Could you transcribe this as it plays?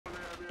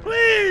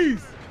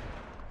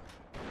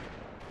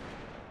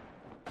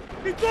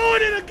He's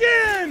throwing it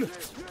again!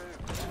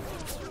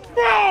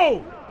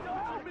 Bro!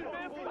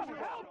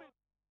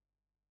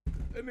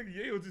 That nigga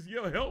Yale just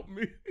yelled, help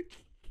me.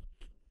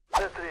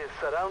 Sector is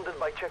surrounded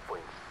by checkpoints.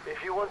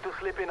 If you want to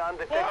slip in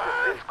undetected,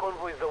 this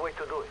convoy is the way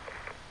to do it.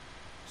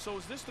 So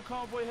is this the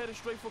convoy headed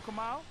straight for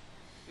Kamal?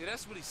 Yeah,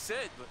 that's what he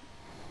said, but...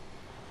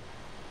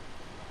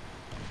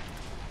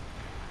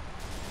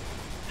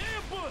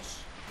 Ambush!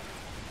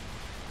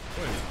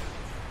 Wait,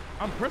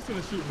 I'm pressing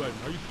the shoot button.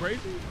 Are you crazy?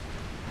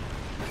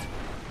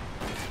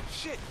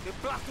 Shit, they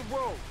blocked the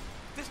road.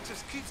 This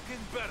just keeps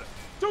getting better.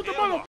 Shoot the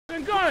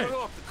motherfucking gun! Cut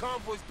off, the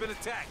convoy's been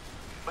attacked.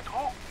 But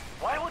who?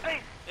 Why would they?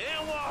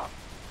 Anwar!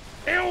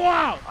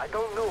 Anwar! I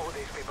don't know who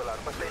these people are,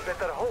 but they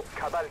better hope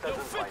Cabal doesn't Yo,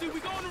 50, find we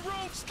them. go on the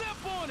road, step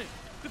on it!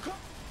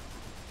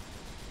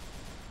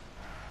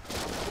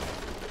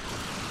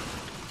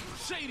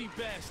 Shady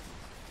bastard.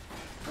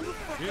 Who the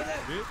fuck are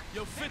that?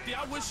 Yo, 50,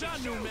 I wish I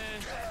knew, man.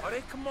 Are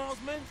they Kamal's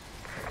men?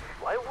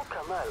 Why would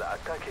Kamal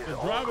attack his The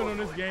own driving on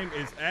convoy? this game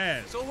is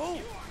ass. So who?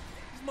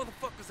 These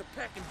motherfuckers are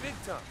packing big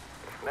time.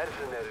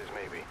 Mercenaries,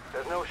 maybe.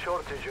 There's no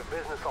shortage of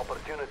business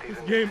opportunities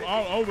in Game the city.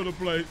 all over the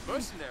place.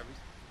 Mercenaries?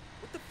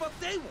 What the fuck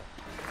they want?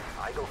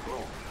 I don't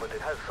know, but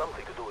it has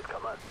something to do with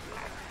Kamal.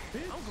 I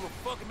don't give a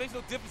fuck. It makes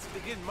no difference if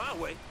they get in my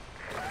way.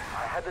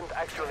 I hadn't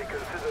actually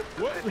considered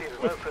the What? city's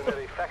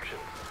mercenary factions.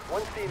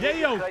 Once the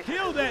Yo, crisis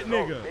kill is that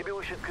resolved, nigga. maybe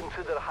we should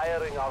consider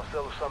hiring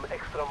ourselves some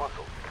extra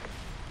muscle.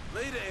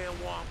 Later,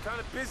 Anwar. I'm kind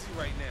of busy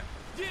right now.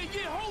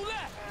 Yeah, hold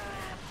that!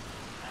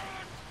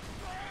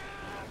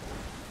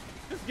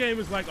 This game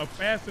is like a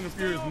Fast and the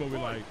Furious movie,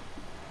 like.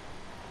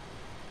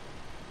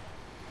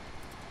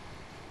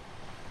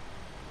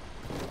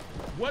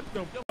 What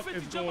the Yo, fuck 50,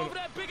 is jump going over on?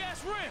 that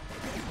big-ass ramp!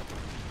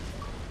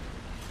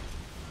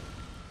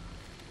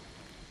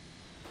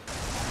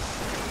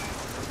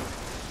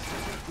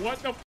 What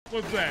the fuck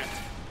was that?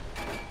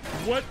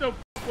 What the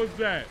fuck was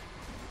that?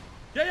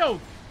 Yo!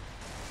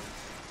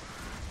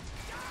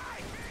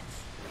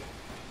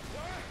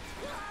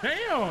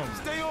 Damn!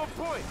 Stay on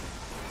point.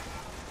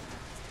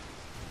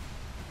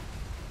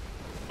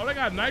 Oh, they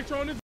got nitro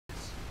on this.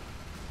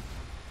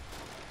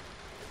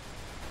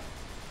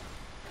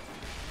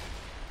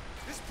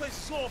 This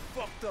place is all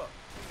fucked up.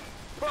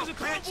 There's a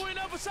bitch. convoy on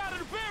the other side of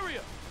the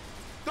barrier!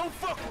 Don't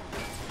fuck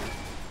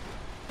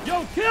with me.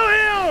 Yo, kill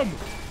him!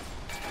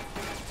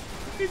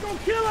 He's gonna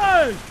kill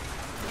us!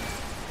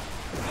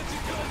 Let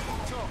your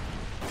guns talk.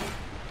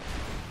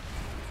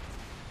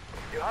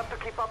 You have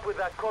to keep up with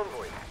that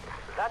convoy.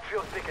 That's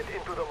your ticket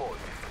into the mall.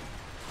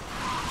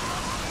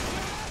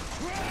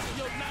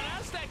 Yo, now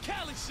that's that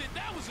Cali shit.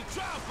 That was a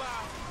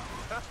drive-by.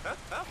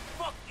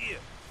 Fuck you.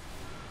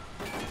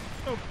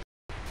 Oh,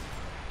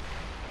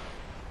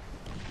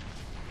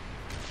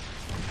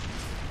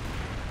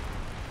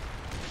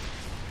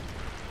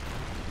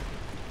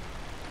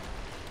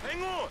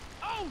 Hang on.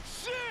 Oh,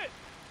 shit!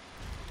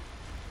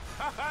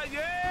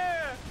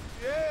 Yeah.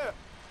 Yeah.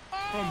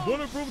 from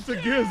Bulletproof to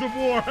Gears of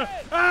War.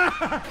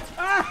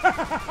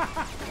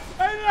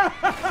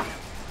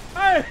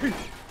 Hey,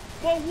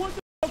 but what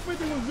the fuck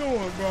 50 was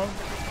doing, bro?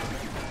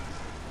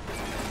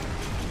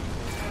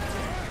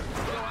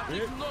 Yo, I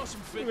think you lost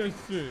some 50. Look at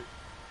that shit.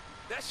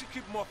 That should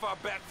keep him off our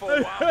back for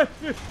a while.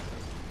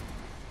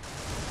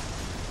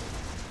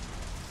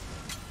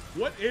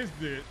 What is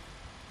this?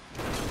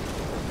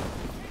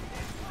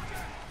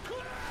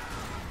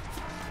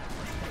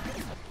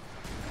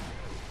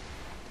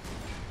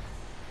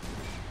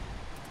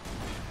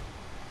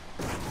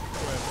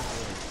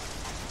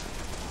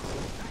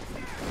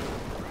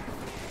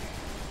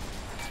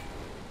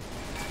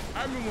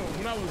 I remember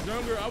when I was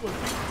younger,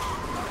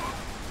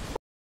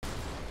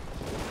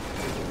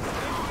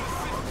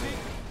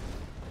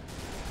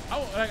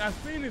 I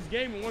seen this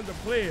game and wanted to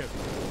play it.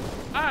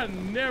 I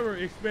never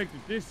expected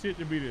this shit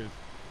to be this.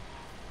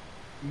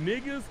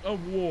 Niggas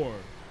of War.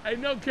 Hey,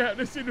 no cap,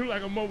 this shit look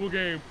like a mobile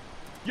game.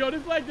 Yo,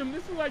 this is like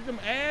them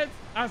ads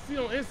I see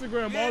on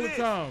Instagram all the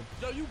time.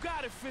 Yo, you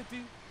got it, 50.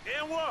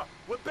 And what?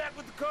 We're back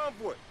with the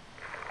convoy.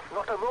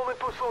 Not a moment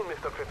too soon,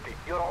 Mr. 50.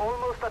 You're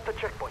almost at the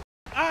checkpoint.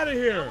 Out of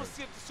here. Let's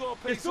see if this all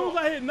pays As soon as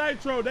I hit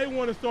nitro, they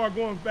want to start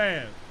going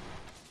fast.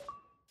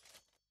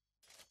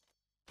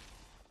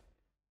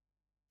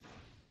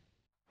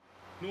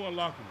 New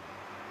unlocking.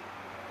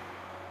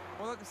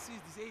 All I can see is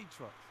these aid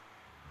trucks.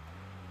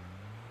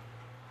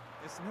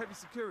 There's some heavy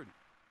security.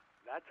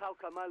 That's how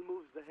Kamal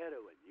moves the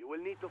heroin. You will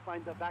need to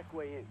find the back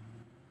way in.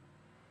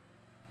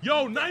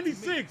 Yo,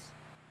 96.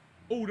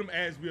 Oh, them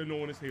ads be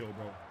annoying as hell,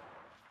 bro.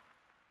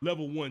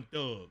 Level 1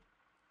 thug.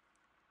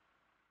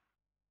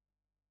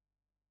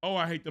 Oh,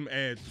 I hate them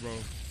ads, bro.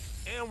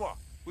 And what?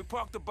 We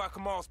parked up by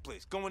Kamal's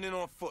place, going in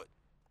on foot.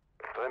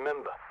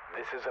 Remember,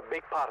 this is a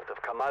big part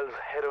of Kamal's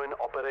heroin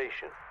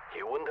operation.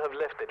 He wouldn't have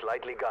left it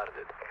lightly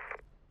guarded.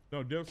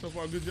 No, Dev, so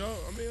far, good job.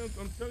 I mean,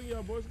 I'm telling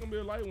y'all, boy, it's gonna be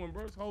a light one,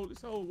 bro.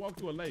 This whole walk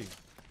to a lake.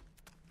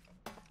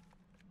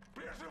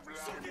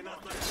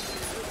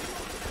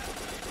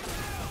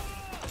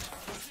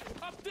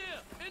 Up there,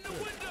 in the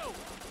window.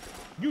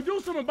 You do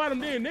something about him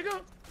then,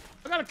 nigga.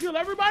 I gotta kill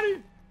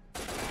everybody?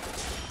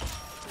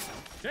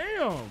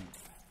 Damn.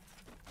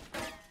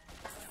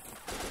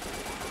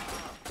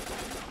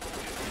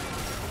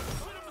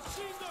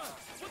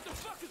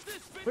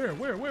 Where?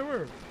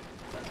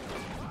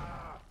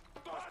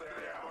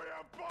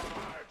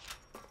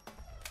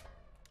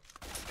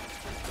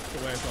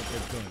 Your ass off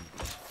that gun.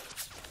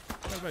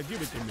 Matter of fact,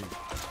 give it to me.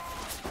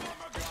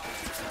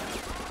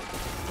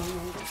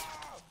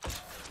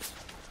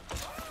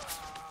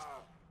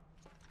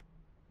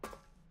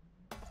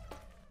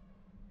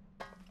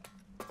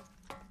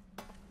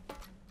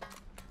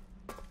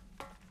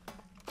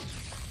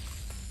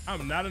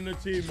 I'm not an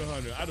achievement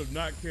hunter. I do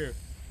not care.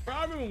 Bro,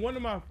 I remember one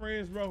of my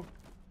friends, bro,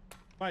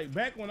 like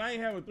back when I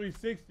ain't have a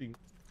 360,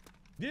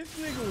 this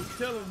nigga was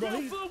telling, bro,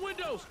 Yo, full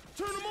windows.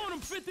 Turn them on,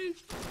 50.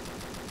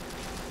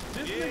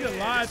 This nigga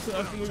lied to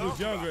us when we was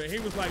younger, and he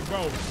was like,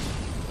 bro,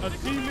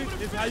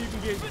 achievements is how you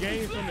can get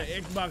games from the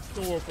Xbox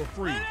store for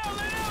free. Lay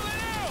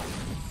down.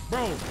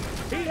 Bro,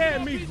 he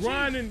had me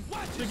grinding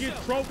to get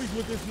trophies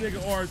with this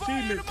nigga or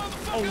achievements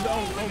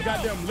on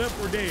goddamn Left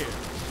 4 Dead.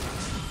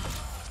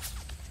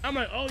 I'm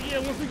like, oh yeah,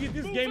 once we get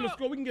this game to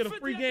score, we can get a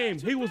free game.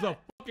 He was a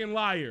fucking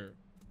liar.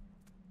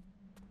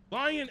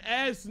 Lying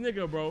ass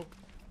nigga, bro.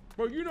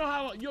 Bro, you know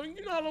how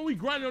long we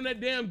grinded on that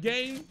damn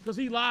game? Because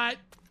he lied.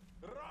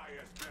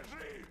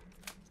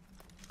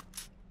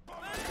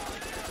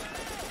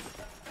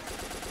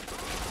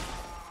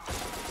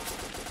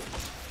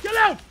 Get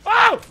out!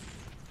 Oh!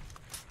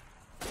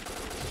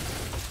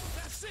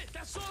 That's it.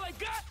 That's all I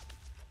got.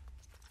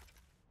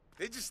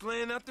 They just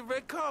laying out the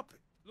red carpet.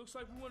 Looks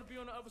like we want to be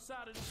on the other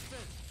side of this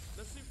fence.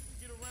 Let's see if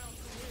we can get around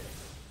through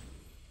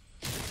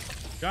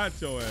here. Got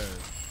your ass.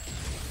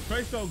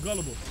 Trey so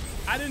gullible.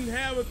 I didn't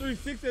have a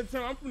 360 at the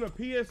time. I'm from the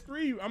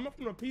PS3. I'm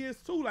from the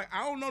PS2. Like,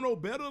 I don't know no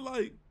better.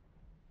 Like,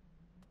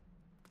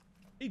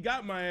 he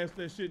got my ass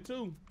that shit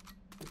too.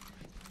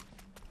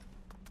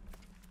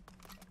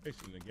 They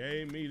shouldn't have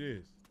gave me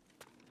this.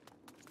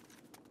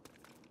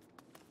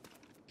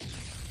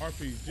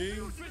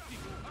 RPG.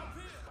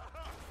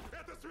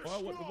 Oh,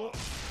 what the fuck?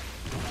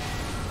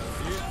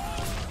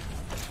 Yeah.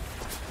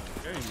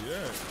 Gave me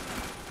that.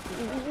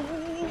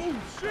 Ooh,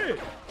 shit.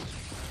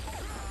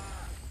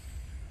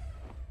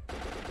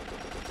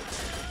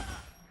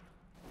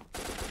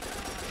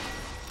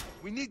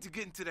 We need to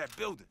get into that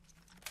building.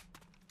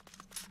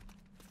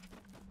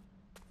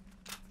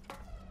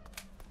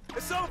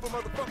 It's over,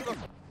 motherfucker.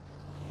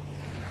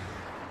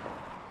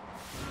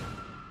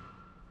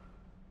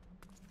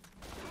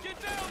 Get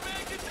down,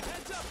 man. Get the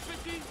heads up,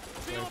 50.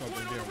 Be on point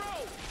on the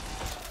road.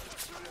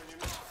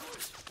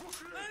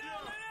 Lay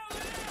down.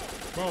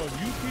 Bro, if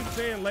you keep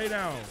saying lay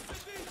down,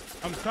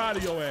 I'm tired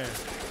of your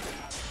ass.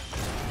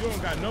 You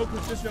don't got no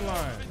consistent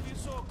line. 50,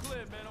 it's all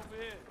clear, man, over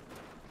here.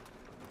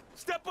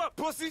 Step up,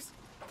 pussies.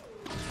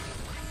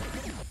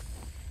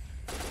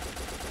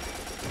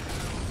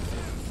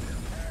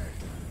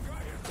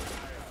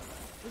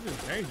 This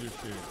is dangerous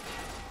shit.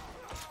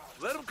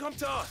 Let them come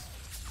to us.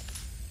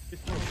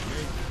 It's so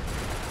dangerous.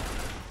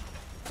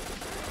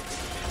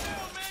 Get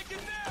down, man.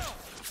 Get down.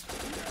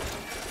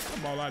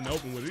 I'm all out in the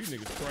open with these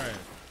niggas trash.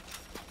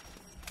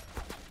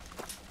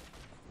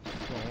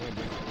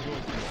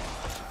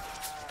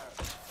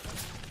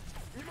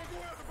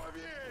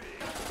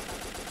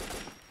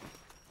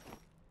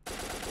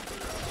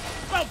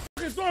 Oh,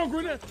 fucking throwing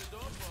grenade.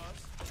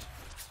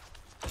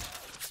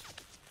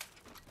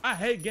 I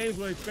hate games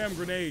where they spam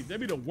grenades. They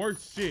be the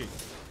worst shit.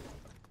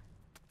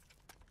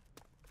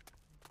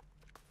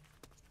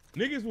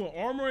 Niggas with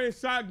armor and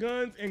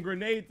shotguns and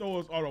grenade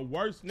throwers are the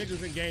worst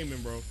niggas in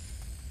gaming, bro.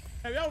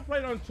 Have y'all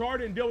played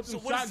Uncharted and dealt with them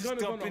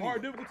shotgunners on the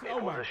hard difficulty? Oh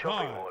my It was a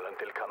shopping god. mall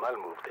until Kamal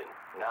moved in.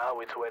 Now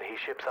it's where he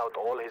ships out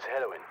all his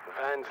heroin.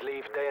 Vans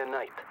leave day and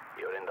night.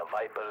 You're in the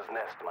Viper's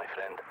nest, my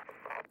friend.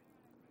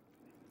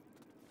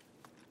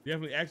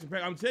 Definitely action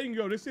packed. I'm telling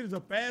you, yo, this shit is a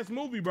fast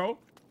movie, bro.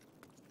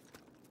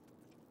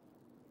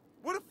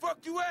 Where the fuck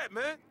you at,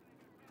 man?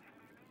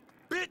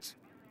 Bitch!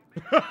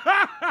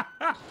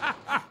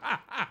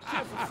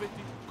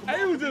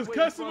 He was just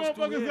cussing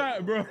motherfuckers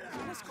out, bro.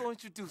 Let's go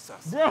introduce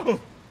us. Bro.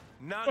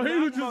 Nah, He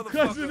was just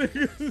cussing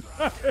niggas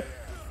out.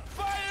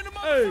 Fire in the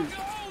Hey. motherfucker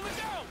hole.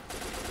 Look out.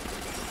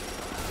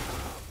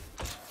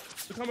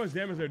 Look how much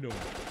damage they're doing.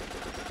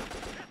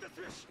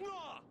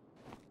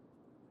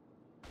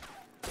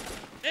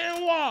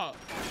 And what?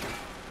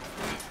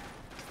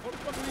 What the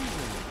fuck are these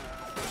doing?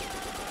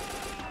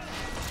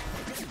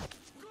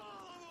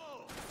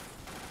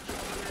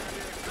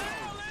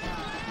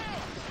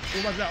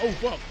 Oh my god, oh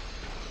fuck.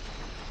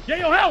 Get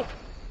your help!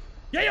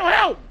 Get your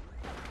help!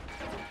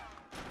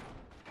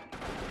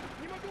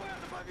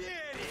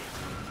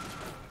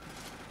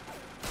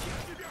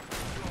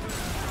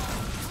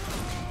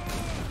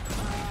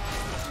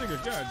 This nigga,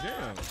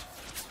 goddamn.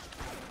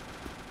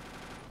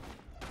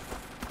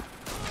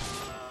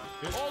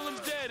 All them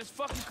dead. It's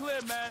fucking clear,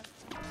 man.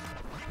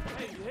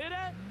 Hey, you hear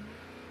that?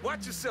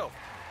 Watch yourself.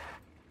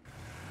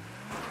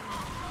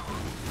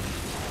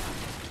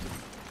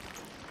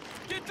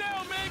 Get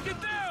down, man.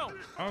 Get down.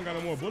 I don't got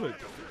no more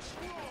bullets.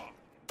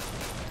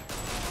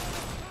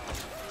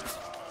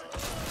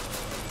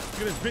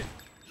 Get this bitch.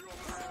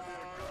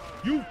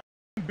 You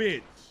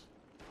bitch.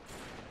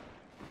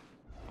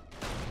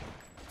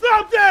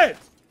 Stop that!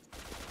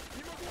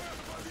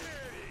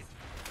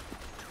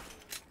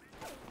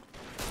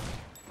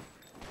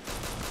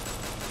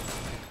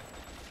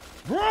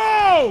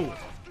 Bro!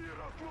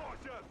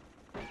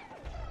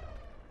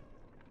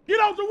 Get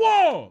off the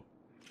wall!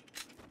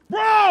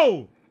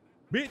 Bro!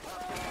 Bitch.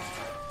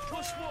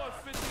 Push forward,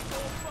 50, go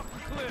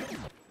fucking clear.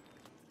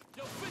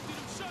 Yo, 50,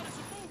 them shutters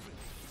are moving.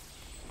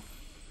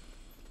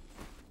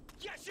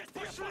 Я сейчас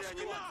пошли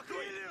они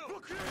нахуй!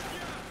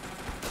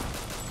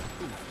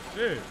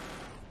 Shit.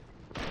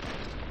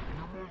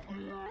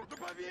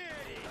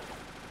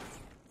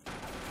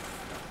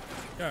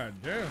 God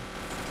damn.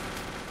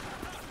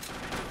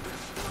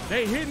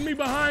 They hitting me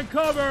behind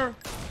cover.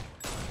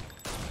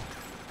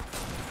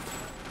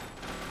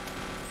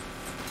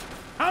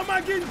 How am I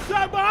getting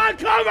shot behind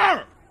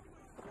cover?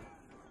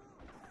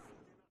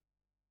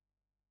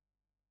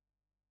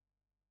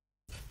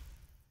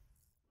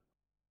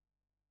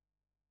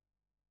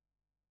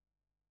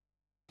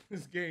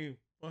 This game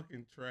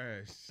fucking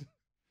trash.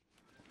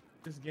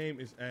 This game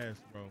is ass,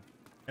 bro.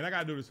 And I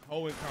gotta do this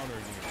whole encounter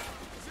again.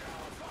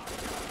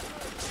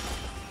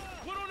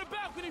 What on the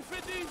balcony,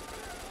 50?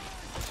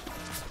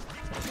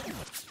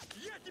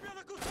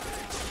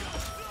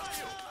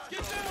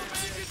 Get down,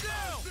 man, get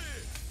down!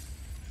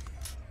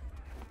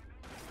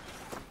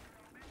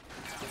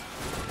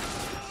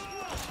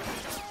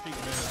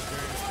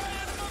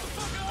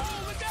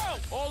 Look out!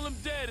 All them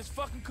dead. It's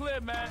fucking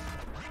clear, man.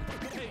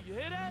 Hey, you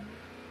hear that?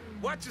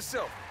 Watch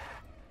yourself.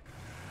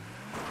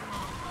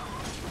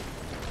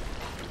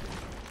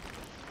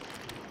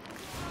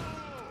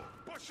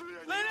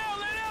 Lay down,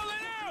 lay down, lay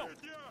down!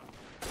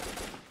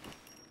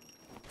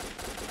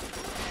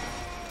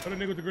 Other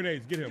nigga with the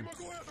grenades, get him.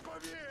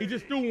 He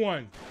just threw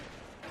one.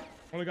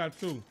 Only got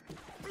two.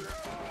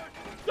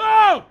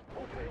 Stop!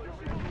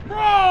 Bro!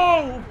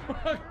 Oh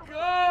my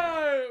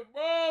God,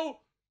 bro!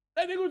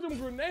 That nigga with them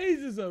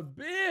grenades is a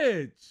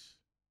bitch.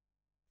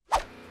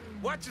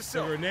 Watch The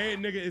yourself. grenade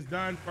nigga is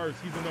dying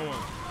first. He's the no one.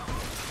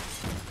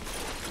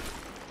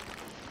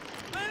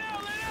 Lay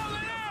down, lay down,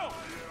 lay down!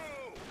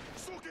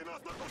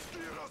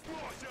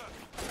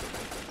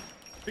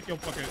 Pick your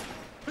fucking...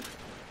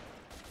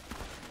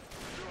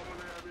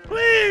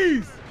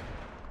 Please!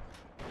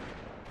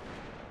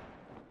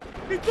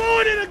 He's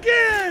doing it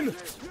again!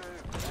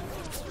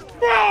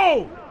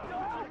 Bro!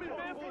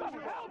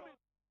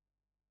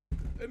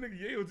 That nigga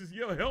Yayo just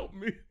yelled, help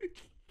me.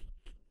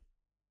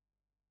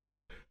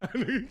 That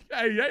nigga,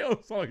 hey,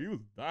 Yayo saw he was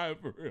dying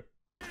for real.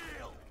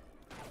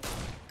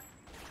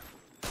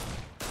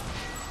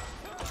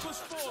 Push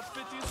forward,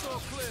 50, it's all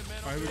clear,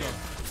 man. All right, here we go.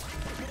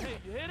 Hey,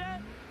 you hear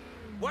that?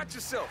 Watch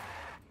yourself.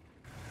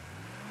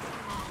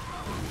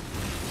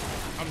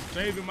 I'm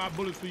saving my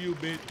bullets for you,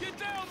 bitch. Get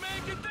down,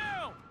 man, get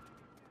down!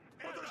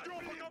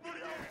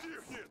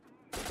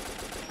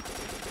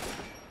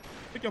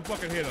 Pick your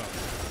fucking head up.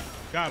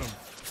 Got him.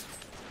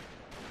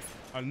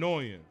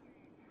 Annoying.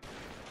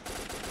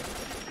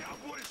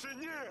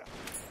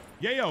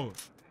 Yayo.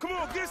 Come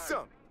on, get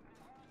some.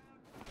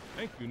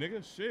 Thank you,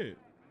 nigga. Shit.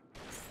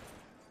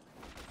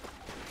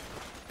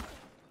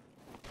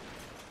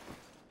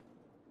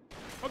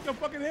 Fuck your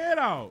fucking head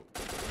out.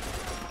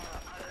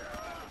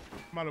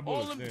 I'm out of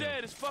bullets. All them damn.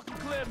 dead. It's fucking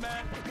clear,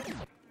 man.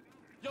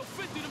 Yo,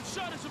 50, them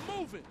shutters are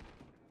moving.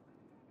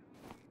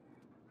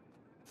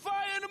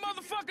 Fire in the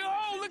motherfucking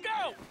hole. Look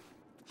out.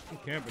 I'm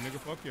camping, nigga.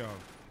 Fuck y'all.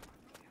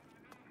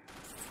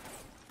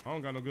 I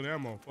don't got no good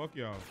ammo. Fuck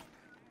y'all.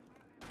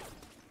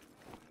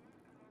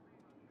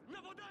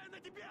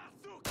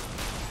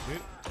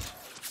 Shit.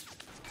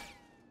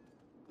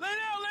 Lay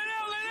down, lay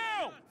down, lay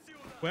down.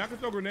 Wait, I can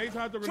throw grenades?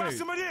 How I throw Try grenades?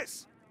 some of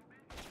this.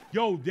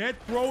 Yo, that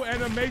throw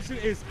animation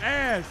is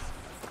ass.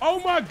 Oh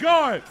my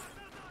God.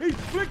 He's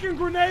flicking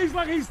grenades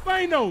like he's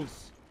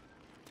Thanos.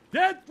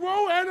 That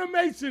throw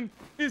animation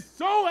is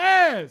so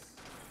ass.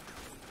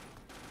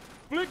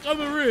 Flick of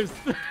the wrist.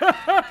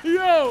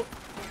 Yo,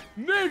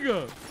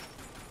 nigga.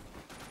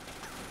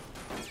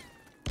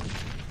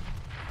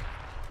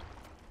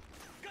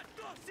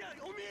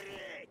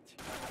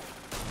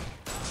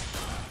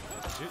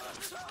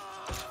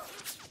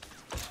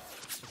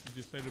 What you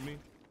just say to me?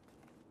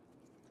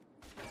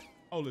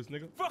 Oh, this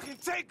nigga. Fucking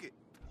take it.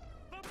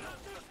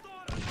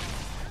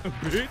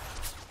 Bitch.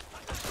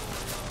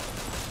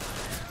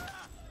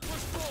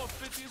 Push forward,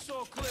 50, it's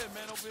all clear,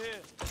 man, over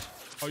here.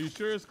 Are you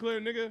sure it's clear,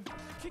 nigga?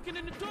 Kicking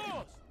in the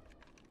doors.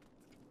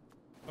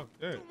 Fuck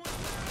that.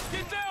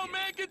 Get down,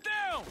 man, get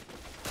down.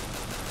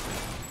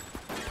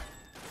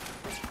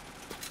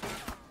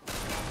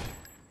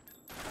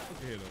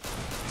 Put your head up.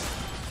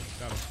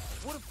 Got him.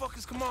 Where the fuck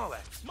is Kamal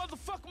at?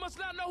 Motherfucker must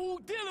not know who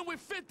dealing with,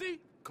 50.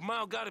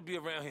 Kamal gotta be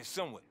around here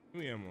somewhere.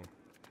 Give me ammo.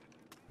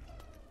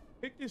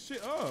 Pick this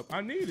shit up.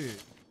 I need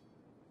it.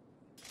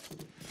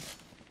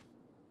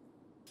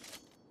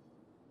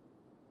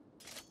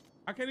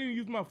 I can't even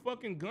use my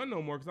fucking gun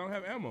no more because I don't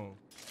have ammo.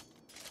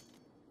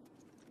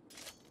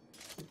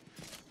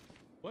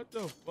 What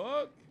the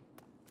fuck?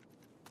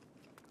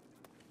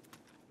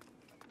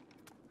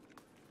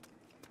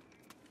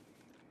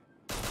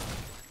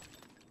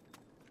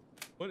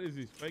 What is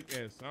these fake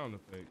ass sound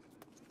effects?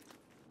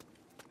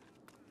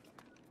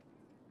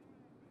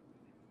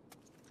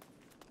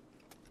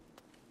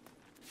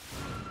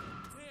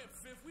 Damn,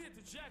 Fifth, we hit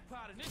the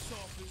jackpot in this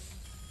office.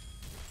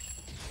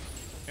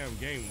 Damn,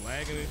 game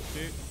lagging and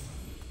shit.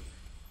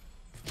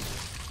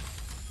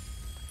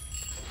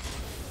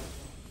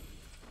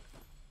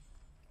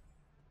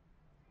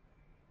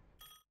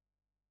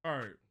 All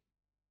right.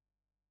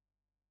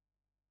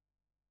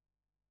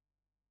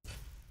 How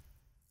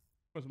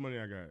much money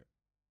I got?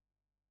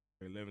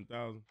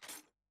 11,000.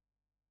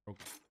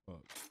 Okay, fuck.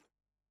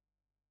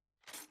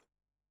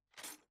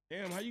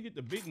 Damn, how you get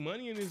the big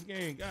money in this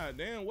game? God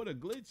damn, what a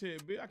glitch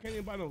head, bitch. I can't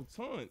even buy no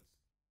taunts.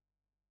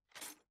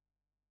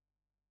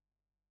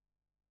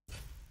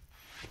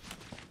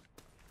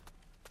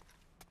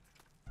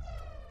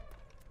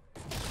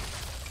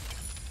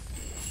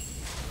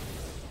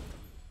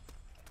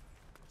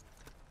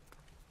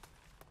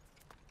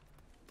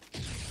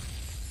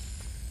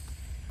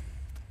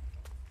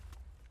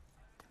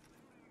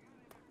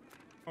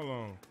 Hold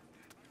on.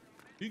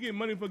 You get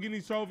money for getting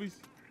these trophies?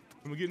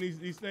 I'm getting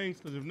these things?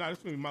 Because if not,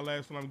 it's going to be my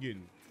last one I'm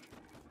getting.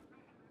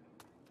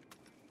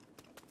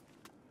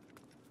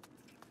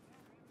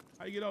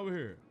 How you get over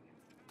here?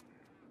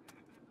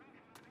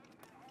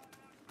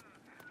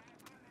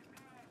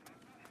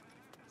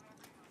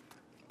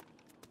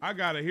 I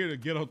got to hear the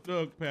ghetto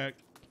thug pack.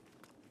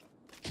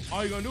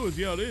 All you going to do is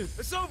yell this.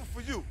 It's over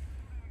for you.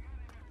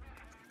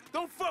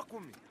 Don't fuck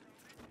with me.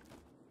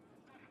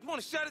 You want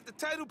a shot at the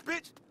title,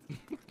 bitch?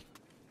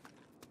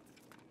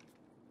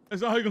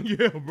 That's all you gonna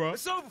yell, bro.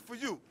 It's over for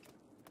you.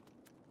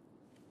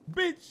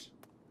 Bitch.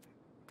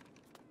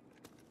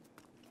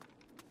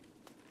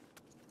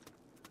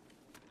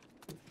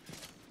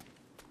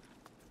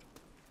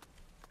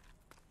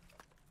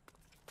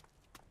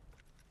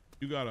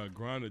 You gotta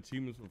grind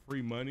achievements for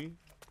free money.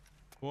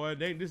 Boy,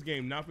 this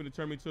game not finna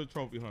turn me to a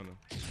trophy hunter.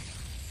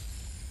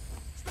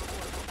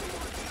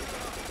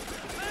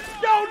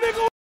 Yo,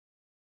 nigga!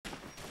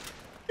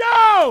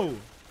 Yo!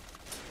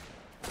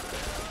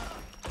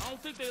 I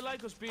don't think they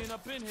like us being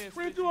up in here.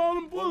 Ran through all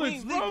them Well, we bullets,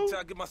 ain't bro. leaving till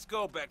I get my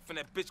skull back from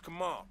that bitch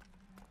Kamal.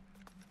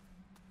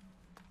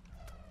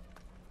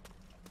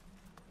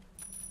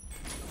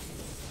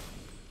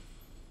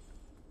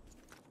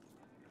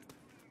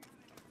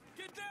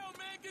 Get down,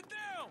 man, get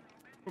down!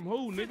 From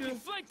who, nigga?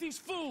 Flank these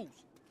fools!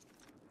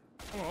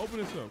 Come on, open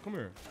this up. Come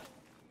here.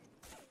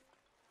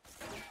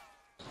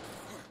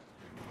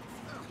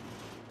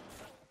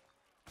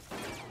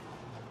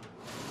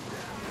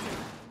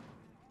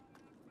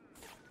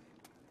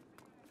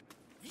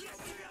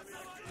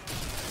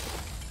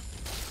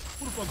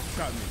 Who the fuck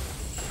shot me?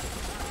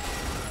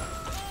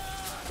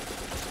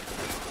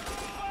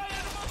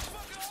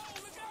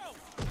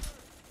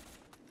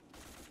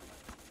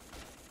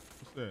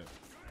 What's that?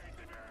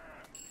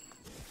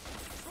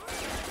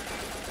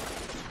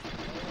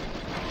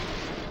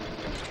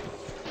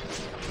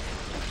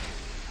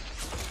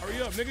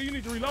 Hurry up, nigga. You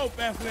need to reload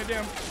fast in that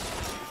damn.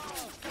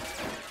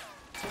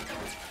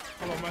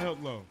 Hold on, my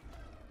health low.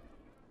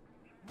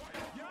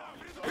 You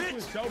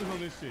can't switch shoulders on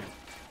this shit.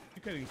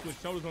 You can't even switch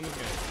shoulders on this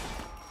game.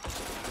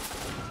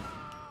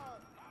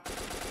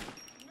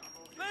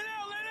 Lay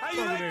down, lay down! How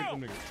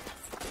you down?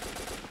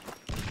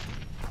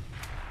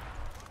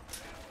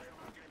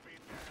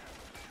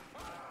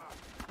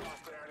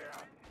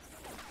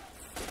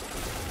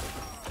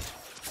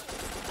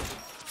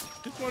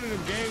 It's one of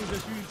them games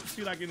that you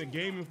see like in the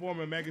Game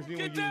Informer magazine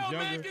when you was younger.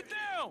 Man, get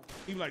down!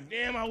 You be like,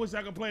 damn, I wish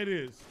I could play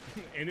this.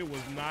 And it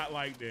was not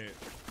like that.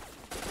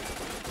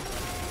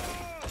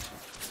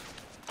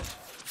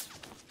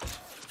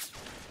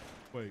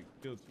 Wait,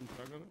 kill 2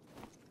 shotgunners?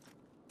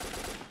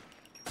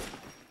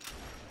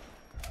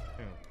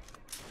 Damn.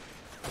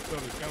 I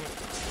felt it coming.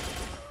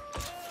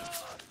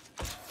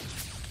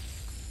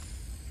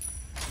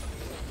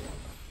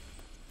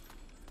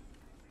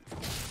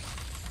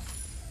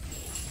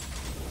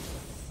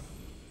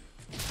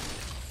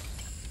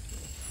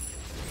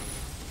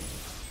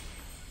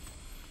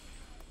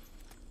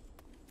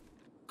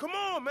 Come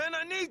on, man,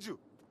 I need you.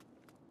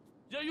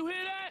 Yo, you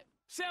hear that?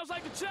 Sounds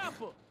like a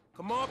chopper.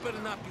 Kamal better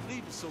not be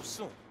leaving so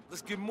soon.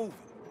 Let's get moving.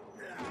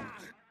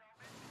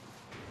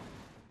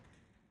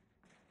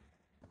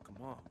 Come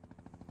on.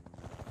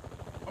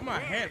 Why my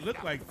hat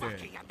look like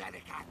that?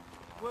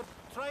 We're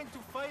trying to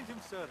find him,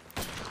 sir.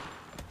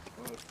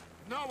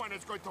 No one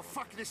is going to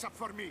fuck this up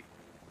for me.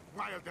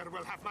 Wilder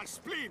will have my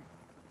spleen.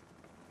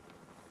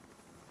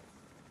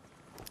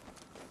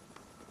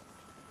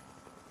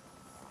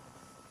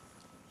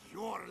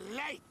 You're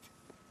late,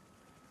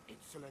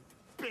 insolent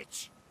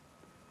bitch.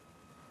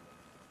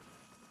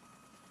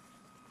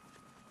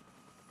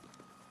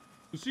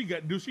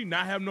 Do she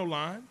not have no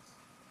lines?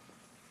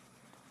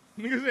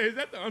 Nigga say, is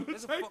that the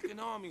There's a Undertaker? fucking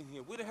army in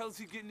here. Where the hell is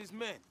he getting his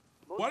men?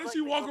 Why does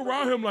she walk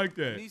around him like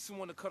I that? need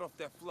someone to cut off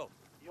that flow.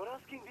 You're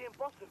asking the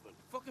impossible.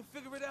 Fucking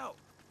figure it out.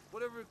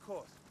 Whatever it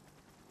costs.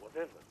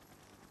 Whatever.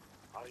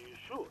 Are you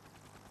sure?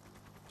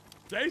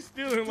 They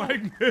stealing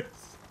like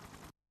this.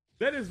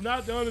 That is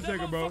not the Undertaker,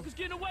 That bro. motherfucker's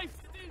getting away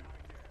from me.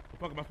 What the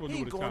fuck am I supposed He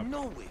to ain't do with a going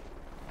chopper? nowhere.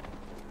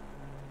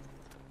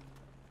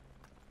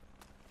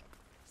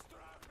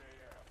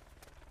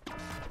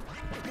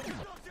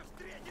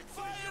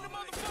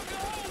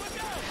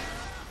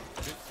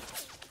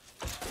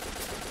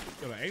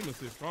 aim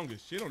assist strong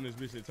as shit on this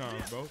bitch at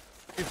times, bro.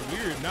 It's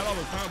weird, not all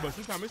the time, but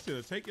sometimes it's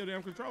shit'll take your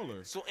damn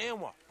controller. So,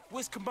 Anwar,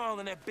 where's Kamal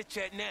and that bitch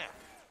at now?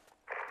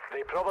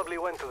 They probably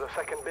went to the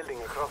second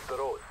building across the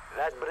road.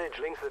 That bridge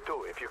links the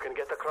two if you can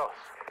get across.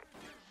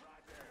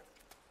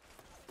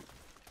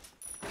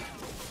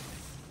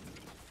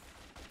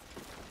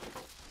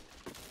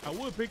 I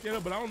would pick that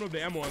up, but I don't know if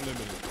the ammo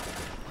unlimited.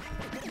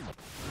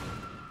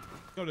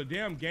 So the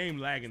damn game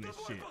lagging this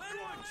shit.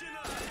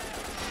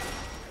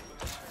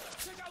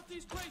 Check out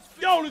these crates,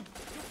 Yo, you'll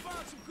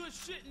find some good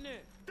shit in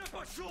there.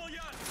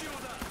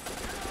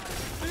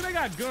 Nigga, they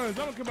got guns.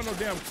 I don't care about no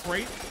damn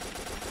crate.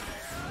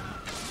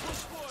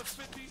 Push forward,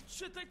 50.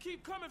 Shit, they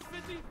keep coming,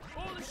 50.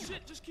 All this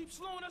shit just keeps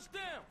slowing us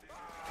down.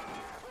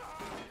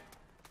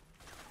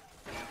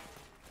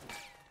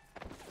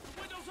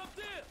 The window's up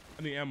there.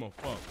 I need ammo.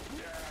 Fuck.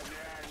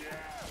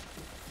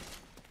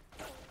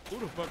 Who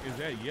the fuck is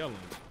that yelling?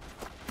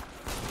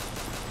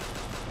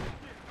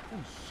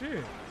 Oh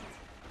shit.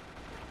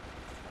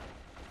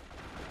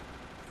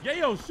 Yeah,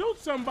 yo, shoot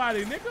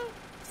somebody, nigga.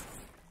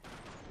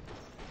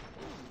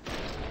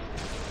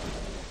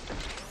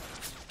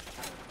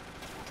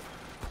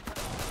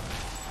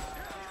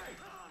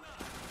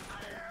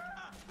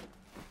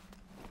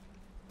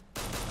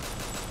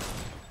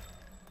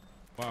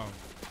 Wow.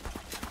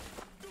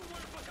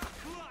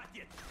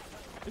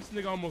 This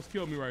nigga almost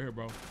killed me right here,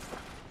 bro.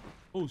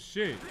 Oh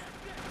shit.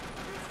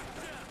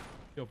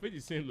 Yo, 50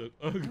 Cent look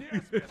ugly.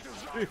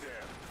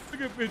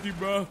 Look at 50,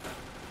 bro.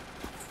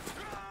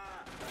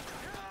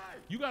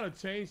 You gotta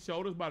change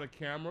shoulders by the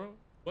camera?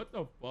 What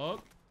the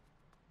fuck?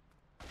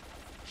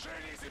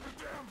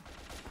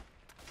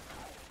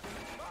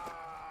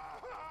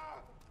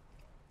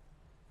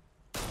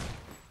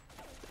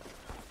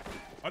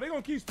 Are they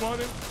gonna keep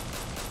spawning?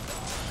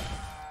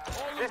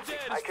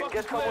 I can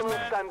get someone on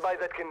standby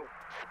that can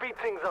speed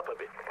things up a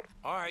bit.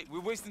 All right,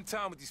 we're wasting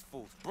time with these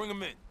fools. Bring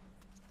them in.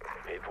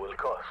 It will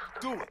cost.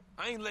 Do it.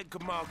 I ain't letting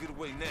Kamal get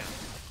away now.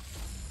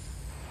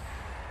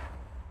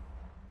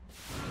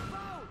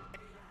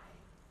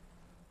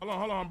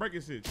 Hold on, I'm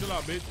breaking shit. Chill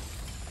out, bitch.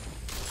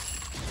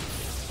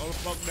 Slow the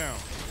fuck down.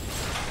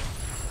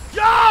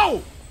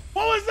 Yo!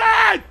 What was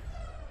that?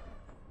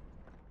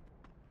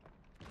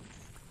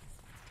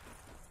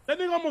 That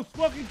nigga almost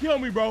fucking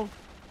killed me, bro.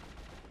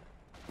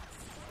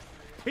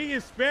 He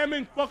is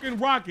spamming fucking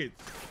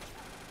rockets.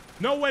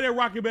 No way that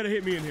rocket better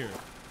hit me in here.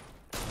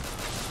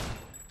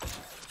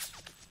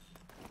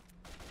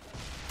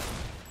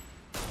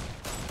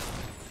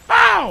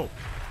 Ow!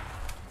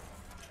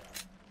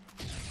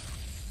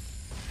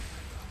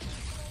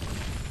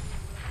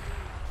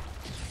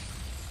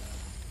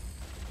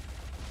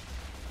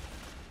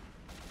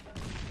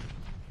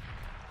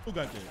 Who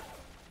got that?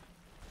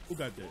 Who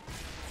got that?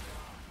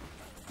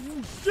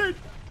 Oh shit!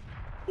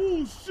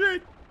 Oh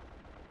shit!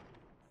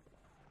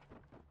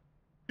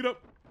 Get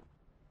up!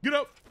 Get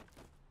up!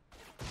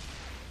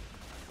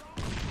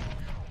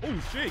 Oh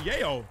shit,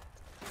 yayo!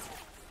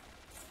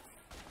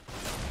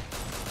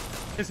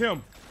 It's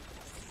him.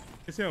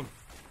 It's him.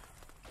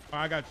 All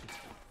right, I got you.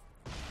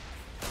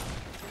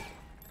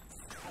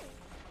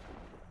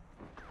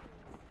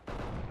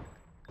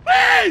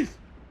 Please!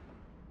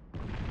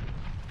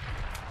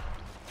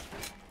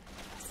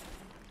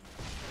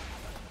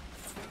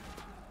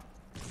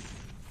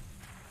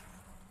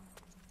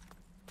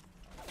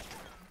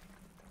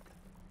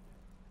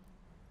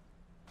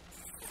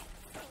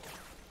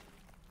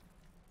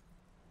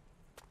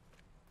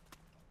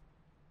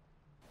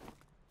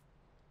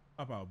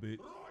 Hop out, bitch.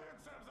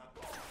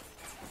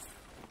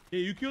 Yeah,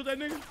 you killed that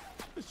nigga?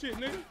 Good shit,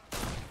 nigga.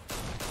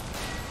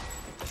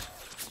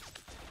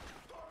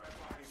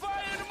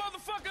 Fire in the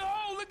motherfucking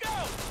hole, look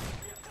out!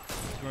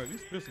 Right,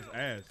 these pistols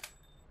ass.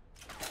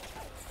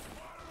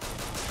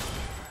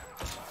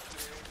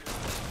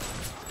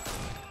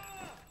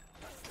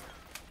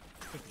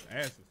 This is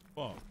ass as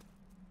fuck.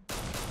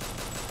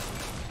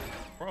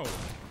 Bro,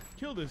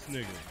 kill this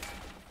nigga.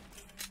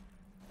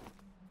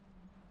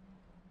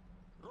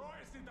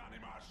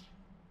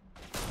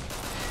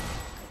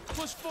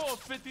 Push forward,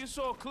 50. It's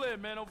all clear,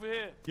 man, over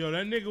here. Yo,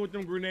 that nigga with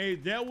them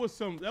grenades, that was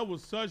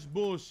such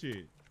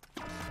bullshit.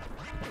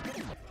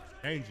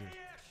 Danger.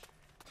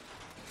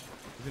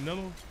 Is it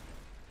another one?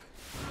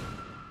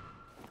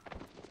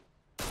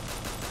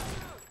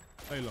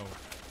 Lay low.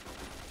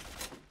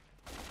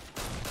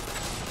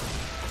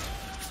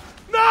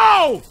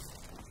 No!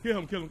 Kill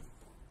him, kill him.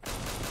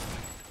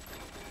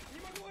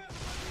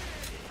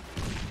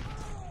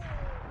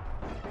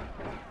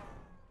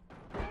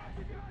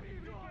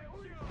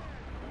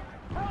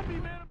 Help me,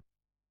 man.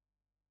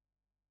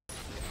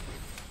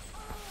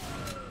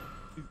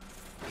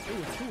 It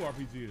was 2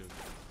 RPGs.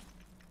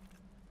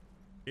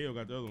 Hell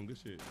got the other one. Good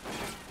shit.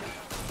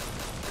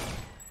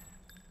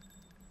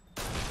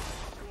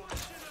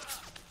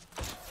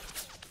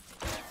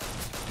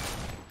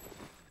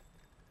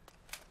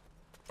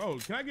 Bro,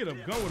 can I get a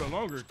gun with a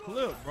longer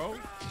clip, bro?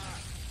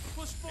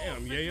 Push forward,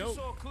 Damn, 50. yayo. It's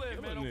all clear,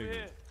 Kill man, that over nigga.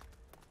 here.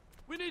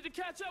 We need to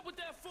catch up with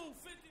that fool,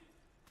 50.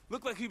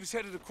 Looked like he was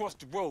headed across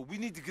the road. We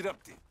need to get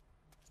up there.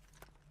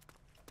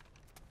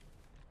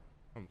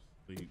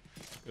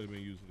 Could have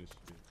been using this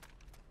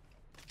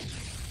shit.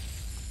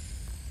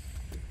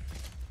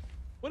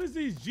 What is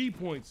these G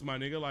points, my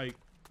nigga? Like,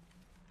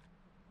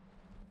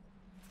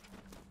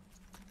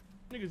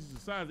 niggas just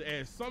decided to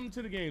add something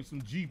to the game,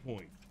 some G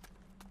points.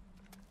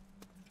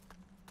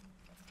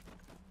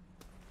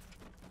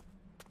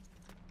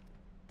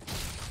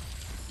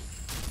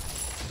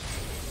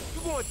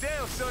 You going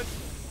down, son.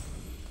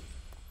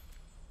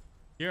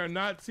 They are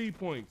not T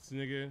points,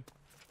 nigga.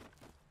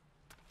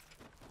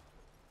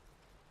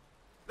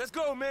 Let's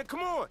go, man.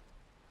 Come on.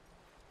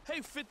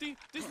 Hey, 50,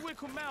 this is where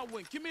Kamal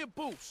went. Give me a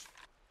boost.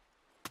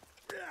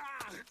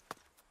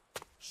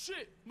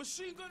 Shit,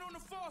 machine gun on the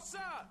far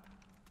side.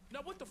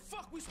 Now what the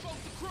fuck we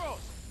supposed to cross?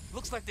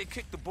 Looks like they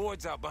kicked the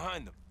boards out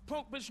behind them.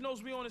 Punk bitch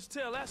knows me on his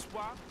tail, that's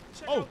why.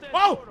 Check Oh, out that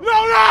oh, photo.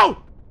 no,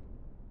 no!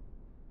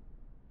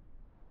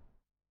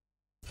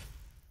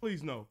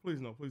 Please no, please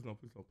no, please no,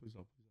 please no, please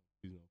no,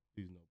 please no,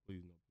 please no,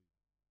 please no,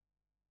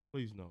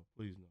 please no,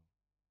 please no,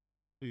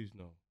 please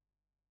no,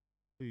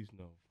 please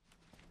no.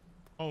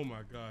 Oh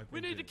my God.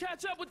 We need to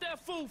catch up with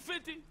that fool,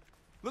 50.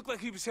 Looked like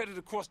he was headed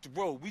across the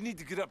road. We need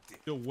to get up there.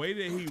 The way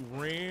that he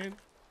ran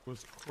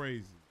was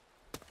crazy.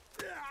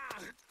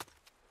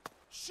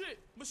 Shit,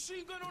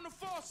 machine gun on the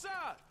far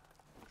side.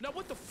 Now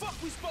what the fuck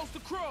we supposed to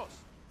cross?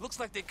 Looks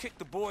like they kicked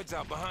the boards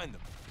out behind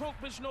them. Punk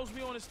bitch knows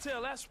me on his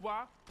tail, that's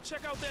why.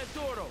 Check out that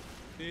door though.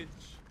 Bitch.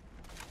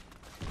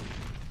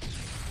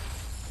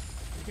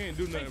 You can't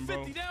do nothing,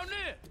 bro. 50 down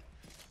there.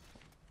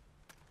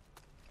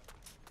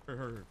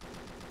 Her.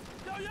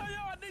 Yo,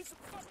 I need some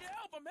fucking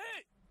help, I'm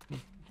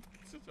hit.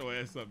 Shut your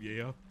ass up,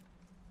 yeah.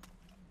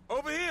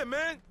 Over here,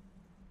 man.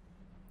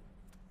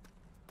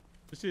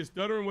 This shit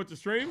stuttering with the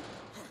stream?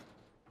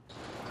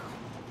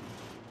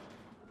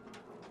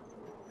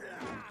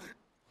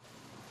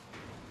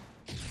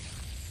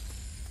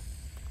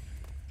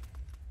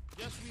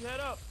 Guess we head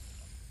up.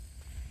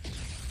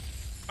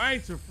 I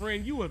ain't your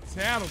friend, you a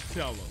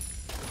tattleteller.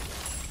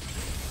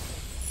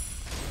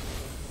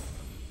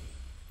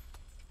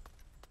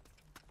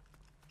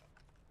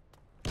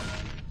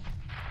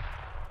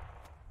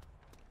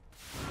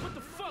 What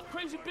the fuck?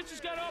 Crazy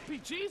bitches got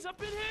RPGs up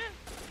in here?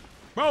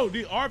 Bro,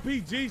 the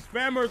RPG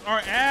spammers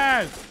are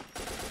ass.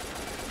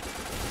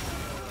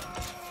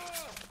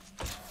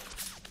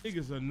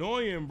 Niggas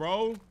annoying,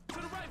 bro. To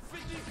the right,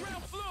 50,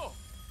 ground floor.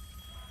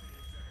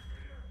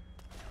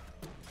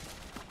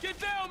 Get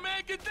down,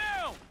 man, get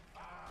down.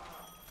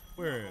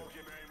 Where?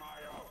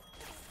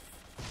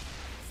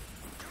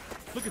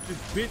 Look at this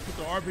bitch with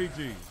the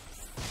RPG.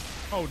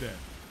 Hold that.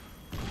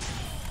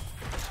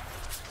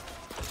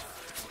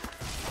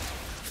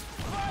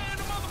 Fire in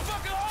the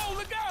motherfucking hole,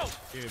 look out.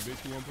 Yeah,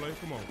 bitch, you wanna play?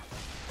 Come on.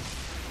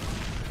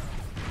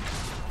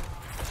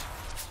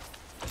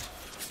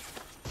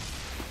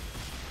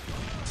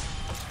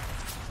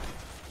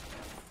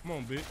 Come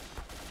on, bitch.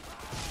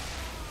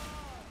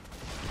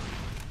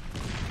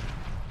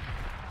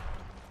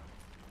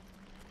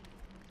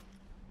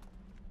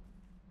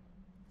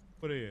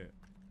 What they at?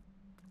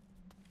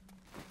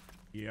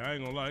 Yeah, I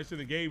ain't gonna lie. They should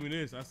have gave me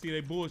this. I see they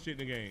bullshit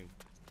in the game.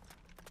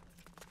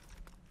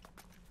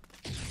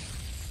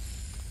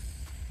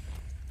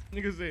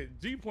 Nigga said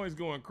G Point's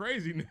going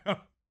crazy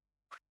now.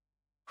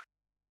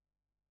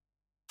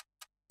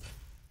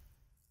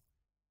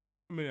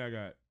 How many I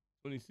got?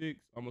 26,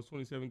 almost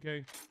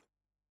 27K.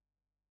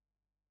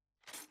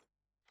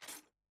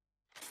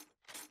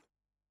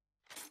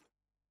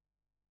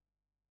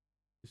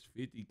 It's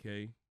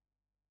 50K.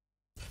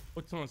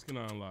 What tons can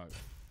I unlock?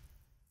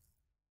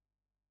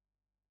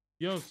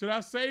 Yo, should I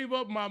save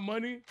up my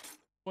money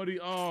for the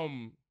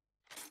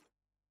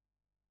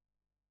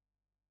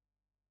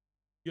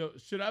Yo,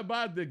 should I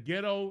buy the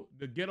ghetto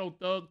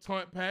thug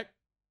taunt pack?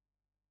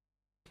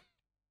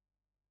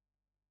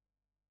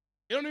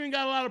 It don't even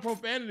got a lot of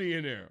profanity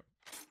in there.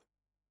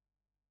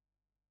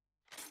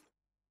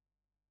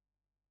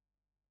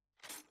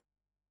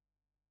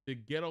 The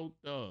ghetto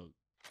thug.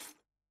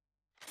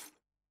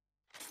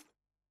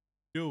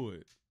 Do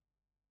it.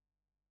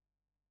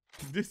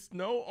 This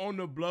snow on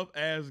the bluff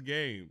ass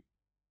game.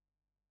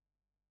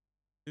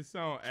 It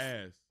sound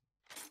ass.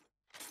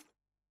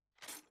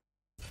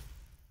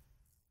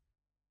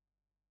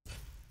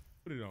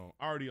 Put it on.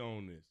 I already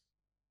own this.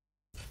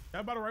 Did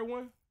I buy the right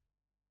one?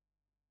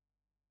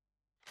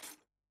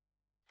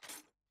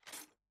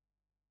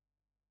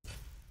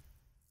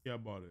 Yeah, I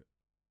bought it.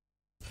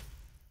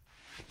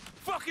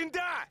 Fucking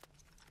die!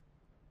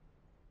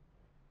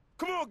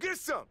 Come on, get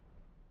some!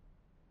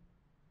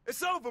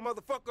 It's over,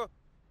 motherfucker!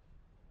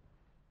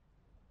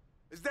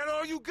 Is that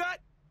all you got?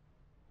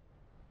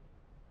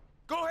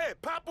 Go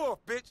ahead, pop off,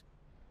 bitch!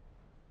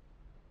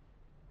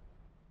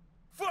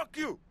 Fuck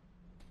you!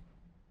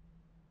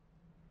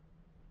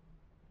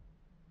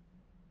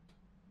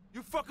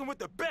 You fucking with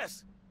the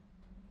best!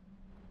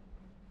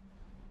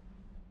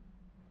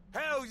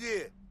 Hell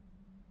yeah!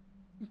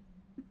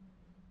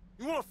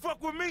 You wanna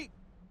fuck with me?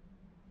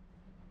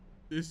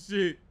 This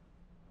shit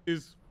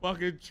is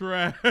fucking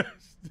trash.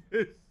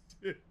 This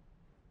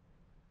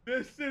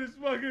shit is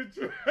fucking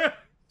trash.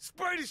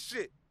 Spray this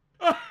shit!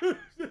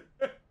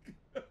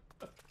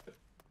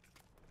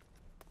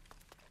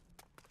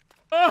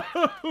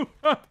 Oh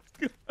my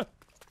God.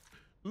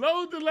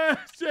 Load the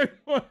last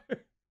checkpoint.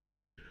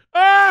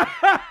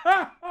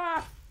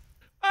 Ah!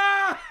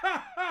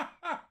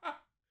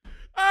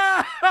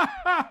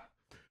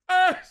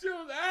 She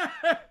was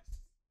ass.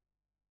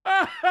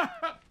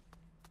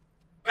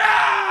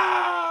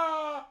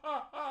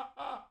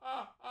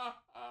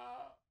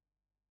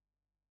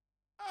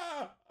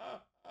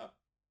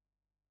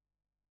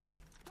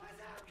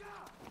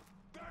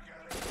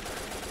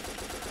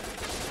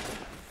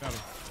 Got him.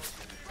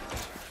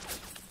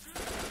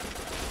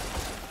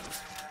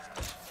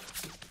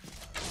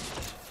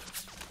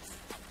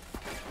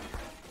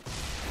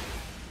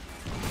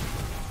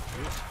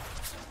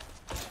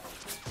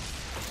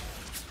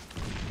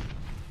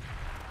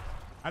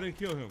 I didn't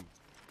kill him.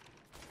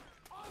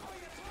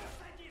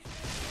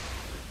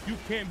 You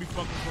can't be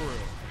fucking for real.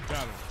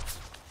 Got him.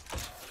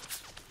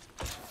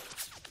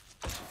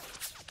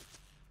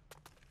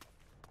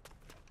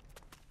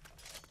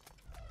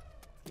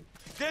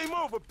 Game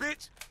over,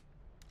 bitch.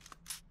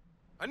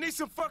 I need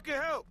some fucking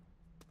help.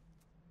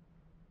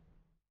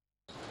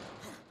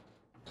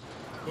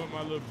 Got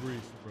my little breeze,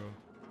 bro.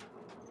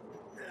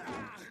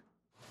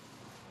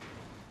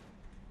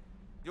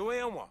 Yo,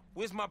 Elmer,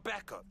 where's my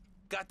backup?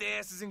 Got their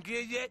asses in gear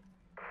yet?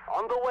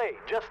 On the way.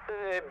 Just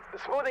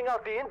smoothing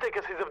out the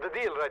intricacies of the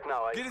deal right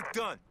now. Get it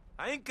done.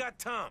 I ain't got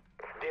time.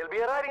 They'll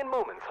be arriving in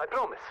moments, I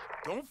promise.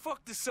 Don't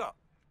fuck this up.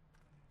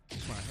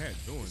 What's my hat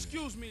doing?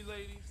 Excuse me,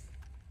 ladies.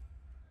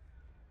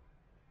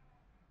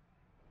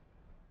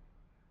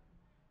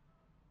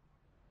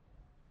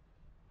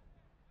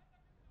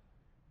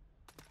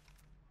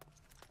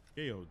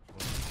 Yo,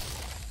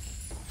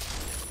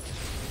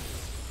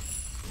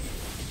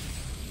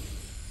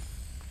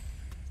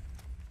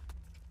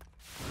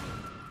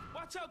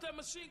 Watch out, that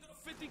machine gun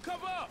 50.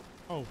 Cover up.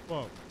 oh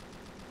fuck.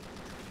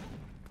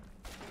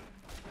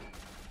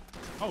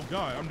 Oh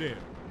God, I'm dead.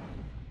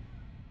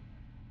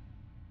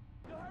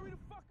 Yo, hurry the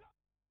fuck up.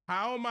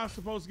 How am I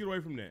supposed to get away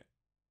from that?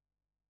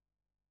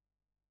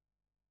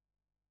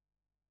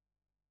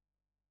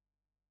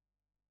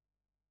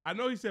 I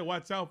know he said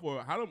watch out for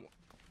it. How do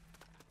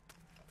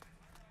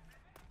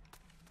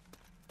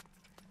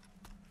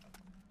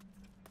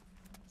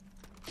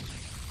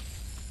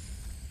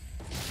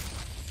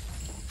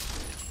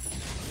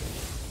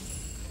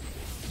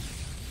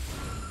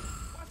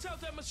Watch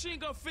out, that machine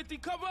gun 50.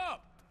 Cover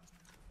up.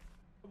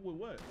 with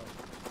what?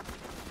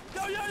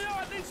 Yo,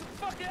 I need some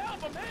fucking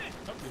help. I'm hit.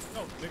 Help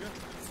yourself, nigga.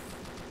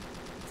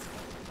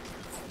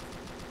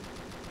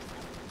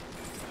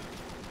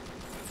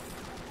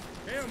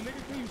 Damn,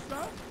 nigga, can you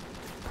stop?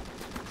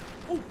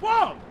 Oh,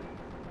 fuck!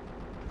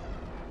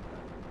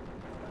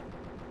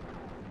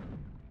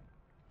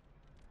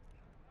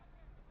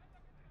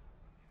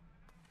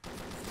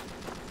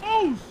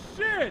 Oh,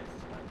 shit!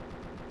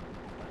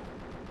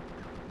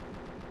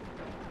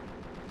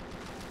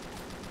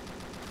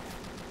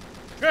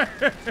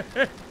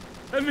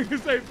 That nigga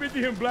say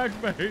 50 in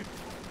blackface. Can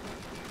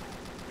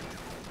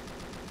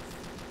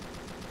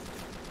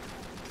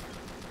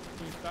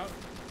you stop?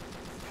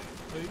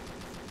 Please?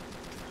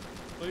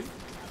 Please?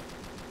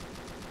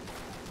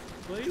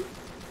 Please?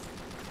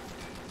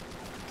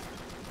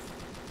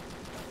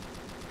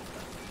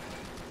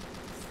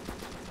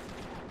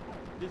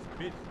 This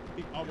bitch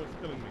keep almost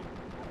killing me.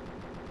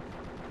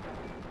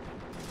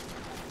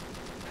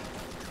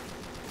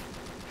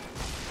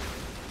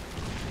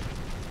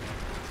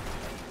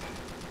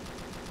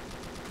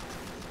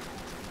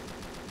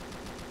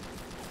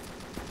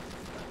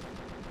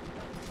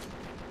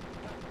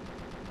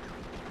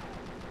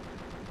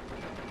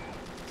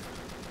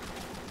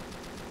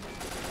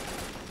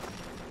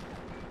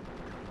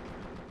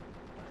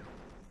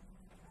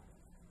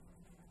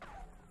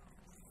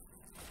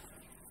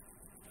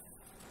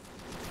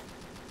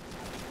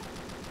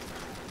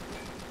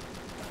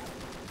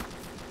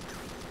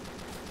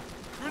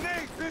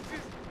 Grenade,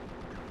 bitches!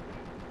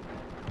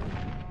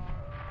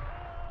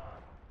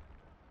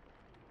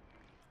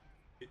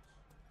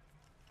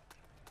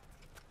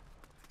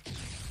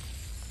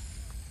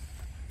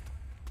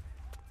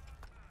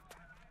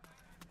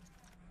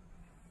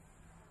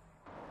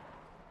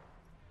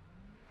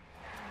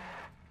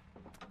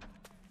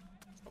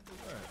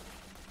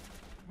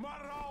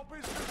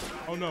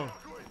 Oh no.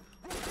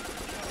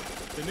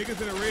 The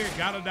niggas in the red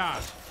gotta die.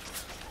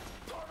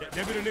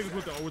 They be the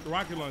niggas with the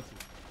rocket launchers.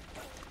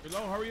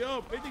 Hello, hurry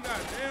up. 50,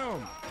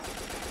 goddamn.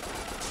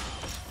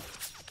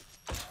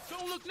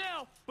 Don't look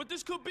now, but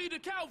this could be the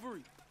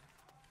cavalry.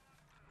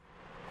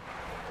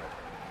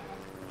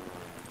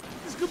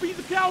 This could be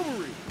the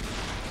cavalry.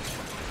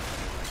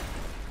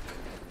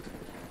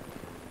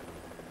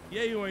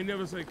 Yeah, you ain't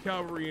never said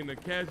cavalry in a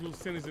casual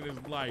sentence in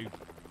his life.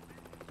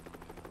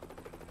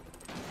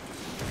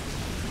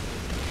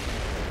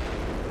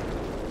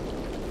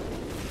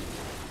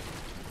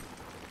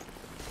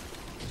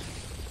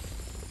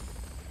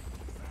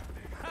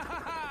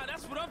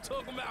 That's what I'm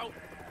talking about.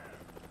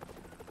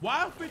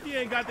 Why 50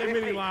 ain't got that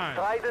many lines?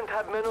 Trident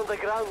have men on the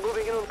ground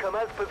moving in on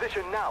Kamal's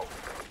position now.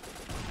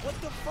 What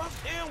the fuck,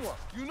 Anwar?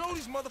 You know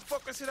these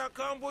motherfuckers hit our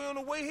convoy on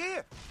the way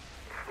here.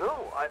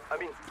 No, I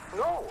mean,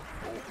 no.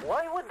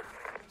 Why would...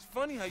 It's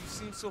funny how you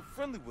seem so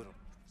friendly with him.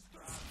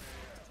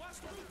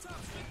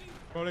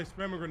 Bro, they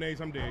spamming grenades.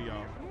 I'm dead,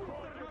 y'all.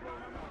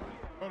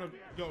 Bro,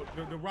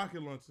 the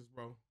rocket launchers,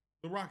 bro.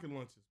 The rocket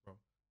launchers, bro.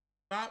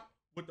 Stop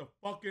with the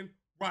fucking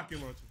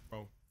rocket launchers,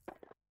 bro.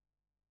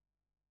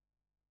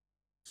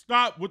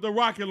 Stop with the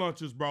rocket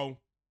launchers, bro.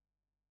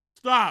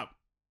 Stop.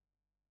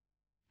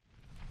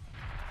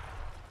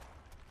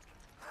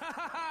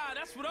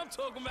 That's what I'm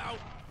talking about.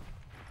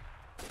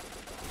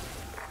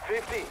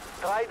 50.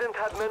 Trident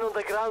had men on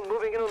the ground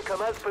moving in on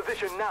Kamal's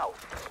position now.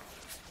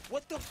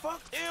 What the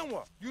fuck,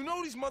 Anwar? You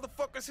know these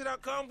motherfuckers hit our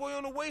convoy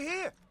on the way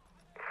here.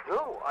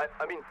 No,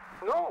 I mean,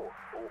 no.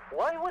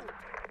 Why would...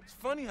 It's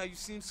funny how you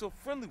seem so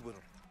friendly with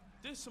him.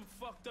 This some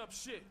fucked up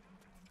shit.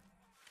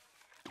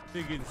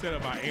 They getting set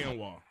up by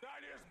Anwar.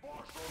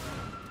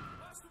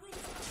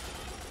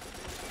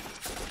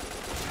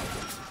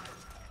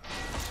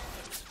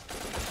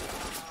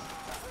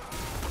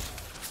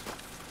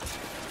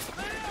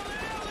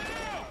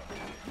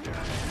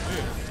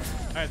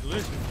 I had to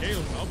listen.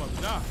 Caleb, I was about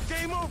to die.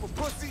 Game over,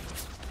 pussy.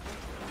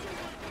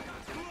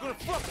 I'm gonna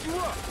fuck you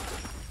up.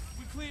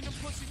 We cleaned them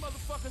pussy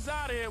motherfuckers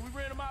out of here. We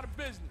ran them out of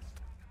business.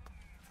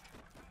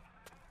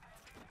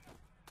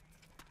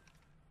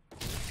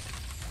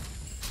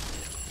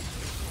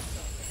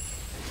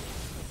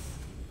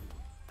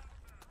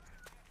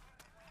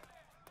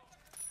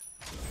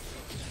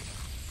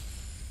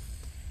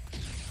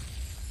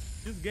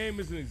 This game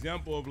is an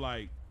example of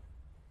like,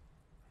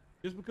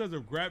 just because the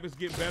graphics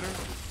get better,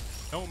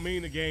 don't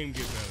mean the game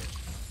get better.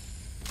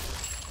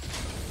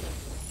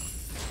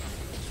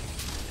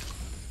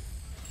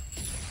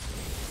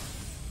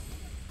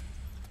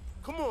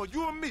 Come on,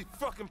 you and me,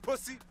 fucking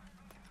pussy.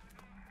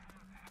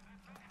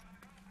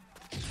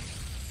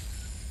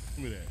 Give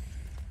me that.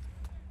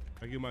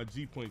 I get my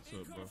G points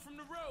up, bro. From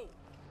the road.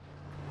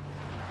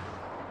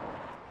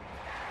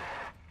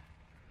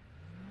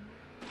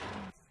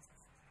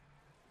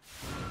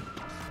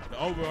 The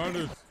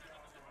over-unders.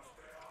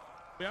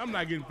 Man, I'm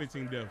not getting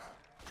 15 deaths.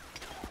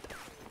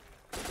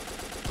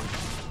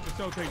 Just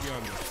don't take the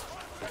under.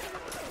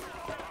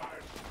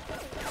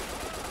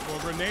 More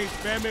grenade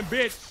spamming,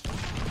 bitch.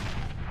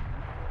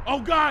 Oh,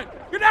 God.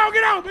 Get out,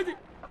 bitch.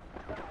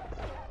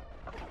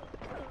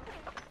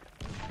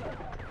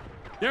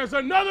 There's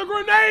another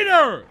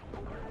grenader.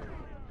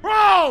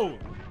 Bro.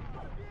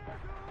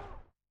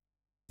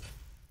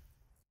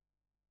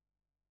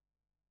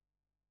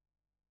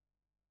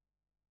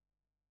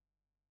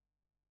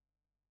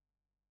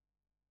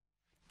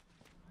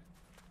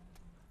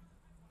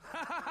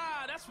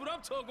 That's what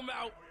I'm talking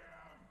about.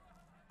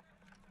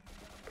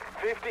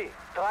 50.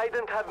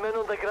 Trident had men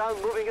on the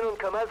ground moving in on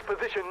Kamal's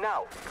position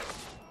now.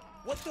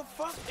 What the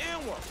fuck,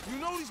 Anwar? You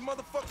know these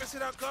motherfuckers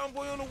hit our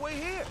convoy on the way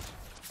here.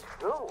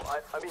 No,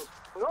 I mean,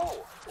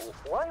 no.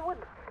 Why would...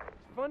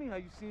 It's funny how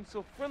you seem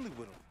so friendly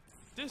with him.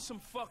 This some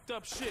fucked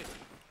up shit.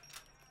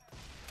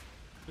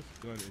 This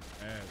gun is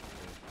ass,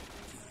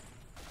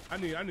 bro.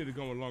 I need to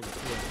go on longer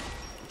thread.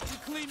 We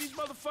cleaned these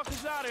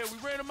motherfuckers out of here.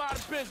 We ran them out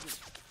of business.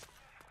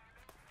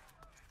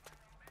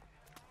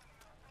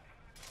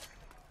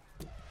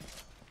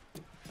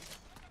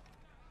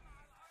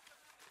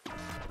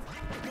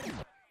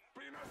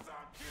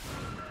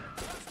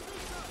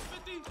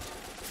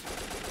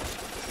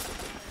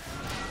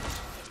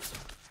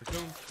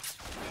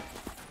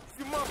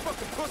 You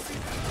motherfucking pussy!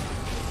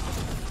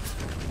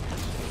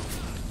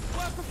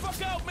 Blast the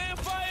fuck out, man!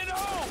 Fire in the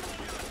hole!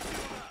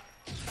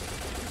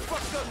 You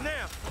fucked up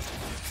now!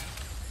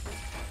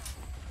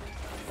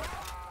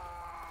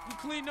 We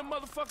cleaned them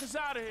motherfuckers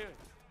out of here.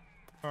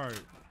 All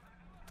right.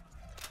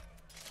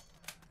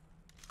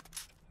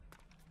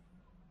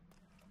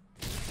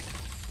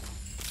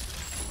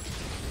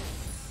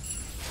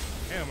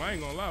 Damn, I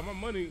ain't gonna lie, my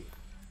money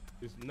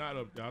is not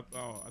up there. I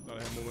thought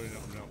I had more money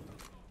than that.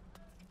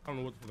 I don't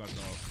know what the fuck I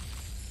thought.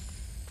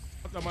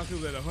 I thought my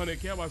shit was at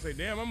 100K. I was say,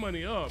 damn, my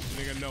money up.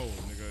 Nigga, no,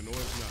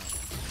 it's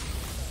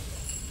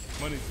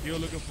not. Money's still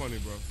looking funny,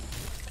 bro.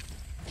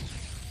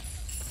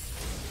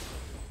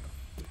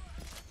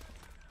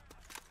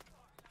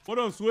 What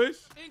up, Swish?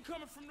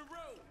 Incoming from the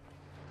road.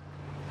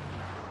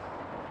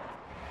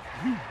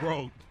 You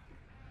broke.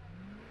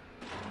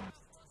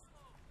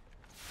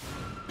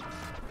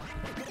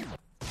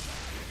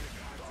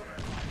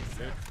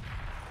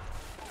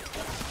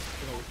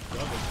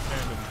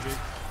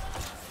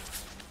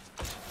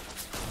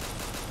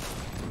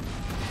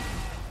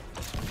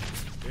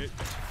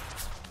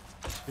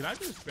 Did I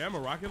just spam a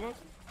rocket launcher?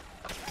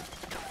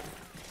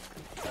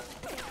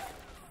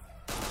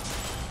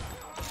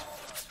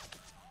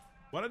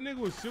 Why that nigga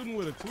was shooting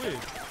with a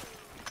twist?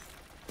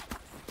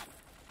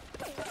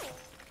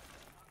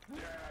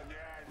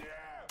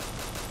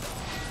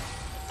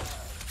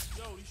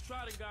 Yo, these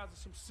Trident guys are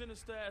some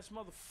sinister ass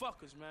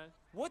motherfuckers, man.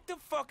 What the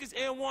fuck is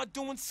Anwar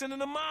doing sending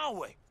them our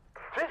way?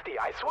 50,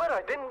 I swear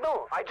I didn't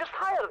know. I just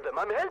hired them.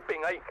 I'm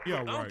helping.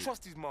 Yeah, I don't right.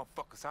 trust these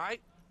motherfuckers, all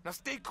right? Now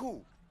stay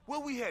cool.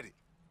 Where we headed?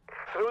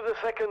 Through the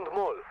second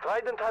mall.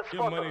 Trident has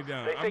Your money spotters.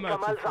 down. They say I'm not your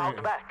Kamal's out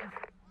friend.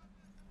 back.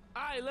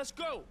 All right, let's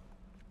go.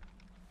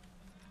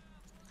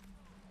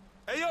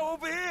 Hey, yo,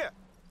 over here.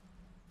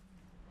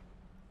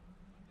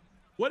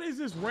 What is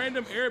this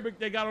random Arabic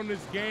they got on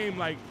this game?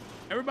 Like,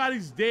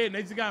 everybody's dead and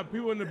they just got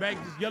people in the back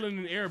just yelling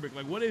in Arabic.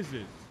 Like, what is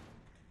this?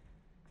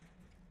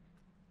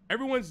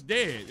 Everyone's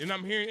dead and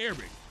I'm hearing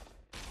Arabic.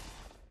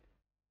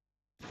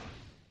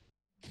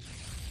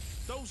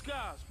 Those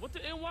guys, what the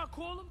NY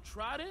call them?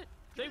 Tried it?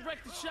 They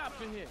wrecked the shop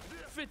in here.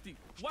 50,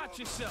 watch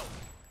yourself.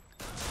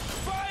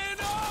 Fire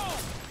no!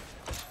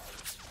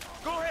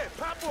 Go ahead,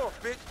 pop off,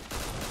 bitch.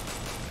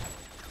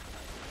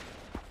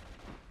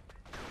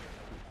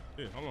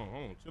 Yeah, hold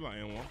on, chill out,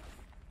 N1.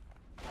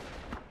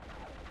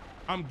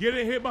 I'm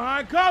getting hit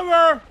behind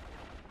cover!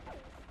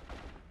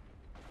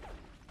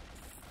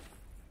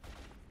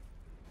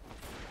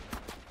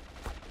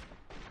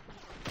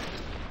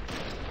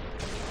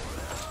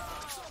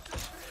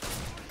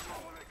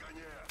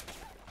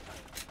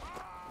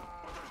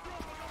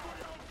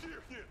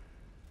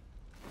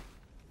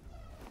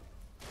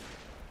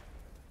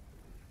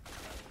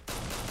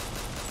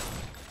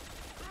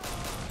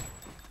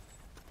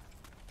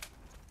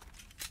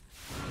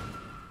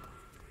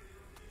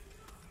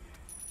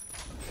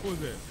 What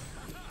was that?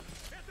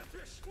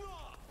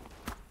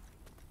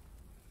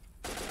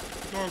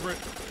 Going great.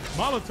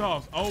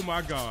 Molotovs. Oh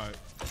my God.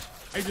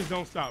 They just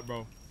don't stop,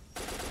 bro.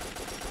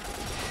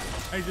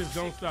 They just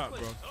don't stop,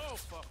 bro. Oh,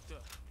 fucked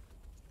up.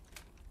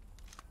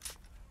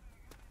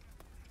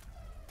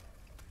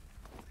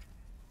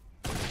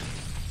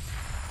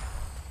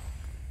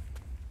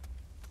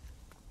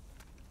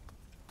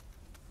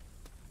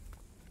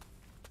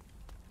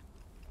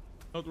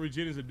 Health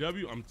regen is a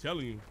W. I'm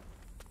telling you.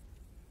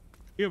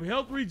 If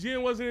health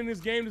regen wasn't in this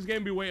game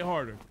would be way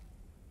harder.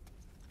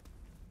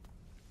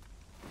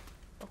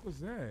 What was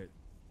that?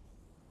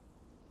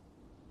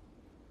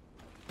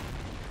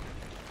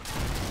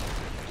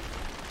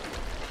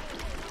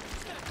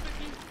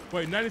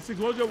 Wait, 96.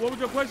 What was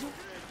your question?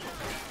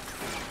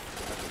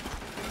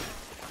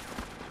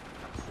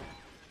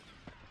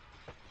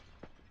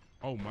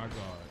 Oh my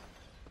God.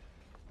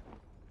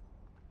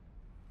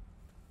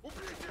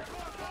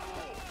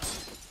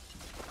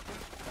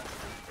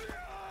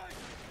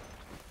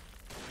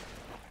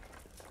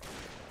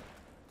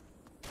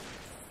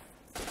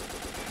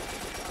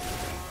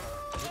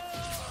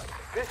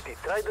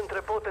 Trident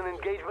report an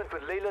engagement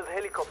with Layla's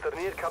helicopter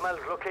near Kamal's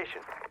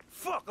location.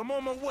 Fuck, I'm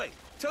on my way.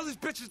 Tell these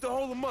bitches to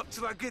hold them up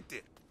till I get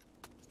there.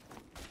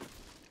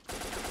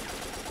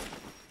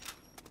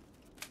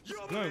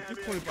 No,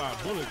 this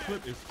 25 bullet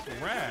clip is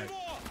rad.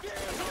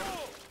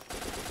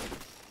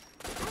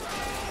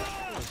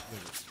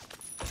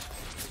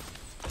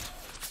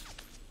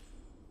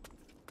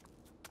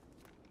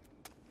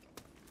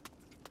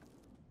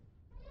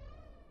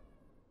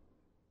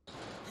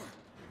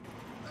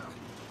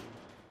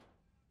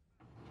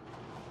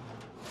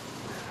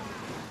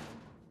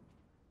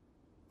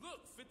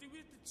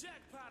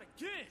 Jackpot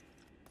again.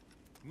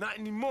 Not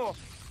anymore.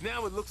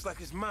 Now it looks like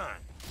it's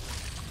mine.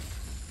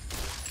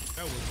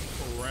 That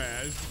was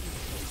trash.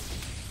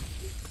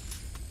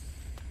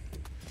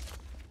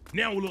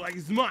 Now it look like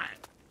it's mine.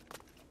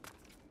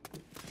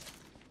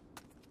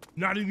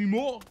 Not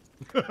anymore.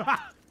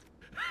 That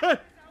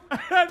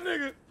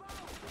nigga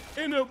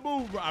in the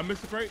booth, bro. I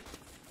missed the crate.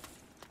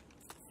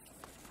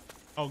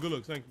 Oh, good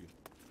looks. Thank you.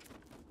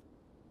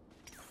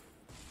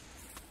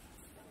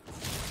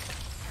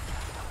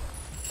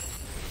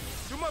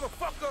 You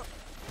motherfucker!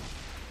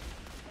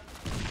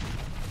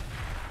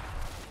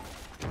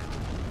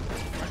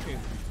 I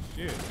can't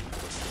see shit.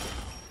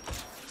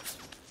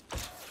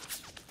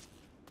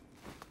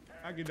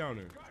 I get down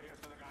there.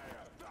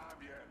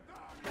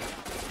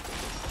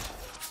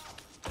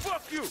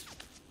 Fuck you!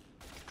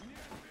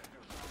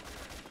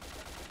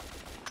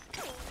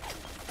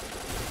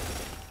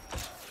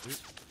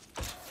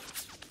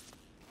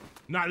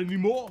 Not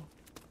anymore.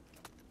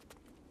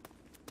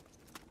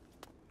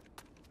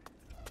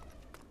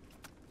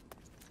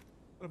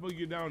 How the fuck you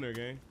get down there,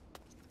 gang?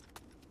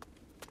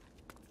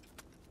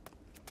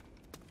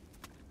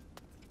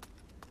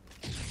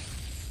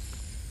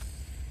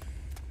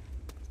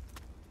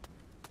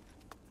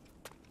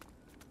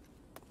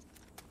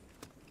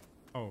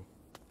 Oh,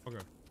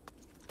 okay.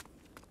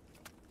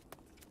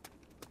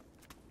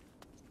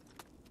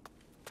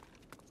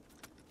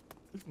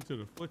 Listen to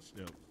the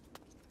footsteps.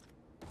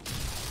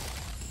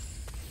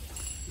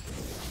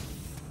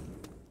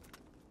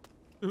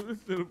 Listen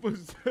to the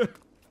footsteps.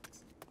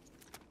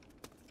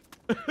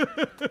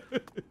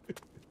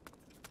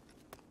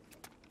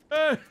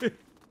 Hey. This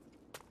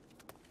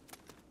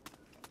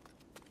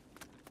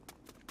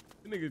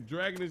nigga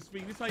dragging his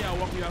feet. This how y'all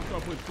walk me out,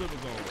 start putting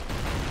slippers on.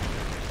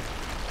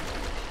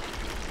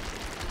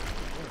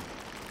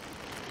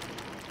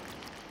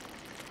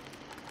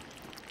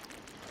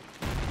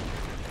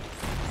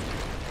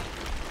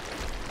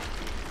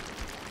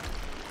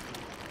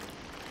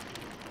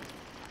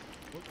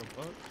 What the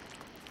fuck?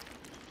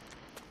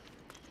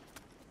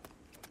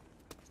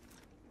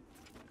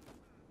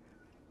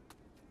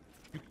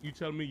 You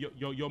telling me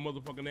your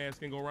motherfucking ass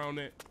can go around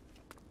that?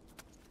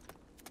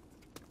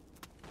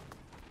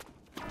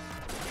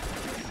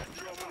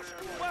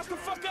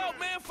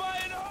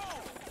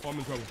 I'm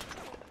in trouble.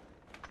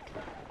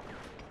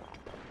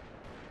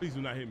 Please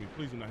do not hit me.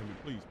 Please do not hit me.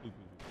 Please, please,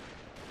 please.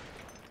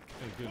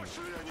 Thank goodness.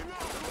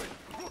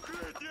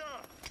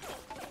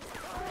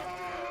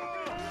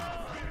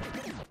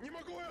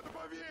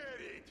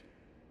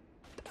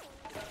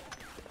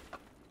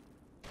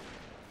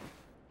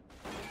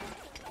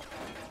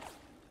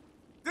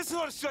 This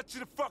ought to shut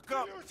you the fuck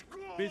up.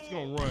 Bitch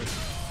gonna run.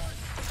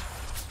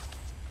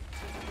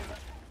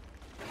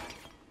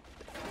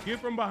 Get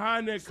from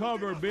behind that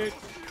cover, bitch.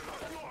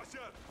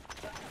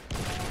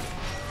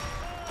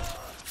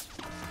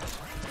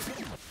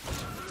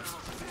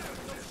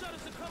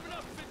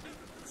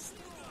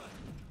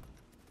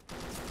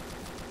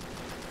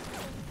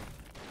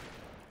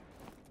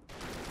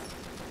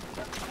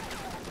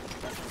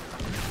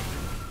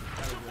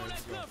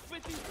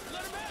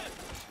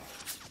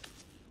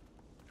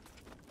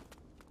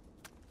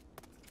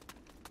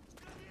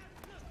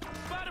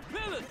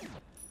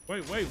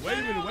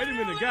 Wait a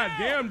minute. God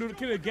damn, dude,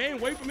 can the game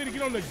wait for me to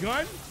get on the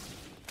gun?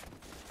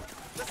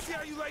 Let's see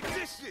how you like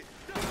this shit.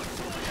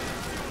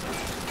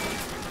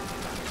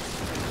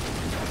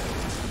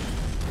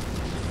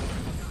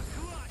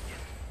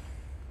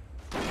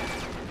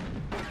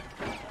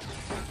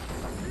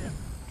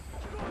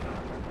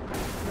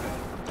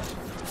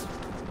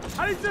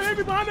 How did you hit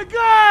me behind the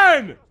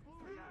gun?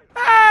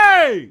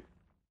 Hey!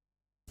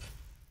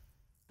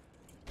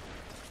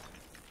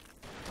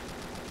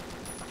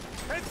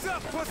 Heads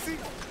up, pussy!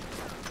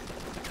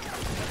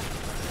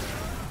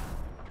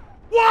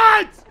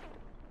 What?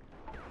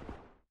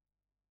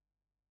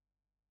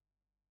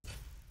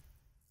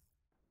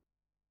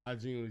 I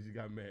genuinely just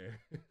got mad.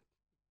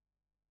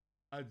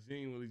 I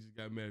genuinely just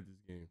got mad at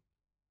this game.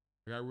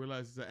 Like, I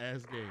realized it's an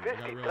ass game.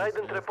 50,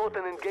 Trident report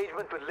an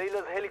engagement with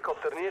Layla's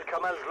helicopter near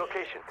Kamal's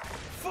location.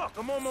 Fuck,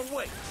 I'm on my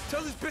way.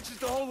 Tell these bitches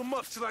to hold them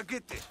up till I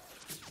get there.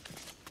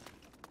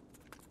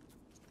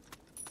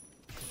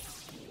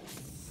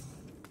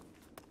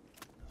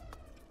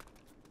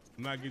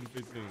 I'm not getting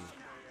 15.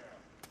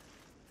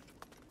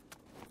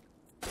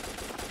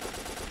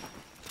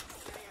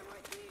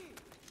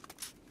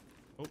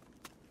 Oh.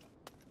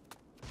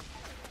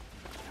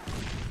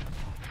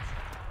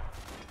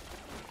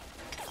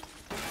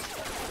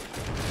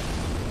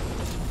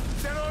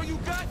 Is that all you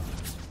got?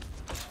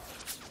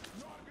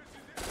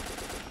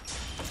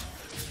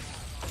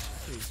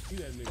 Hey, see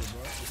that nigga,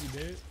 bro. Is he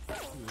dead?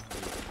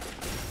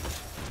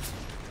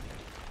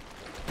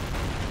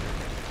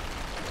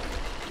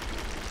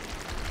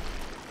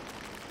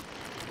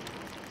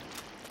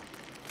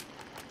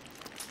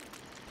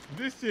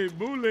 This shit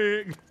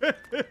bootleg.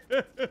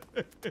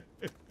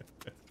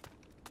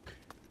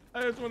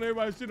 I just want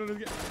everybody to shit on this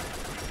game.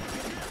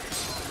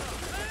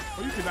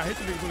 Oh, you cannot hit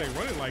the niggas when they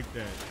running like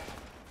that.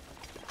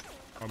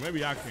 Or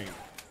maybe I can't.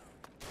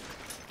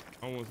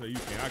 I don't want to say you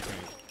can't. I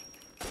can't.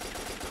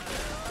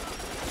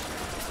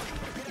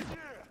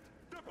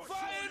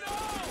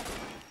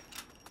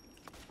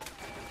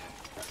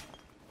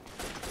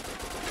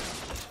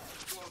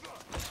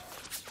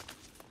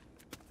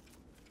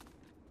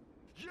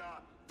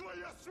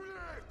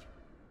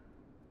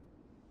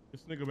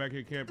 This nigga back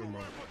here camping,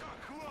 bro.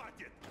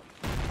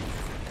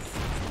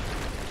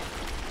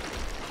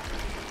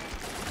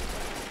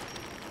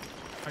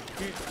 I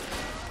can't.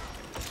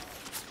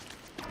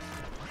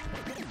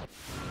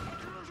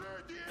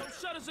 Those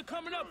shutters are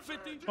coming up,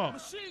 50. Oh.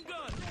 Machine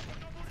gun.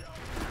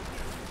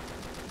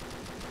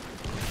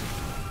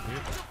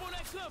 Yeah. Jump on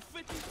that cliff,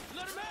 50.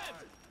 Let him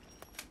have it.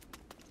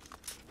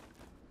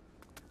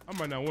 I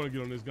might not want to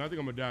get on this gun. I think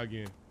I'm gonna die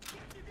again.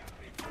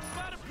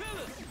 By the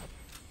pillars.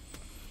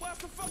 Watch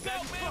the fuck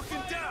out, man.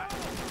 Fucking die.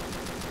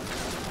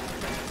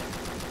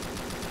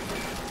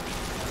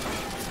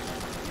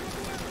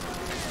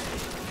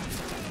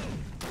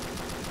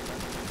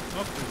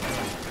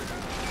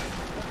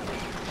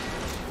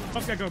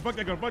 Fuck that gun. Fuck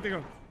that gun. Fuck that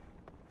gun.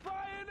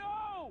 Fire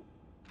no!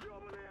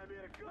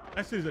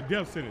 That shit is a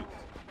death sentence.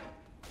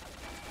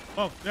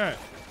 Fuck that.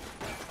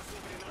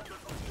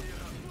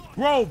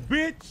 Bro,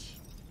 bitch.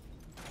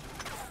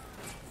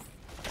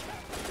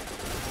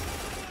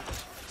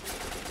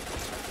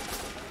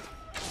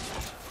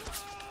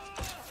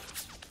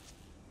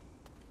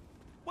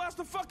 Watch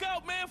the fuck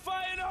out, man.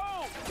 Fire in the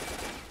hole.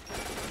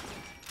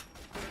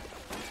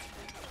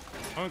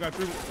 I only got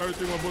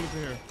 33 more bullets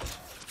in here.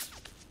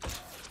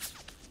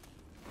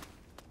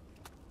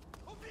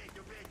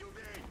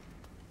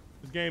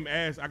 This game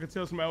ass. I can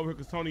tell somebody over here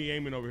because Tony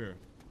aiming over here.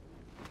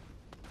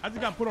 I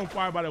just got put on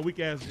fire by that weak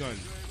ass gun.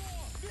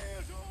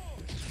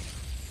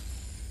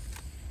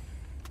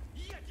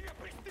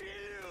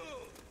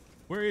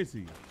 Where is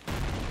he?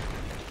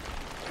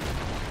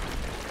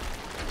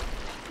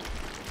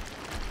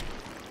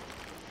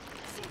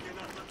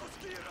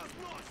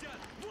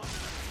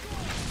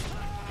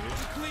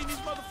 Clean these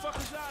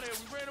motherfuckers out of here.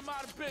 We ran them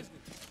out of business.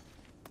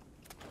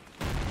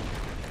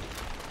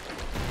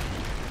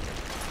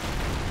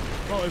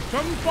 Bro, if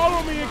something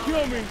follow me and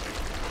kill me,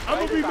 I'm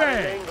gonna be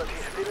mad. But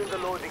he's still in the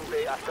loading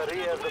bay after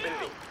rear of the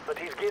building. But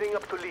he's gearing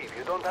up to leave.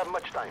 You don't have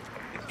much time.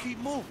 Keep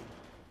moving.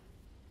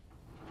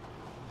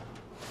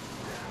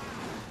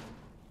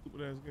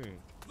 stupid ass game.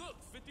 Look,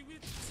 50, we...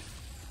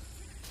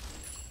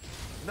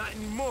 Not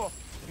anymore.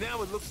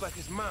 Now it looks like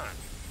it's mine.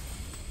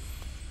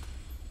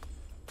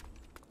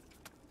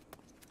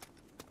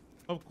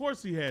 Of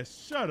course he has.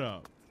 Shut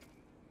up.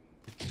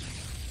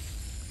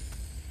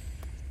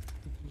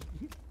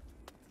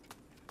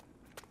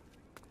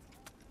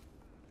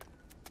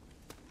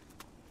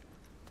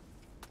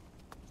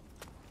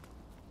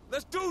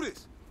 Let's do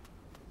this.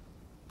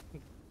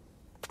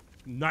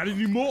 Not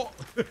anymore.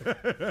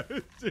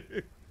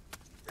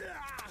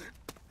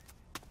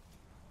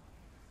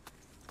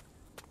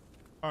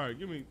 All right,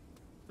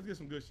 let's get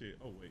some good shit.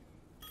 Oh, wait.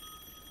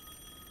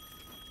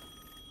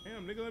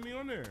 Damn, nigga, let me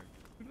on there.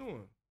 What you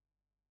doing?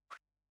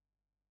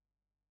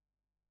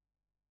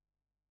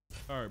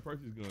 All right,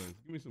 purchase guns.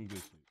 Give me some good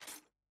shit.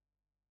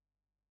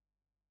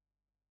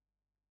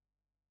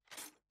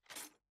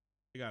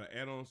 They got an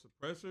add-on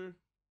suppressor.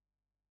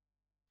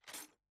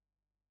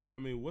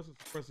 I mean, what's a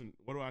suppressor?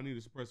 What do I need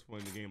a suppressor for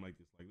in a game like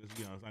this? Like, let's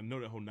be honest. I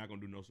know that hoe not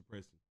gonna do no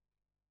suppressing.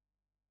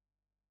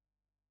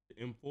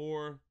 The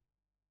M4,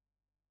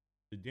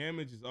 the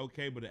damage is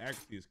okay, but the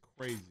accuracy is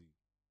crazy.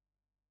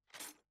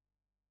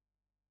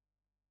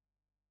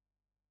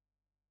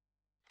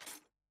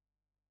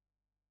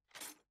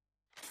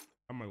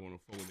 I might want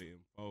to fuck with the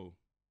M4.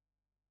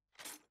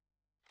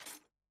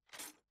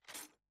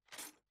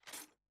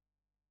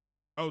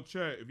 Oh,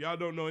 chat, if y'all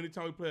don't know,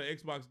 anytime we play an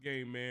Xbox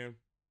game, man,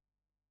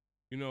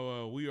 you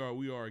know, we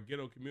are a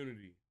ghetto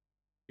community.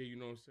 Yeah, you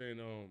know what I'm saying?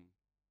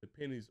 The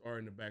pennies are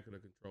in the back of the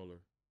controller.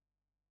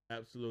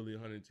 Absolutely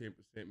 110%,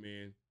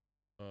 man.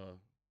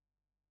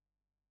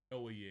 Know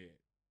where you at.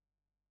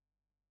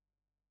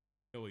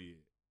 Know where you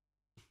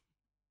at.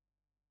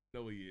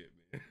 Know where you at,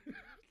 man.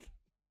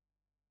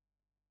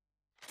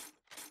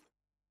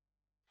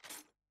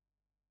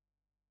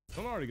 I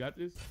already got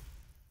this.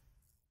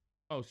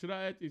 Oh, should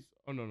I add this?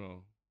 Oh,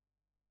 no.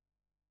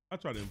 I'll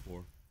try the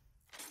M4.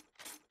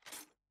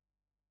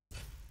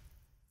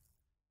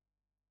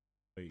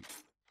 Wait.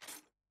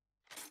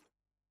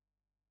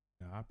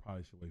 Nah, I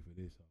probably should wait for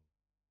this.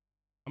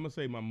 I'm gonna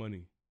save my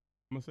money.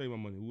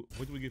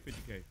 What do we get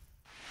 50K?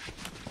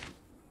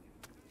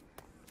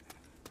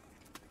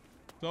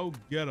 So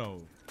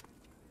ghetto.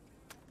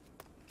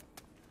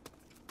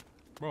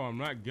 Bro, I'm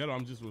not ghetto.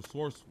 I'm just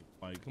resourceful.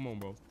 Like, come on,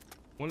 bro.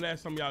 When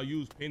last time y'all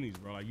used pennies,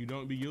 bro? Like, you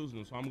don't be using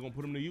them, so I'm gonna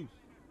put them to use.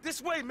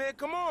 This way, man.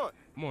 Come on.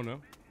 Come on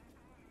now.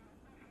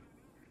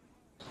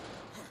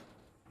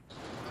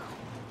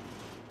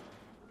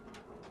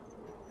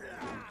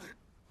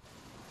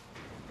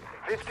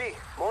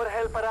 More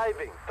help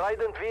arriving.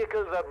 Trident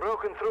vehicles are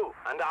broken through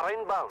and are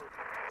inbound.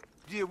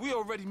 Yeah, we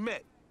already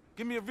met.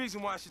 Give me a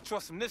reason why I should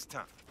trust them this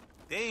time.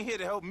 They ain't here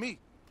to help me.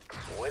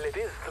 Well, it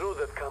is true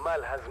that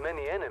Kamal has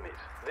many enemies.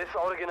 This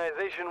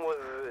organization was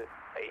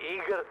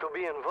eager to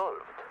be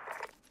involved.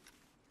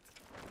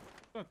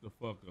 Shut the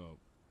fuck up.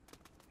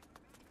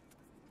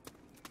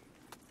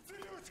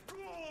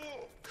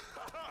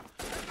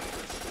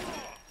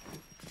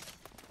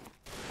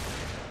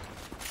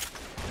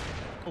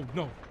 Oh,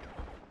 no.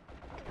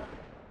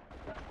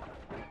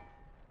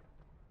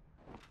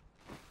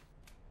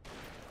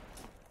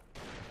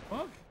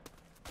 Fuck.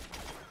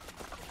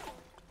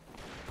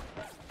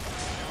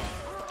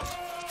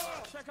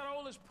 Check out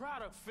all this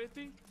product,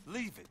 50.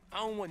 Leave it. I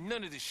don't want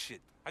none of this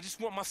shit. I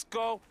just want my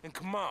skull and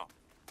Kamal.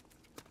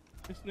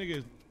 This nigga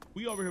is...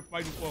 We over here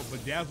fighting for a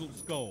bedazzled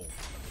skull.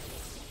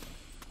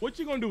 What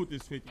you gonna do with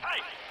this 50?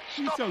 Hey,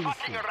 stop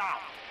fucking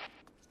around.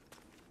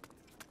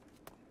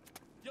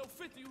 Yo,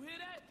 50, you hear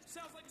that?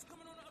 Sounds like it's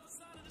coming on the other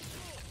side of the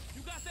door.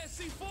 You got that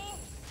C4?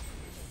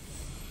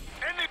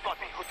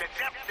 Anybody who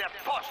deserts their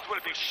post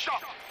will be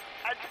shot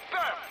and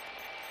burned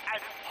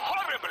and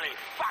horribly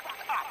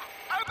fucked up.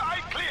 Am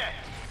I clear?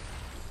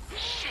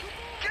 Shit!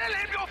 Kill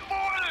him, you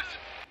fools!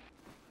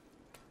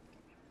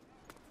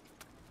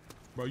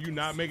 Bro, you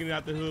not making it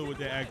out the hood with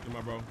that acting,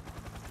 my bro.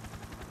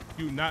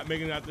 You not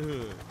making it out the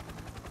hood.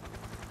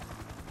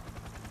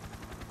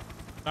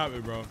 Stop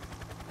it, bro.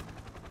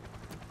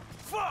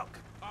 Fuck!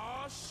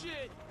 Oh,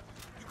 shit.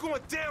 You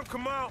going down,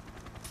 Kamal?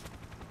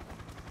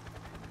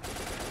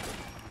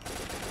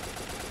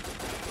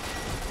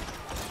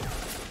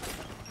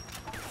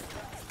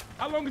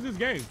 How long is this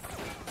game?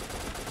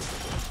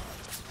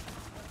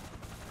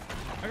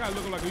 I gotta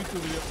look like a YouTube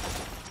video.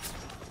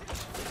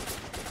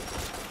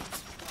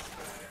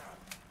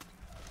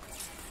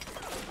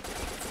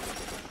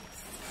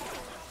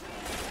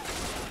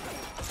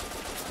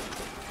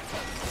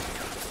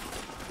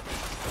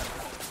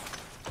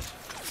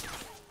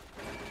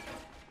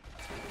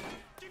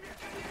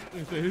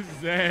 This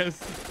is ass.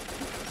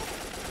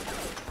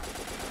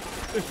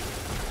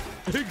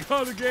 He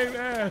called the game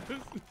ass.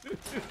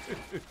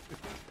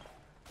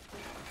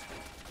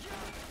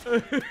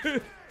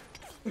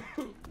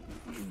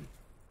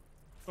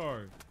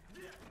 Sorry.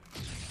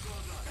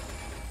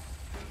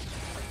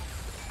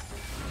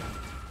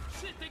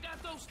 Shit, they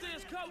got those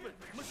stairs covered.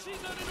 Machine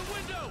gun in the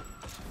window.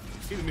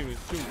 He didn't even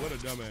shoot. What a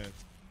dumbass.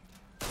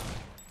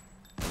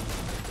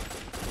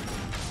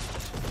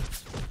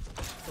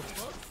 The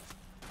fuck?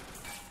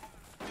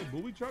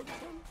 booby truck or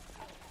something?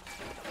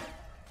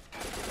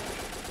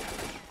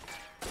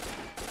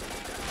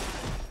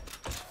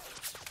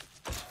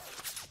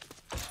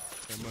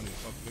 That money,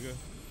 fuck nigga.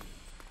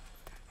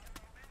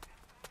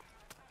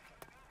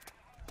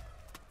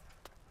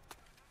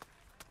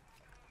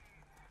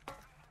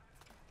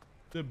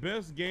 The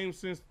best game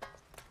since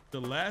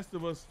The Last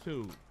of Us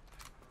 2.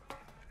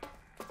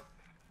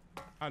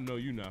 I know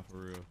you not for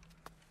real.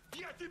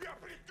 Я тебя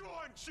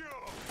прикончу!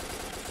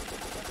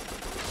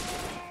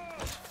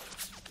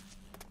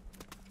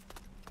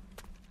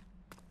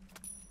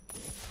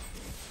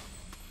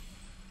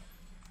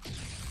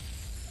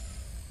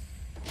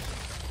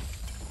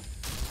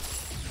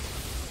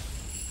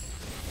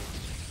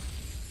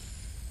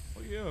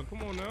 Oh yeah,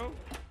 come on now.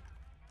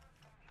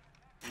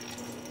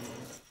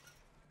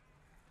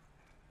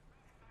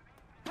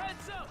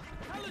 Heads up!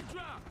 Hella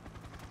drop!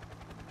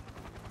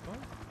 Huh?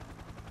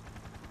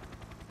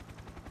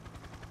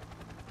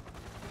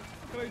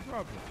 How can they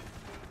drop it?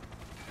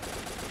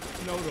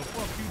 No, the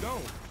fuck you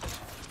don't.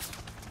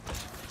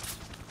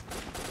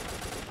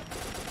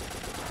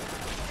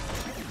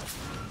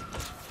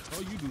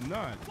 Oh, you do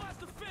not. Watch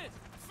the fence!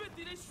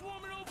 50, they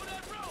swarming over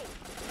that road!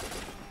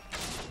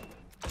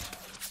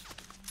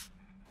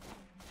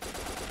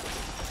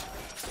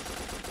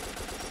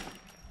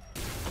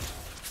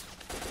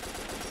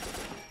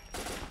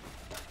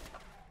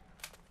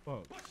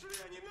 Fuck. Пошли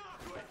они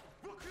нахуй!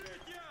 В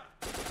укрытие!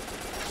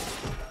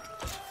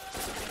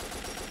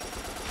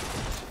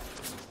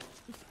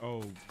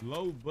 Oh,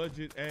 low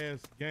budget ass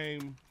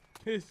game.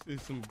 This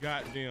is some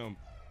goddamn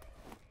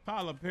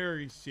Tyler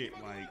Perry shit.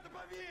 Like, Это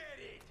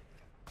поверить!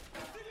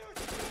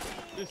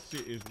 this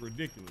shit is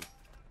ridiculous.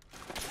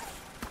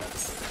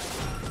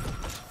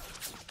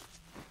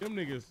 Them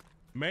niggas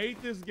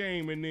made this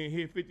game and then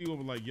hit 50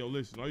 over like, yo,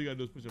 listen, all you gotta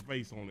do is put your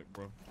face on it,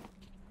 bro.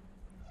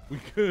 We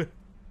could.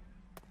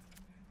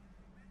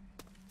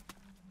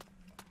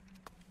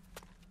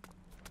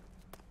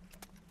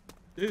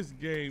 This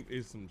game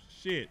is some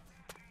shit.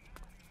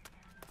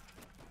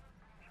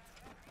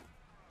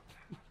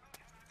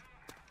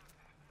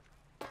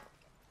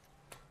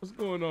 What's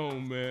going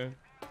on, man?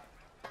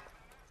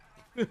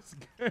 This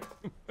game.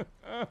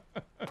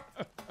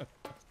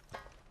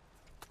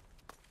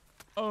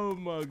 Oh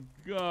my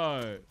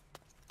God.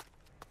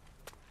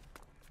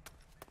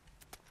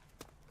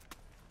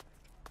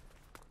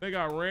 They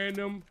got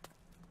random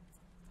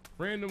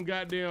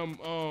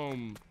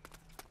goddamn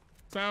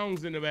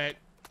sounds in the back.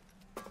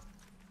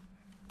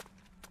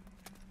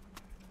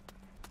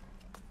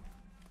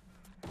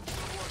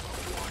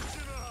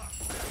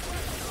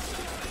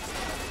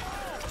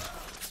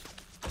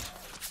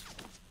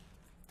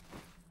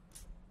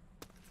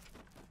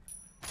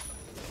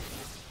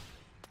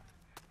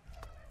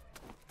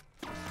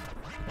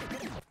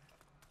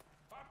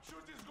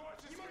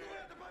 Не могу в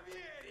это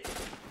поверить!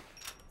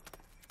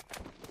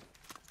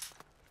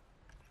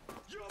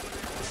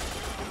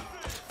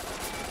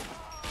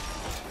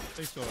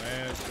 They so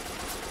ass.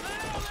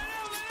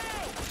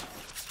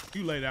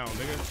 You lay down,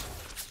 nigga.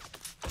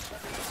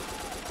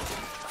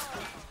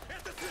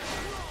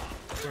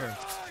 Where?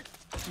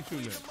 You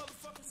shooting at?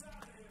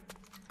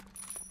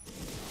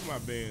 My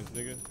bands,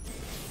 nigga.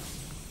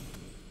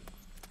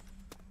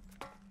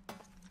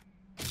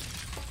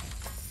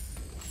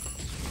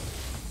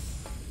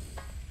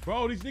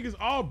 Bro, these niggas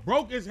all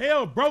broke as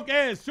hell, broke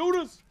ass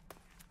shooters.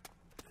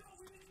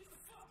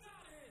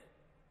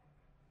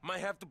 Might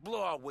have to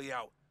blow our way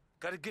out.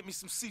 Gotta get me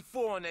some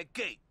C4 on that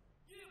gate.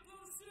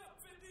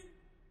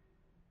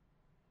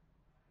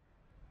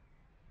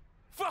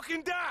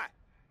 Fucking die!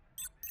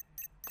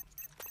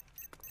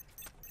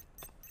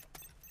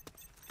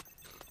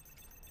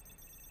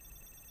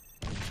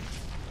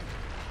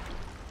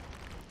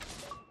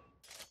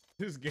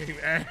 This game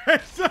ass.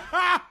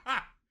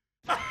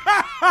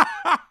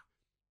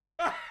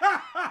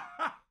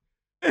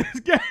 This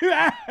game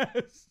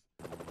ass.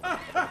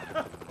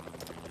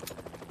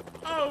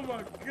 Oh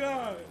my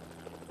God.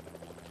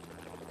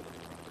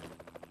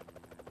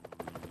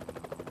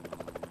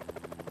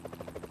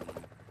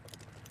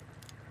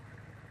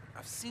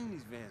 I've seen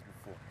these vans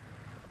before.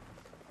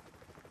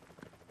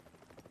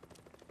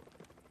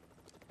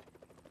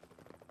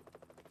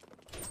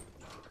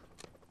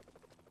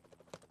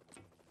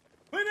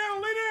 Lay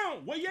down, lay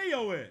down. Where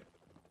Yayo at?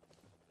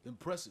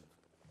 Impressive.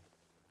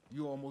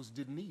 You almost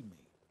didn't need me,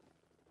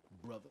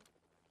 brother.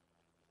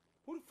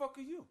 Who the fuck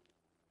are you?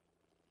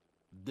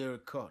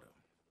 Derek Carter.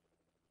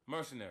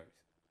 Mercenaries.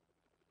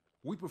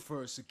 We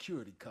prefer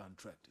security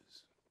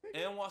contractors.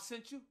 Anwar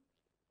sent you?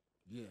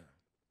 Yeah.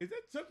 Is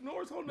that Chuck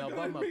Norris holding Now a gun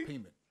buy at my me?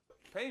 payment.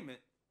 Payment?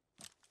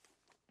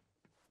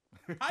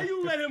 How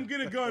you let him get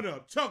a gun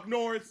up, Chuck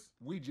Norris?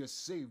 We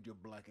just saved your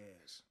black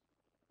ass.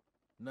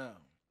 Now,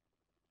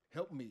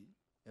 help me,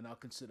 and I'll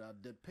consider our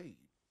debt paid.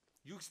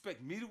 You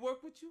expect me to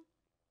work with you?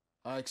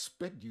 I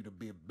expect you to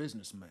be a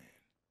businessman.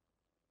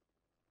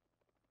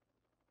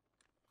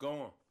 Go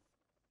on.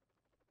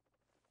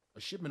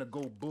 A shipment of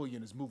gold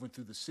bullion is moving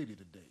through the city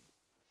today.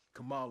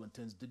 Kamal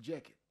intends to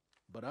jack it,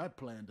 but I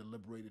plan to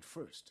liberate it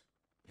first.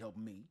 Help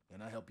me,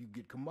 and I help you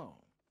get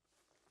Kamal.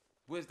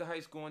 Where's the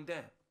heist going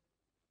down?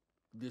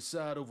 This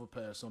side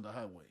overpass on the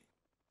highway.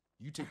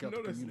 You take out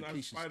the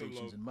communication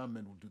stations and my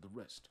men will do the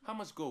rest. How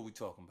much gold we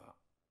talking about?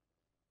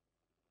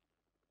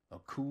 A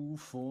cool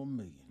 $4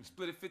 million. We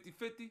split it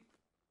 50-50?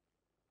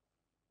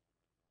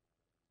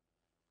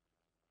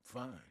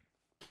 Fine.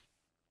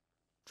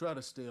 Try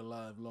to stay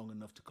alive long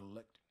enough to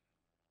collect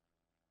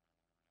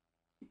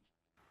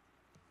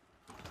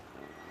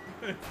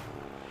it. Who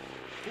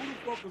the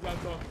fuck was I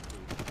talking to?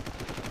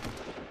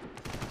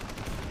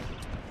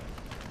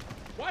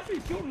 Why is he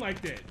shooting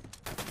like that?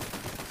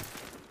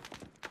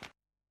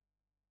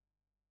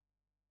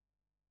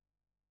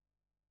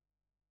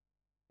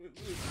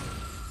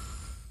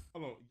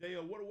 Hold on,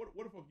 JL, what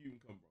the fuck you even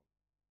come from?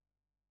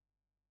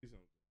 Say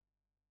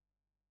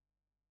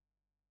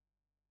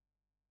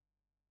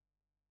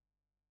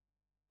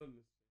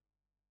something.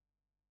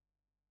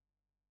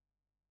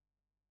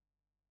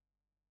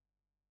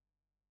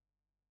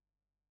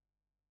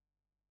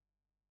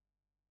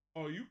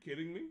 Oh, are you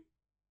kidding me?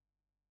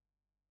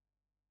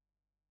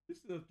 This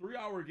is a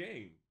 3-hour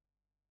game.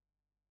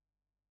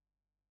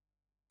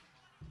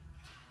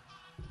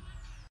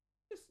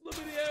 This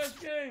little bitty ass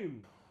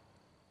game.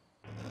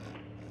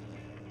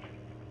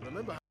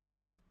 Remember,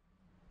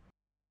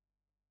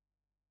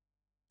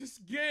 this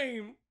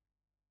game,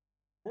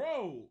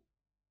 bro.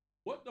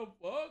 What the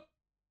fuck?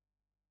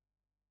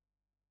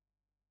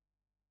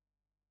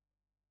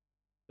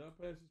 Did I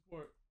pass this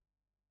part?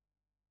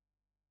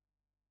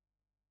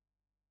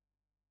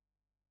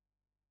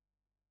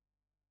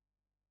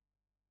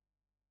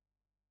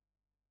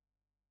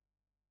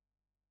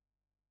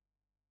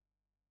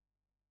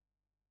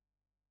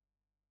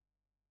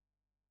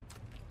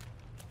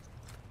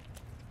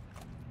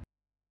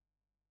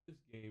 This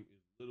game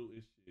is little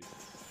as shit.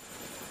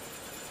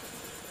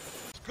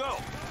 Let's go.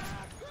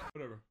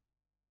 Whatever.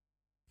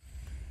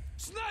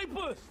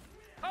 Snipers!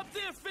 Up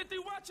there, 50,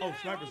 watch your Oh,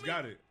 head, snipers homie.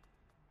 got it.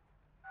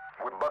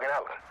 We're bugging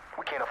out.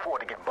 We can't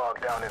afford to get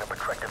bogged down in a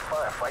protracted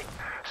firefight.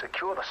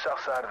 Secure the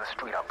south side of the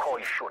street. I'll call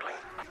you shortly.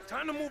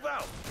 Time to move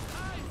out.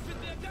 Aye,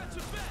 50, I got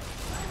your back.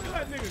 Look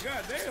at that nigga,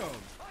 goddamn.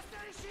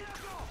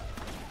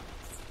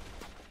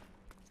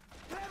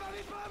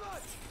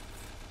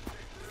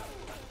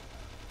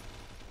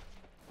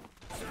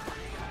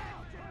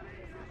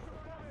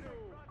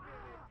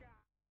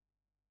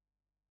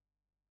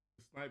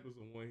 Snipers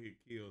are one-hit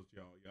kills,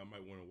 y'all. Y'all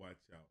might want to watch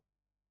out.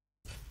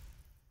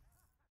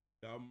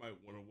 Y'all might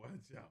want to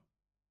watch out.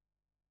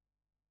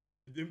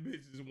 Them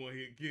bitches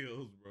one-hit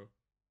kills, bro.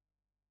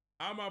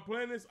 How am I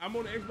playing this? I'm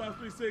on the Xbox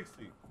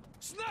 360.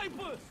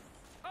 Snipers!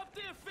 Up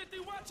there, 50,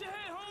 watch your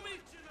head,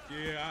 homie.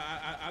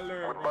 Yeah, I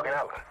learned. We're bugging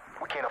out.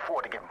 We can't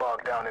afford to get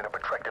bogged down in a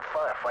protracted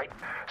firefight.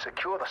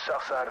 Secure the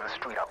south side of the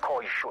street. I'll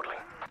call you shortly.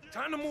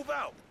 Time to move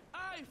out.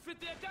 Aye,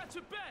 50, I got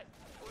your back.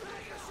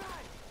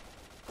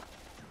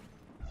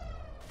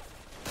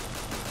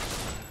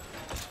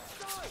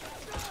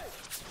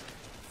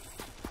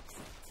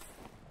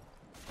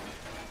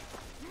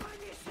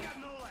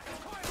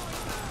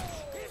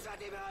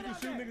 You can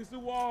shoot niggas through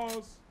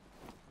walls.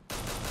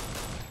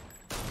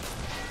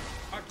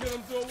 I kill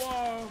him through a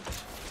wall.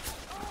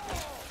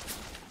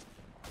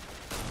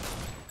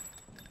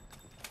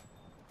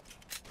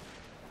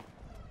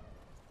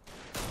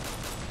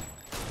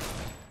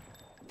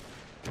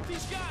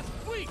 These guys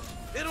weak.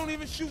 They don't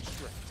even shoot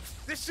straight.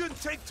 This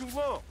shouldn't take too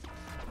long.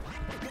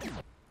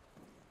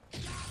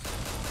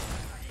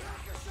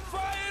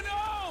 Fire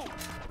no!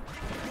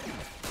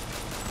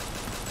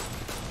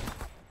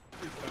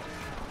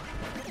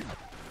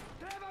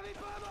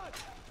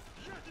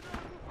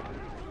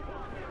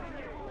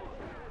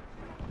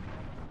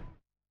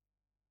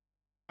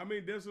 I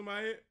mean, that's in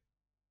my head.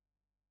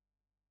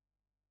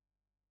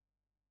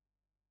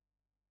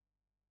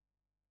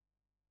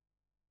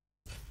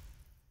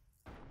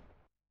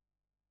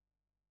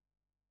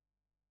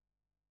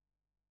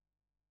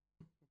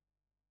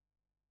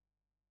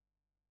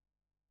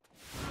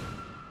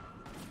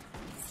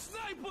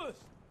 Snipers!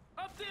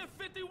 Up there,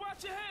 50,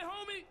 watch your head,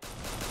 homie.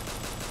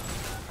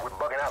 We're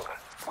bugging out.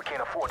 We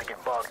can't afford to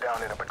get bogged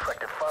down in a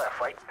protracted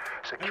firefight.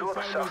 Secure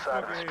the south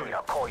side of the street.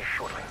 I'll call you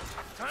shortly.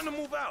 Time to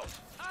move out.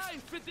 Aye,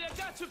 50, I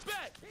got your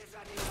back.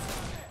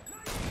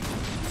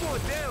 Come on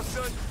down,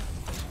 son.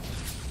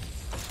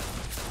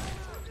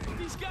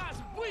 These guys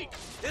weak.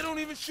 They don't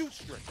even shoot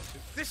straight.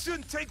 This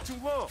shouldn't take too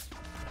long.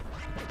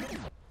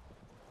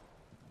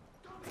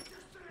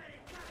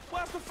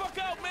 Blast the fuck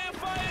out, man.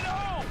 Fire it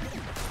home.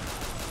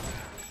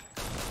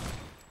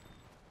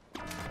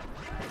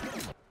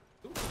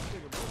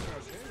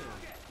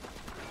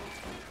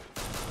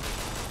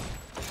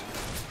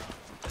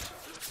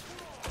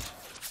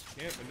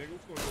 Camping, nigga.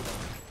 What's going on?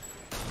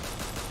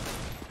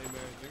 Hey,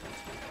 man, nigga.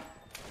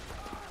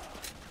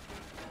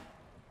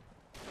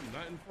 I'm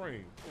not in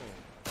frame. Come on.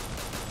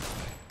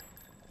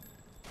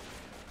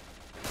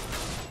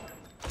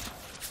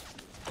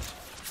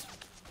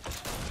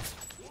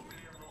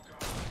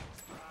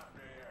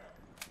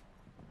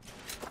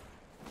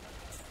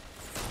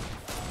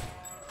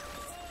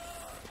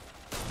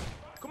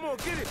 Come on,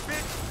 get it,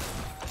 bitch.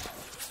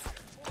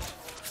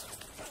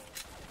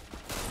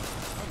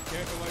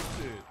 camping like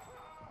shit.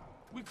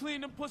 We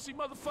cleaned them pussy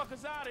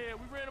motherfuckers out of here.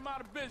 We ran them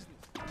out of business.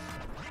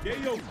 Yeah,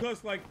 yo,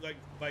 cuss like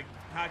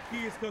how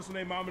kids cuss when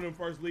their mom and them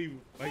first leave.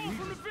 Like Move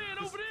from the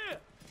van over there.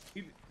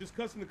 He just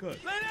cussing the cuss.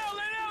 Lay down,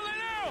 lay down, lay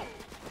down.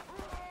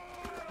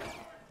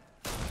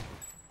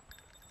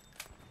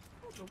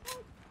 What the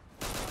fuck?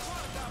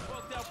 Got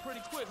bugged out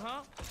pretty quick,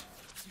 huh?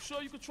 You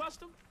sure you can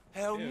trust him?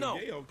 Hell Yeah, no.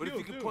 yeah, But if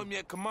you can point me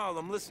at Kamal,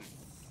 I'm listening.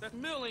 That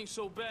mill ain't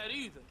so bad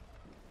either.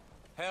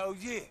 Hell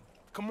yeah.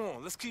 Come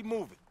on, let's keep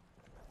moving.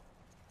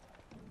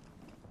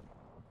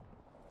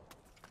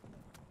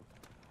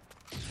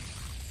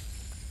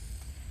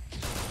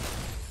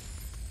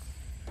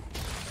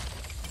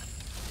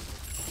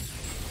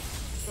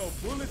 So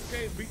bullets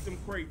can't beat them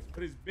crates,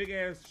 but his big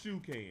ass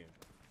shoe can.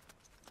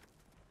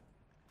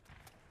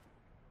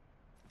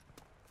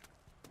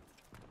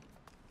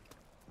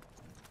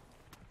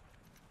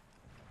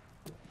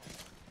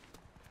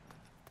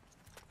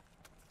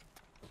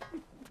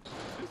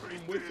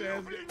 Which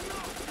ass?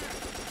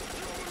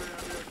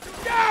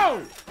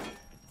 Go!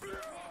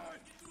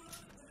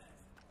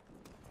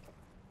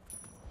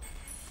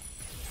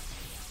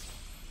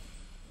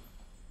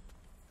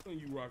 What are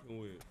you rocking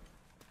with?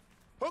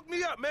 Hook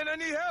me up, man. I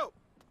need help.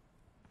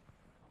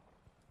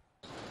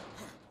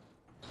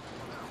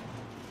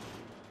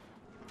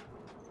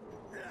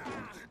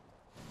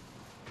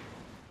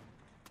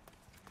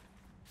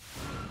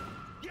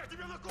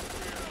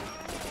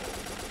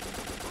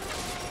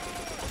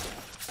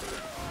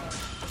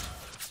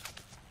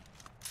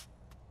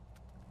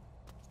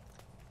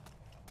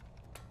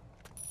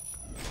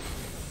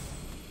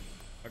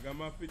 I got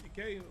my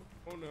 50K.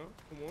 Come on now.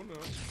 Come on now.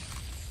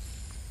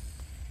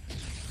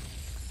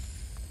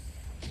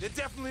 They're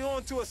definitely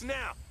on to us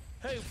now.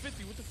 Hey,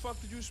 50, what the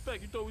fuck did you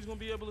expect? You thought we was gonna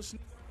be able to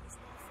sneak?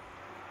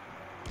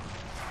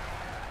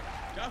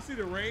 Y'all see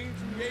the range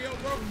from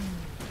Yayo, bro?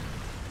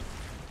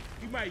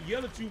 He might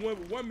yell at you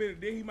one minute,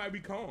 then he might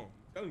be calm.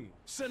 I'm telling you.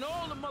 Send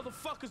all the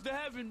motherfuckers to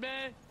heaven,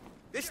 man.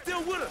 They're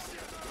still with us.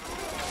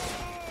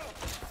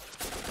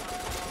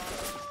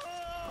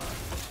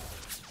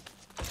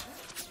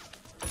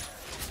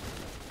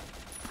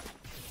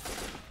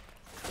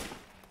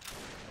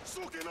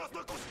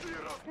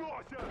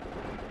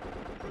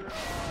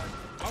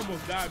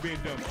 Almost died being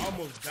dumb.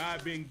 Almost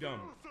died being dumb.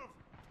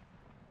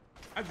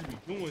 I just be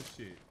doing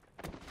shit.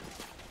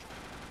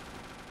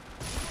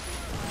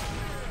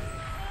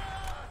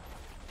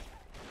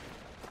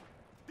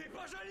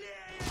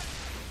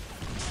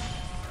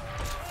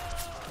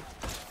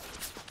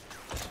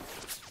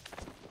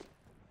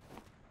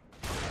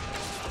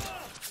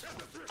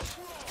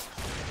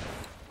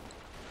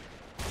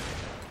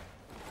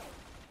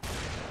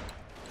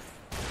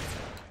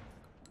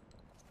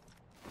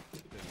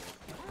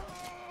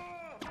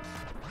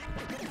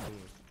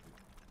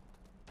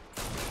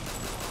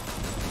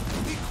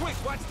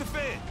 Watch the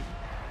fan.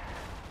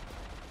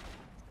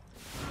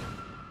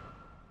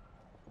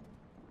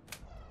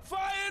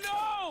 Fire in the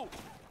hole!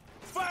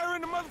 Fire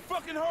in the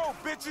motherfucking hole,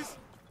 bitches.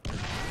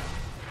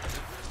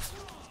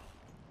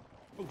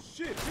 Oh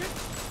shit, bitch.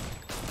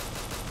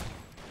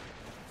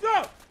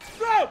 Stop!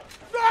 Stop!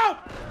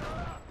 Stop!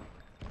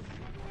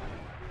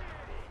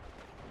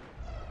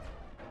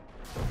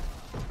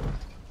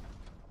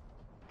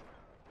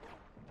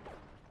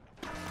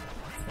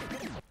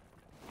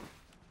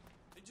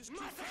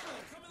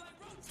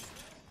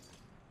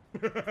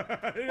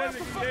 Watch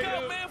the fuck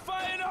out, man!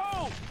 Fire in the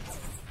hole!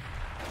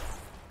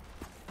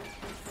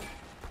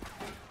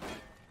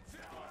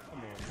 Come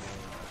on, bro.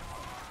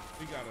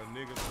 We got a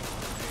nigga from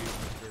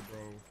here,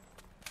 bro.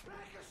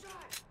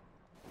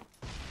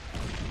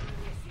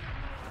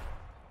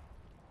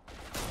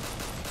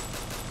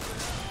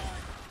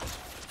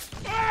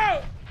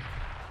 Oh!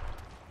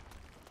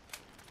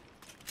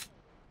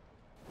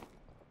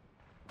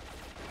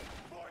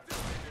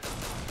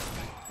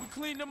 We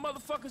cleaned them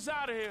motherfuckers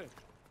out of here.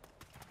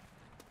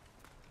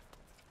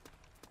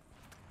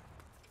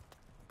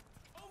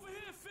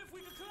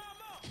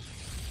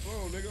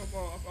 Oh, nigga, I'm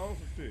on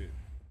some shit.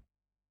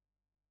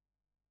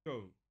 Go.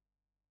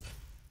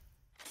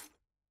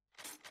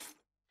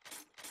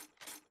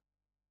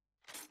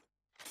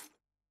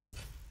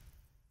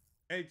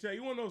 Hey, Jay,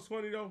 you wanna know what's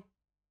funny though?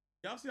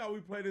 Y'all see how we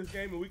play this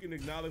game and we can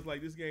acknowledge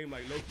like this game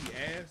like low-key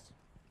ass?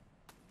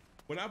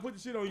 When I put the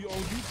shit on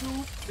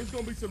YouTube, it's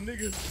gonna be some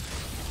niggas.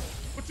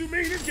 What you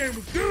mean this game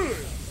was good?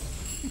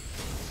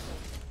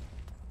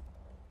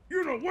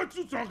 You know what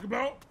you talking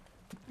about?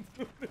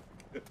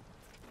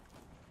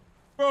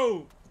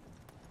 Bro,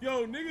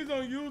 yo, niggas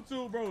on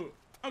YouTube, bro.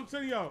 I'm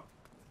telling y'all,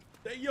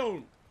 they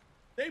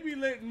be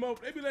letting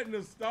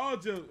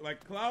nostalgia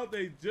like cloud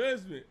their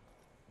judgment.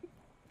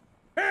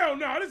 Hell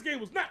no, this game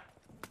was not.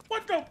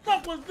 What the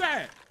fuck was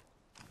that?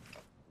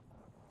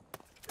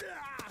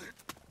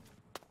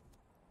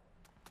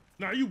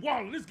 Nah, you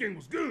wildin', this game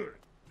was good.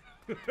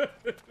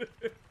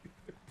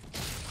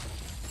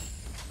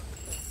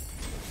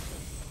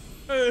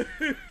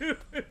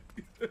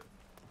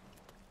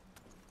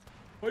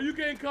 Well, you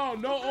can't call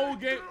no old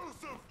game.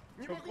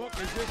 The fuck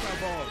is this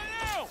about?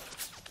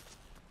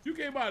 You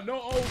can't buy no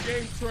old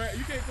game trash.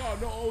 You can't call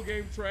no old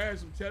game trash.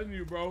 I'm telling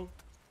you, bro.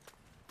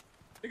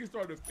 They can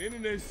start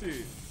defending that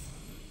shit.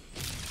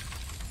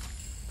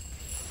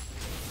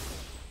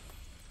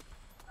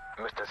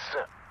 Mr.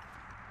 Simp,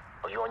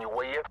 are you on your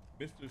way yet?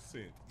 Mr.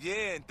 Sin.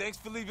 Yeah, and thanks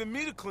for leaving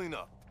me to clean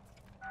up.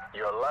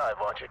 You're alive,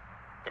 aren't you?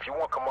 If you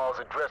want Kamal's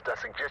address,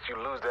 I suggest you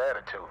lose the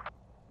attitude.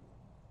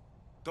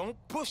 Don't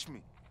push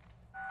me.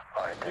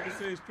 All right, Nigga then.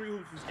 says Street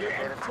Hoops is You're good.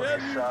 headed I'm for the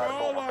telling you, side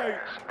bro, like,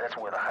 overpass. That's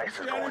where the heist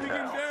see is how going they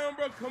getting down. down,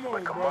 bro? Come on,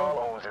 But bro.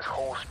 Kamal owns this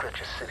whole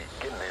stretch of city.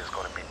 Getting there is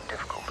going to be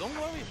difficult. Don't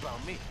worry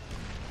about me.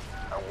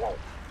 I won't.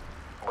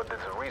 But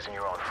there's a reason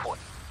you're on foot.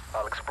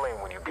 I'll explain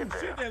when you get Ooh, there.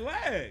 shit, that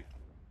lag.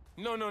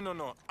 No.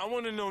 I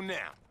want to know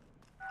now.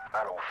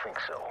 I don't think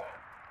so.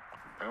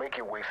 Make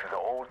your way through the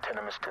old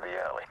tenements to the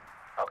alley.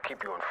 I'll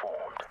keep you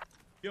informed.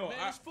 Yo, Man,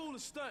 this fool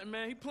is stunting,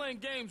 man. He playing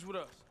games with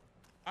us.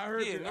 I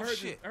heard, Yeah, that, no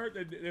shit. I heard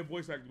that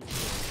voice actor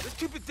before. Let's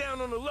keep it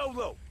down on the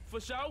low. For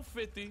sure,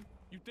 50.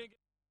 You think?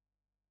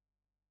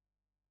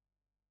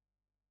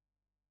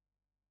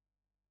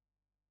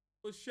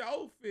 For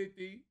show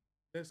 50,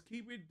 let's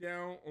keep it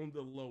down on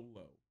the low.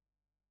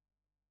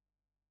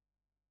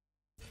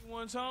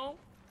 Anyone's home?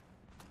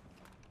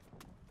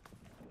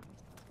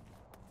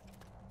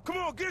 Come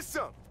on, get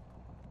some.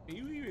 Can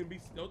you even be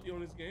stealthy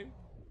on this game?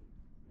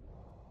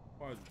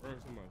 Oh, it's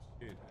bursting my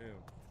shit, damn.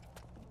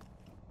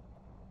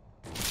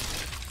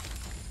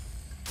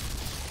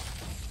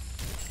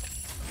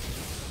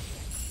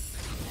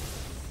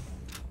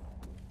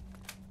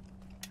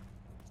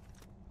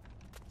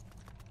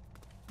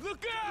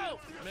 Look out!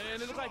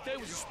 Man, it looked like they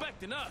was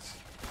expecting us.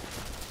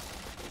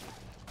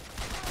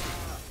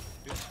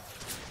 That's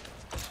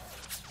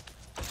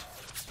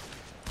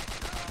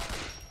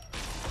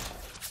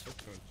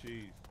some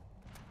cheese.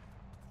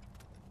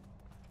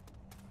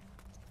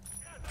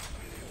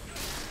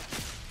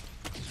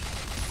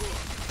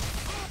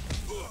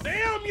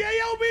 Damn,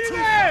 Yayo beat his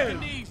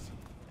ass!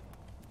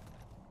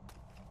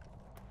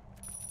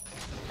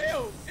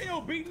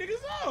 Ayo beat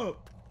niggas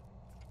up!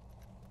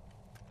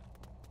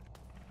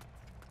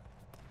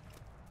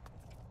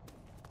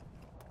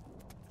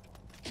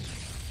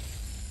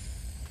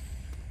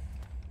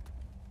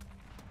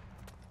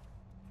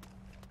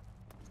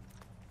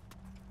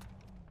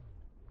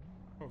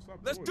 Oh, stop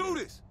Let's doing do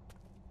that. this.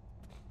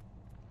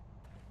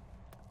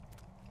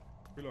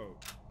 Reload.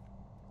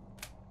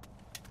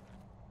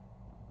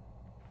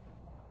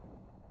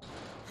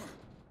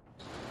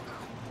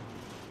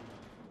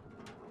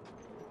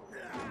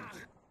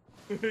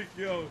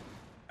 Yo,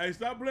 hey,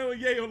 stop playing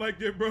with Yayo like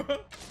that, bro.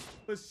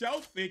 For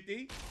show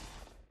 50. To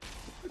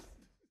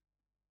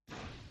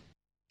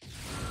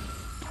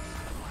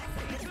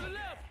the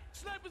left!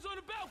 Snipers on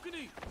the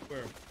balcony!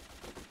 Where?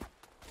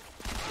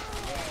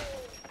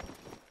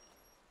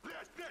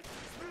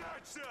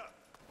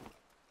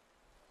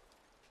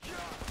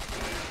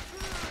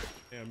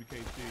 Damn, you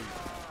can't see.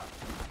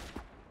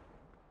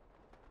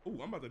 Ooh,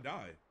 I'm about to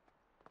die.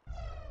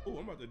 Ooh,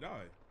 I'm about to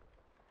die.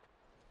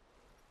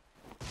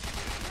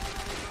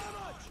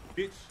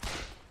 Bitch.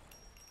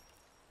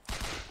 Get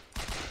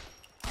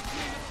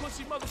the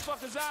pussy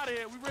motherfuckers out of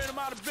here. We ran them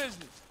out of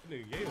business.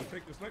 Nigga, Yale,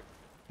 take this sniper.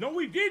 No,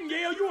 we didn't,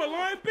 Yale. You a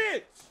lying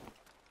bitch.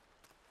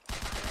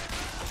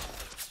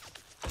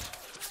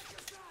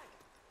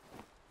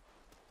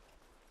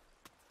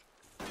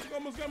 You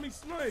almost got me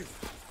sniped.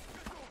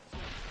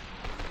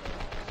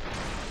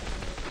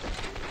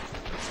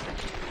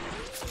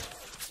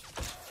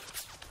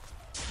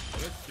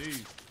 Let's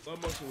see.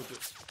 Love motion with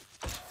it.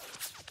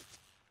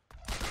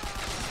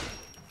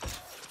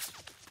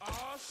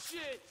 Oh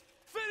shit!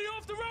 Fitty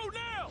off the road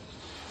now!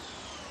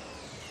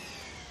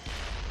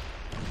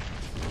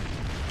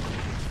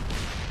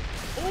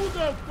 Who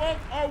the fuck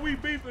are we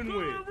beefing Go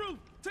with? on the roof!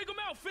 Take him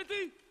out,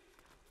 50!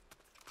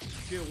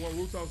 Kill one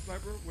rooftop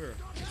sniper? Where?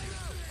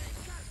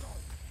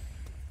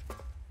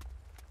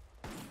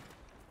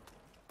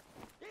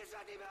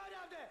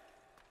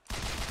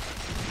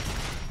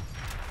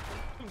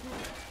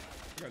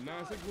 I got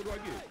 9 seconds. What do I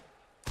get?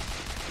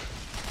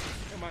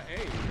 And my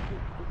aim.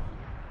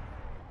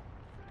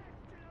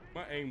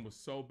 My aim was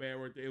so bad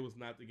right there. It was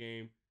not the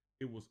game.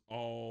 It was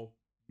all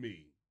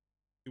me.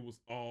 It was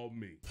all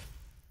me.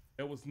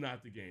 That was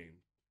not the game.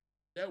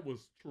 That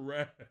was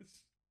trash.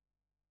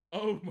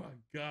 Oh my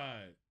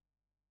God.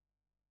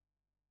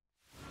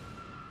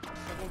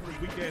 I'm going for the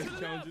weak ass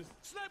challenges.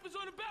 Snipers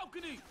on the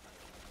balcony!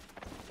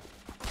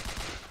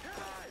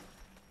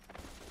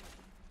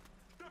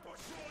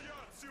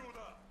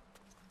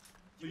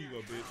 There you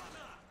go, bitch.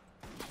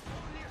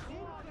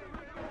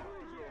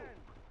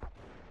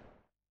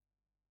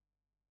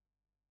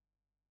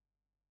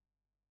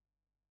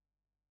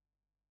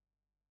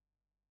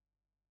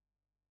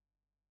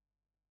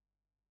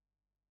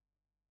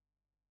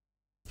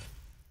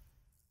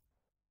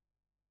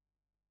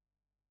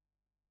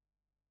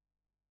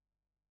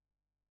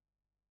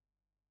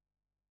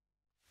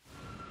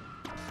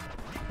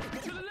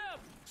 To the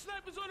left!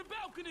 Snipers on the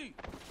balcony!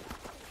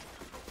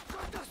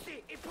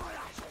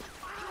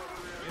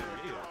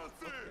 Yeah, fuck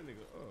that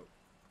nigga up.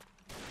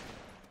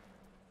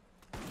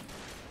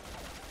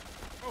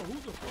 Oh, who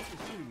the fuck is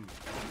shooting me?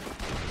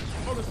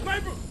 Oh, the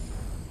sniper!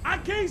 I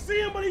can't see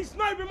him, but he's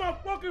sniping my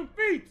fucking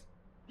feet!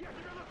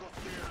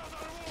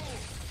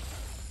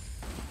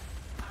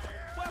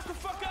 Blast the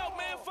fuck out,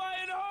 man!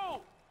 Fire in the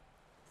hole!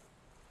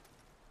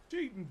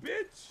 Cheating,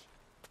 bitch!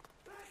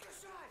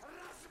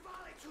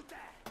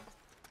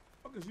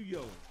 Fuck is you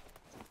yelling?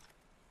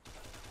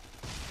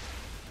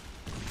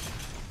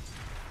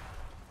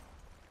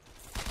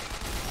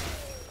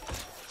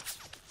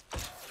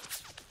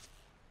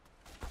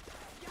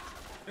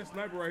 That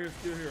sniper right here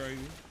still here, ain't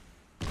he?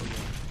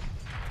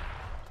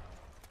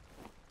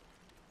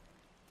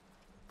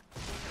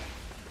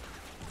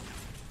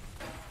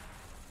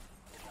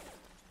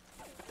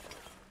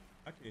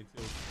 I can't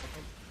tell.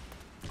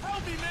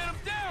 Help me, man! I'm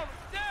down!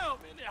 I'm down,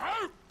 man! It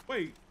hurt!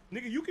 Wait,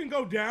 nigga, you can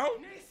go down?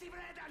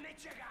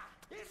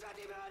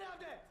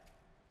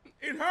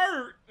 It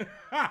hurt! We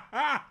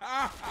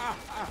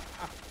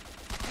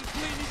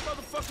clean these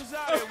motherfuckers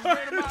out here. We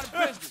ran them out of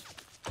business.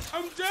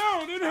 I'm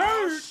down! It Oh,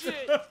 hurt!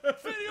 shit!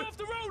 Fitty off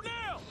the road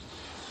now!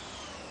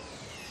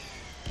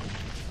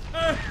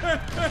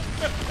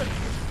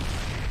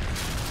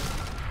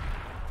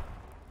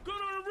 Go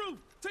on the roof!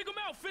 Take him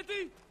out,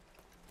 50!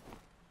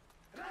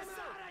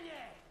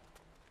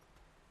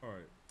 All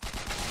right.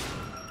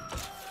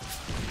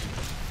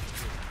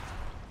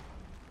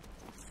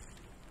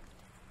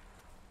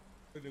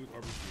 That nigga's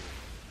RBC.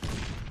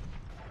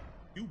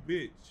 You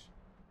bitch.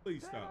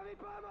 Please stop.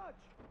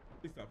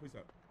 Please stop, please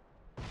stop.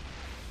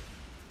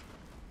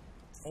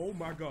 Oh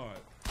my God.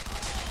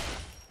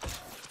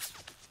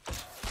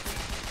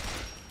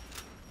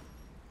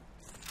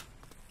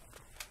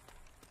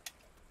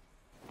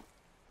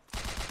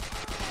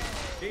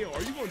 Hell,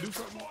 are you gonna do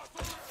something?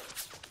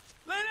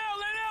 Lay down,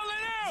 lay down, lay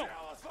down!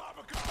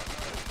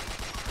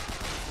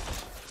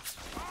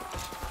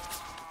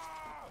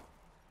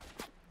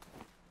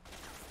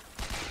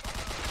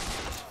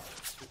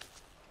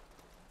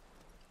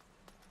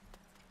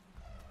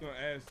 I'm gonna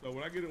ask though.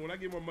 When I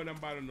get more money, I'm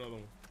buying another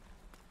one.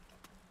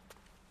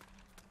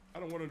 I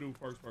don't want to do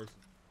first person.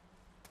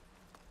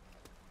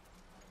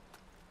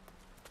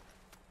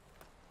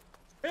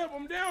 Help!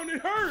 I'm down. It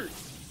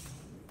hurts.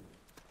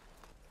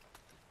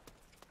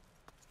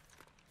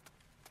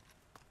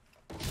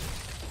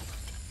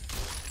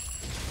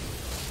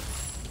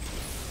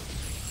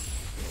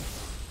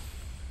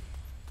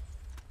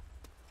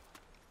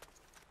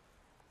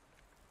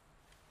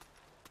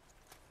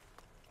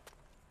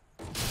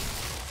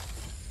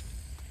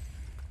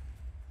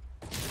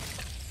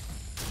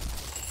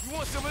 You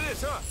want some of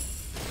this, huh?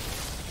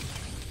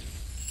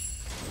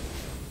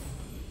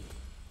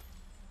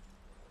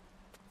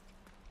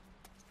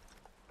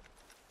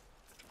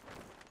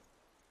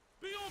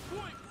 Be on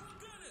point!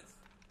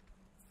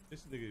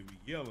 This nigga be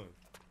yelling.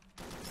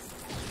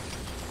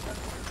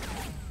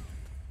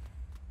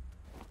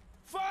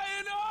 Fire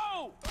in the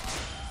hole!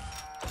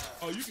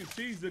 Oh, you can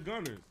tease the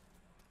gunners.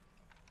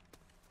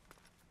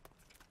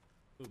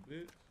 Little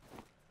bitch.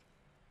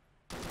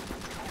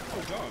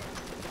 Oh God.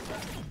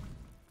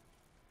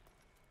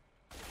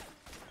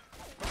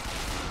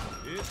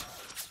 Bitch.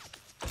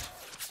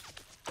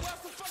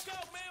 Blast the fuck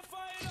out, man!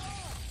 Fire in the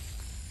hole!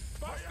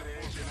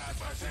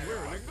 Where,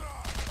 nigga?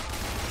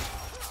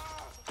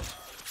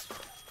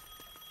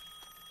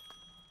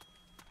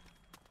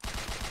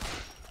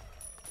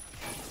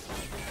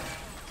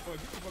 Oh, get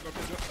the fuck up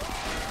here.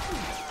 Oh,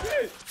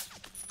 shit!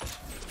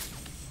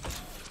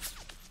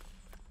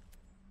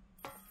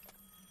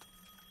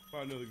 Buy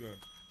another gun.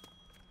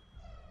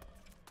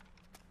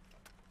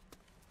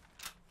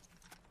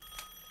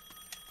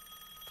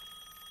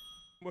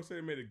 I must say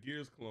they made a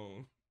Gears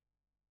clone.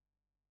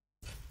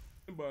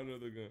 And buy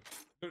another gun.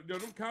 Yo,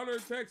 them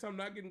counterattacks, I'm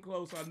not getting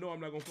close. I know I'm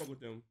not gonna fuck with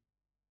them.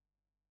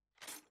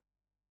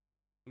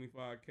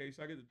 25K.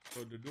 Should I get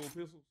the dual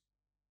pistols?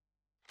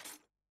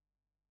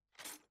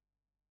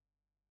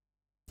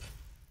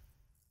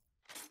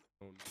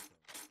 I don't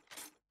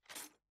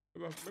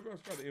know. Maybe I'll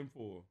try the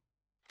M4.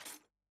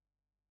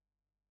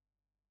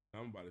 I'm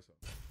gonna buy this up.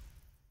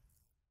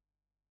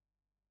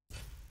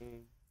 Go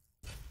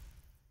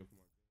for my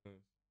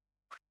guns.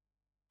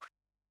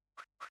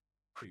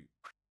 Hey.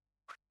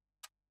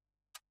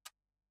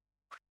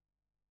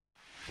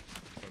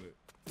 Got it.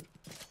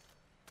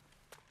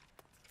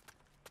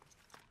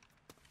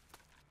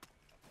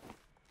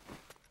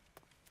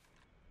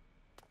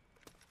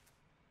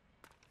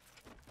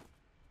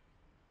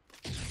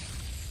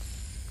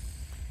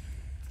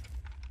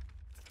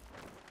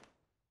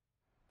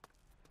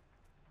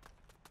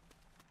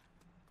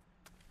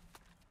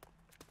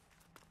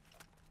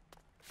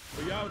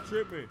 But y'all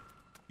tripping.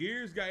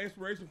 Gears got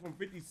inspiration from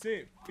 50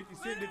 Cent. 50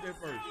 Cent did that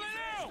first.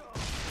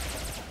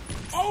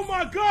 Oh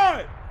my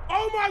God!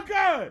 Oh my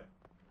God!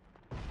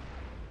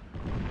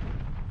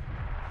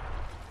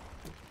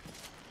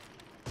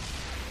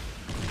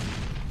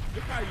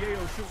 Look how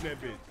Yayo shooting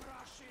that bitch.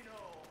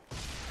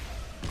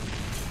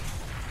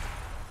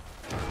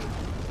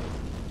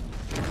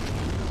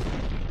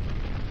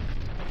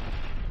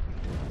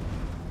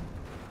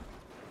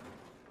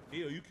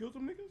 Yayo, you killed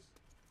them niggas?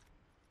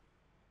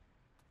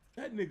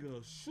 That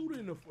nigga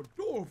shooting the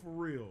fedora for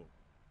real.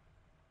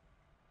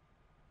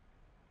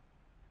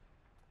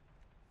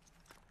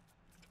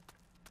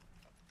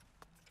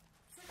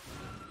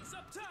 It's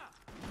up top.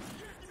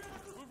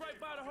 We're right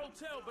by the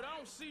hotel, but I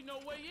don't see no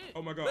way in.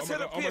 Oh my God, Let's oh my head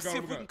God, up oh my here, God, see oh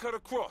if my we God. can cut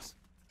across.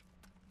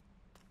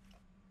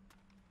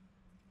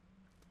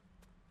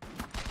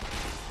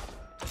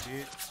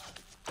 Bitch.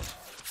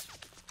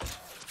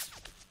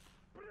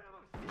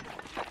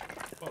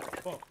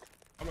 Fuck.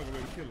 I'm not gonna be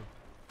able to kill him.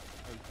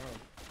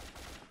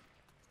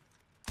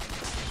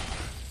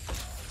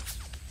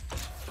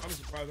 I'm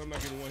surprised I'm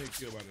not getting one hit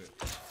kill by that.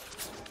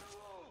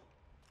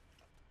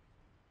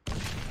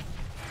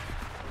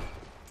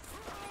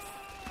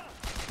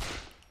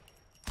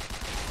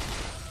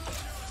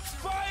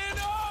 Fire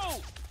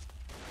no!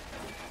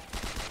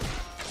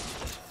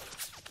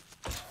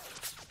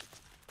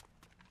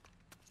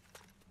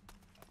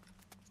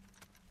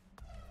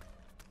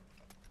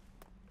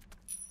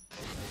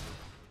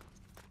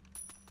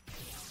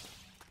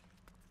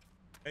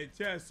 Hey,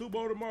 Chad, Super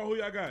Bowl tomorrow, who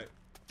y'all got?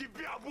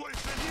 Тебя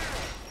больше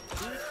нет!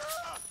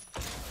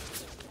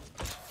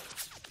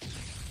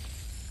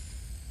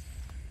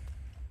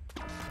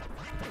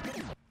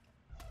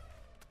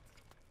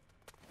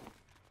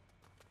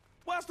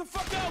 Watch the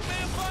fuck out,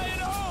 man! Fire in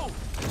the hole!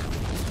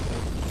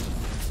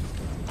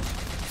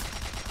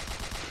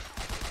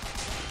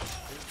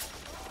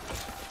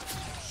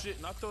 Shit,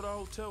 and I thought our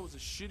hotel was a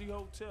shitty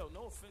hotel.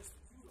 No offense.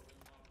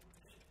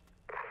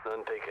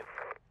 None taken.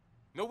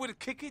 Nowhere to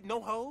kick it?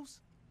 No hoes?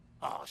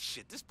 Oh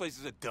shit, this place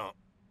is a dump.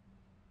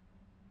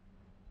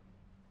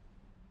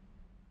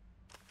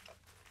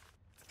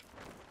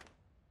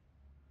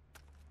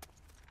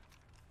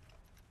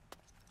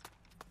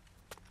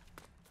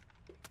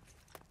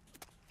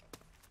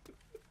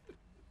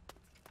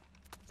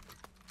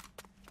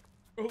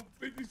 Oh,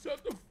 50,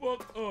 shut the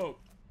fuck up.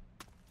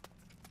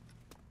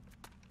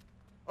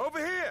 Over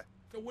here!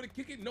 So what, to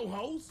kick it? No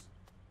hoes?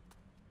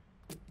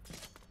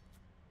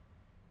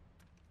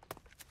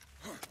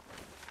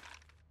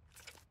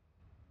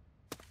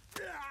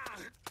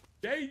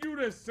 Gave you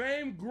the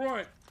same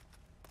grunt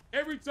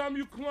every time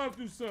you climb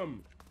through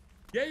something.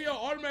 Yeah, yo,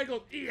 automatic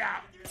goes,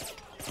 yeah.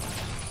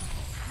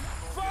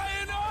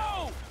 Fire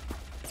no!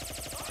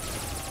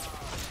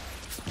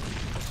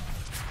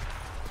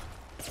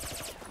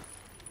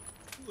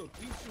 Look,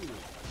 he shooting.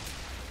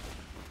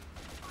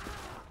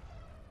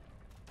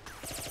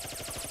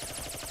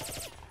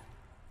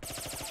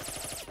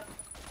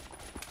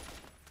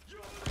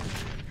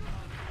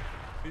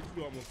 Bitch,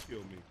 you almost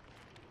killed me.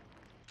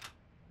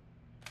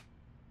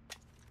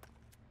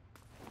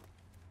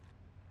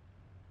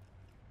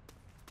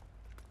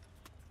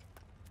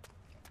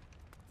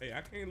 Hey,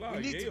 I can't lie.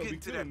 We need to Yayo get be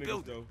to killing that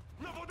niggas, building. though.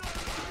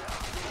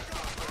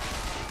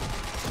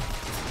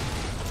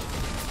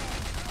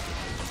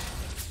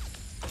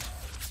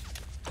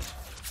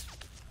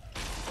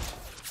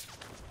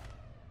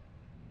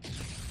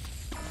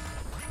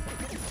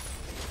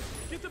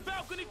 Get the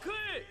balcony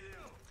clear!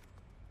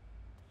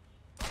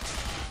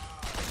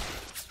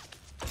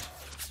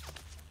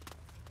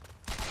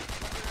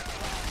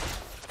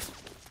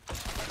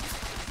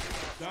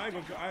 Nah, I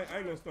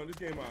ain't gonna start this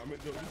game out. I mean,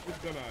 this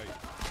gun out.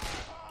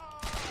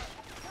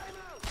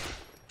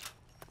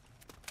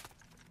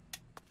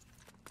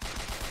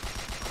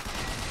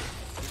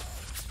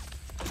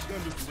 This gun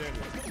do some damage.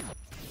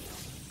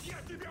 Lay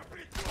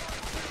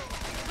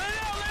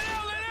down, lay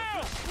down, lay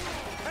down!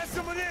 Have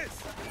some of this!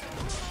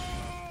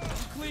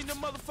 Clean them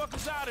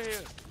motherfuckers out of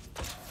here.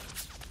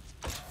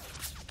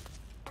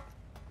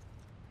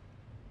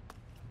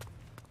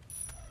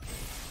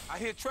 I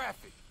hear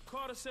traffic.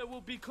 Carter said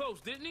we'll be close,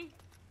 didn't he?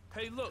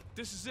 Hey, look,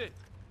 this is it.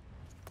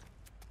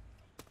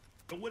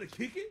 Don't want to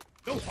kick it?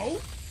 No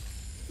hoes?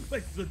 This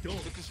place is a door.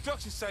 The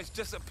construction site's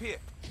just up here.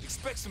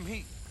 Expect some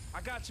heat.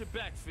 I got your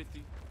back,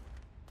 50.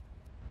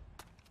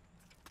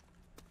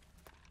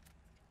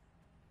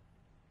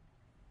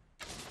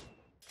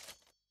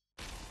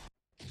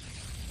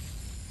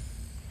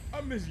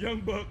 I miss Young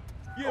Buck.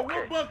 Yeah, Okay.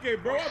 where Buck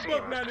at, bro? We I see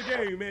Buck him, now in the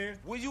Mr. game, man.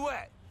 Where you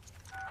at?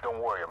 Don't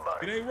worry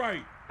about It it. ain't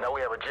right. Now we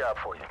have a job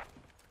for you.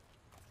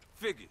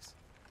 Figures.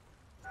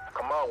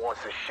 Kamal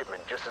wants this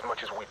shipment just as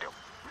much as we do.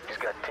 He's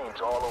got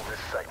teams all over this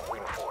site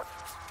waiting for it.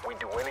 We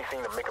do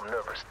anything to make him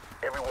nervous.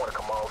 Every one of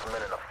Kamal's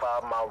men in a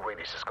 5-mile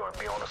radius is going to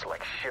be on us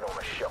like shit on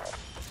a shovel.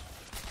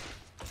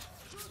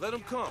 Let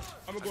him come.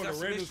 I'm gonna I go on got a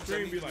some random issues I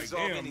stream and need be to like,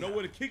 resolve damn, anyhow.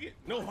 nowhere to kick it?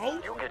 No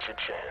hoes? You'll get your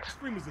chance.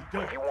 Streamers are If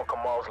done. you want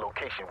Kamal's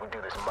location, we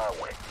do this my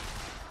way.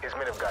 His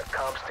men have got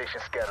comm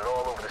stations scattered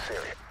all over this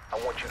area.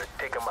 I want you to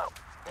take them out.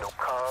 No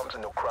comms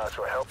and no cries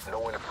for help,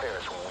 no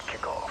interference when we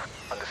kick off.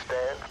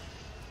 Understand?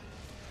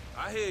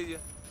 I hear you.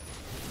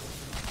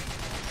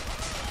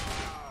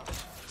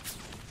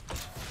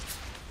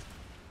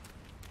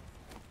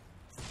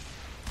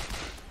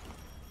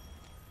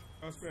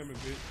 I'm spamming,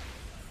 bitch.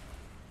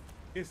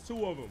 It's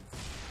 2 of them.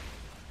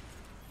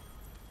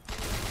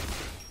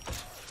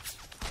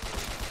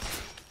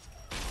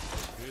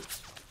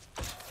 Bitch.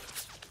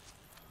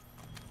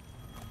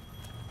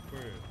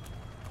 Where?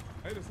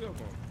 Hey, the cell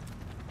phone.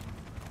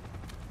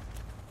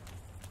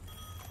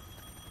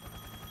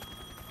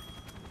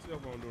 cell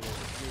phone doing over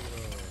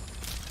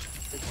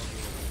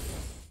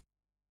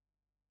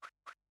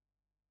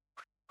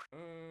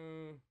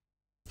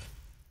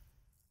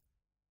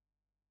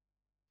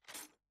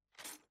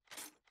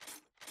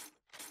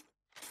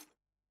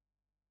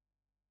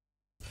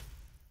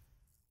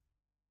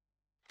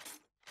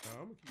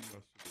I'm gonna keep my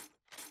shit.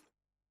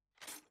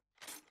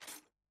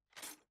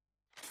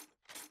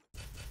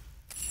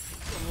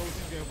 I'm gonna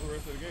sit down for the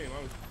rest of the game.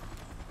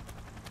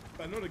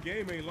 I know the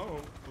game ain't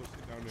long. So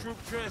sit down there. Troop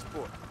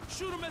transport.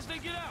 Shoot them as they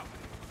get out.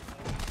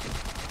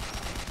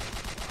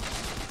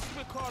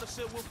 Smith Carter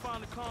said we'll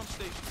find the comm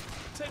station.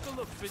 Take a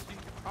look, 50.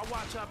 I'll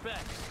watch our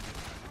backs.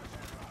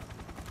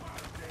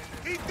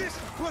 Eat this,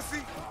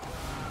 pussy!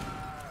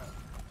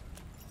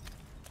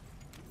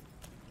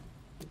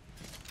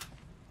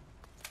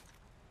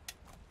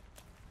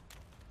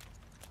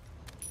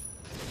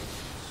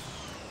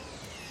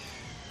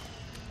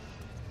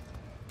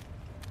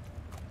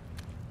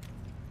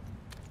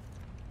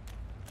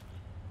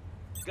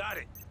 Got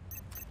it.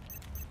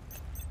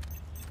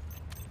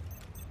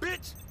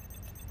 Bitch!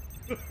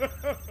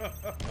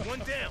 One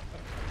down.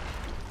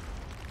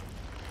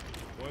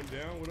 One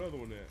down? What other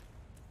one at?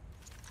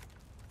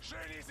 Just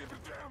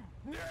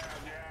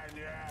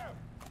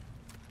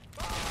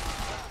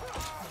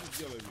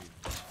yell at me.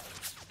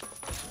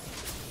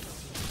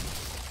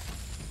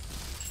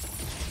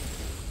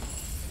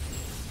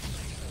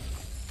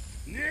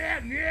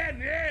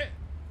 Yeah.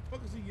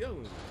 Fuck is he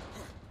yelling?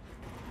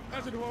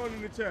 That's it horn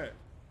in the chat.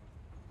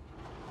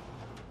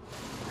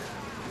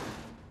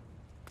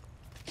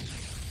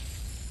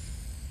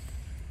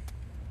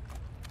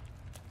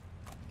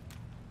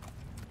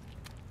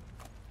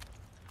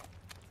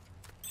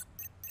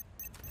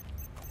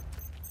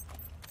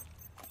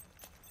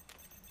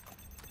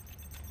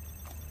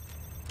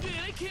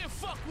 Can't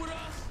fuck with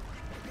us.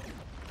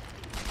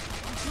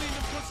 We cleaned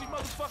them pussy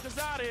motherfuckers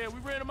out of here. We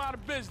ran them out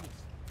of business.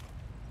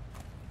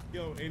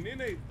 Yo, and then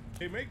they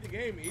make the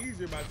game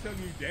easier by telling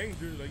you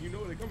danger, like you know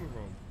where they're coming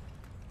from.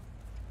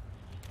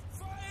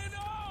 Fire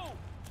no!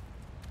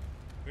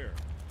 Here.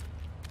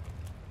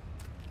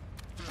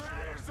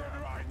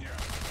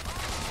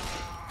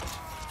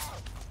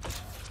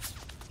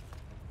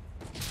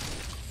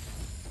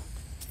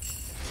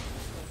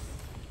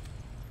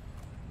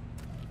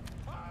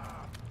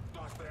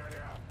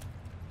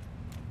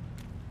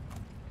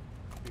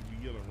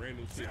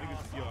 Random shit. Niggas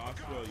just yell, I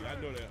swear you. I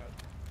know that.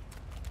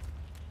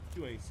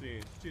 You ain't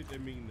saying shit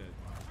that mean nothing.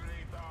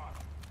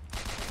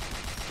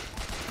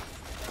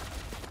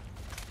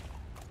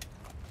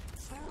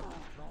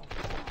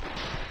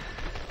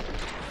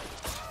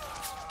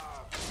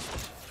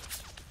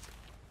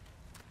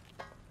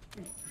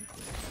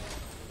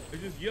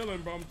 They're just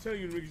yelling, bro. I'm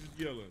telling you, the niggas just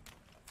yelling.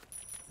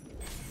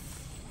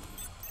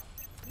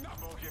 Nah,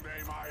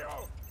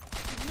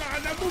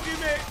 Namuki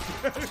me.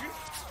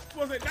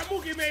 What's it?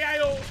 Namuki me,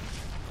 ayo.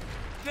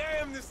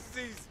 Damn, this is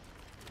easy.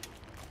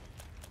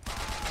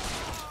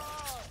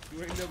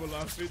 You ain't never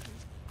lost 50.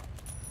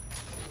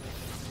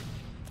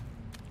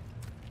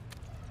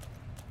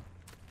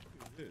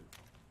 What is this?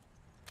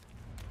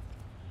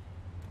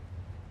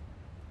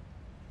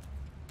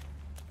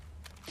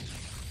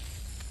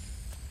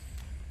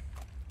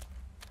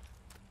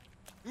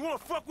 You wanna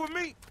fuck with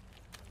me?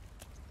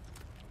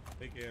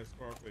 Fake ass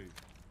Scarface.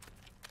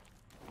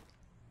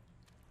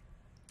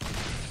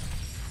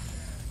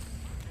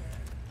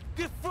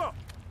 Get fucked!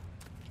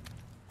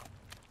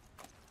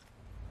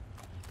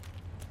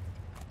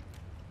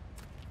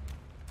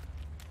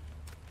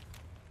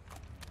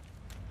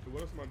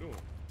 What else am I doing?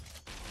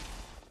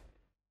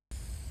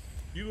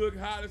 You look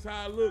hot as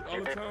how I look all You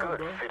the did time, good,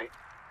 bro. Fitty.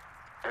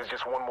 There's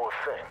just one more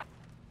thing.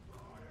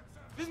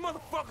 These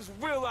motherfuckers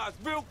realize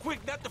real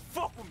quick not to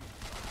fuck with me.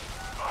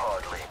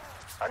 Hardly.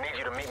 I need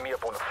you to meet me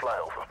up on the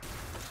flyover.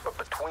 But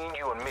between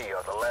you and me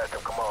are the last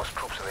of Kamal's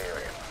troops in the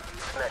area.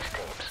 Snatch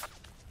teams.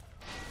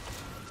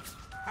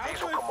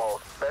 These are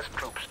Kamal's best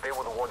troops. They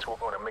were the ones who were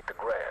going to make the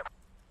grab.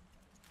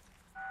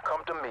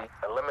 Come to me,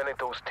 eliminate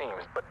those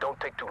teams, but don't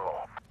take too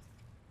long.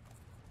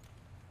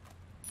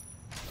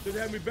 Good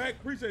to have me back.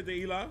 Appreciate that,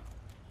 Eli.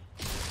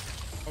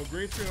 Oh,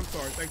 green screen. I'm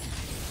sorry. Thank you.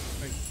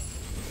 Thank you.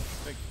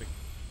 Thank you. Thank you.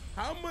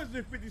 How much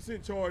did 50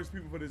 Cent charge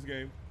people for this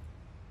game?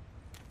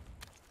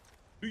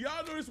 Do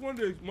y'all know this one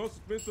of the most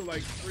expensive,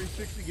 like,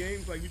 360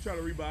 games? Like, you try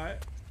to rebuy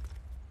it?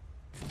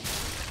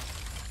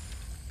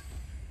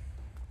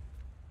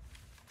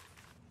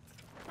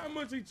 How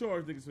much he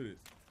charged niggas for this?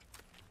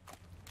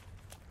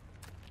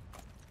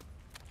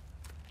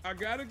 I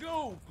gotta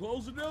go.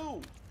 Close the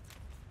door.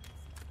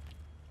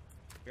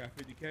 Got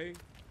 50K?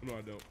 No,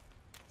 I don't.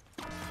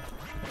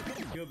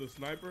 Kill the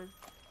sniper?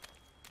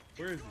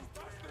 Where is he?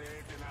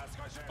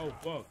 Oh,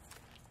 fuck.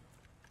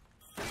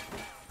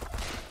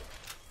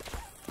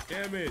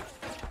 Damn it.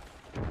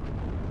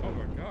 Oh,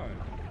 my God.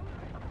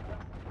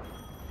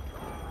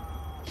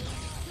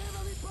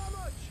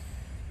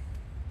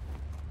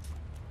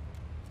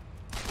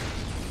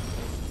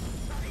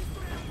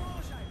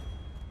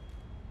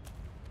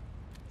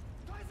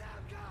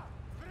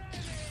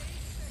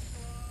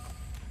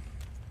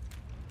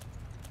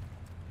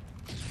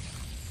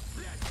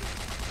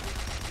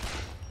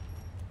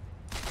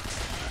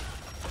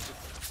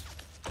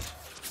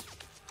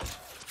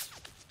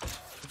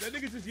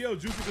 That nigga just yelled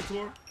Juicy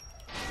Couture.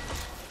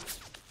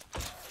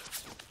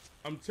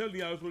 I'm telling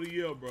y'all that's what he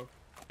yelled, bro.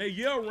 They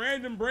yell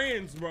random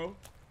brands, bro.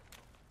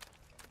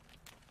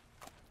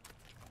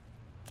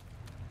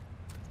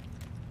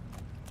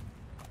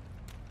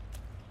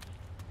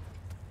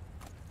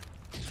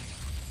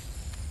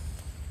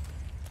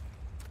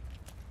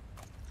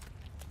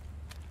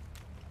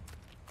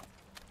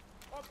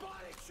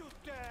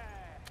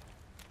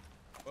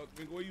 Fuck,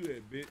 nigga, where you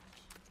at, bitch?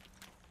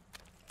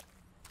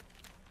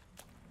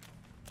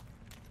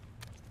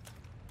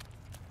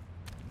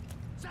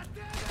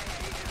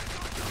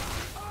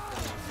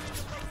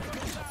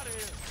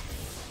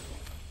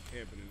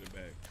 Camping in the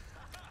back.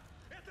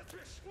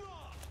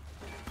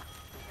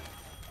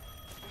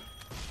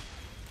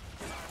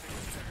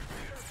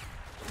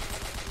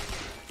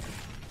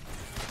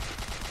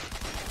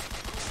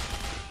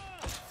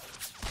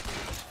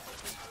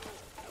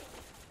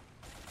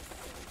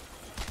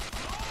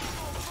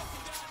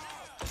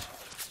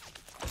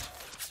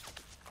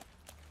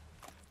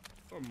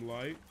 Something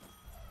light.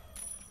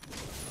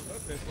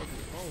 Shut that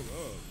fucking phone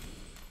up.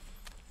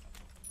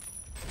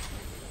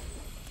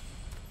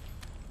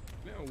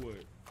 Now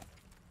what?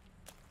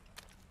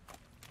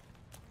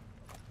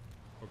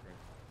 Okay.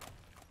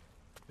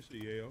 This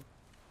shit, Yale.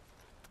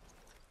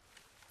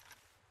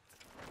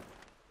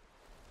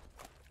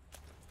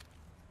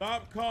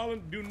 Stop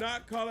calling. Do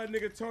not call that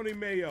nigga Tony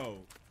Mayo.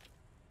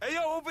 Hey,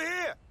 yo, over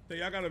here. Say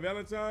y'all got a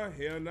Valentine?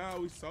 Hell nah,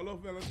 we solo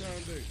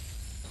Valentine's Day.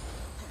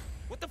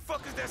 What the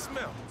fuck is that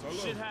smell? Solo.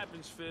 Shit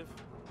happens, Fifth.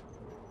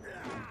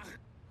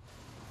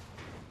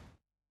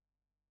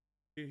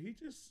 Did he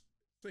just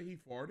say he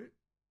farted?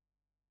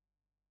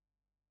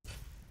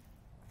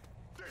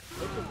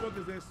 What the fuck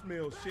is that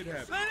smell? Shit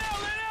happens. Lay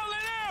down, lay down, lay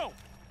down!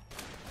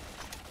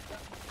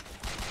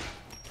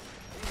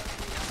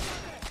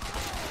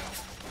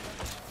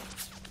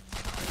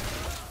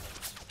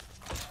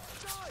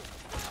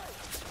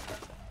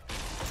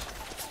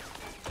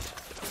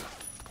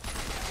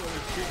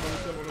 Shit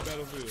myself on the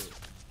battlefield.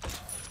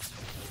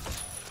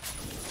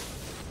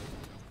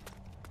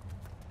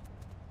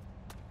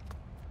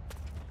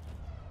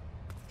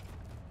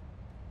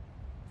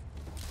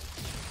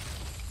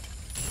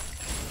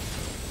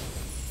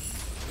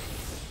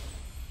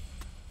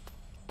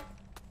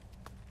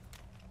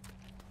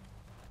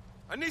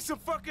 I need some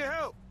fucking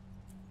help.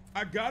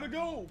 I gotta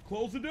go.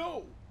 Close the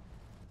door.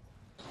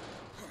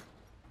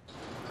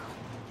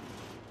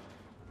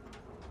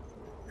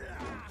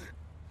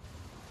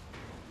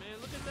 Man,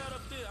 look at that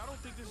up there. I don't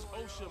think this is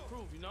OSHA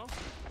approved, you know?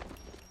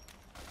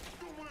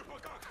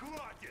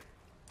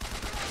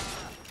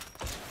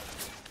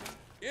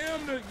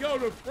 Damn, yo,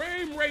 the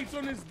frame rates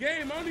on this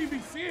game, I don't even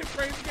be seeing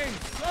frames. This game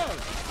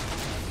sucks.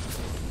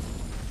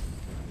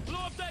 Blow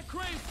up that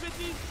crane,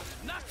 50.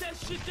 Knock that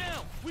shit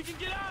down. We can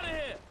get out of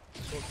here.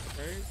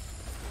 Okay.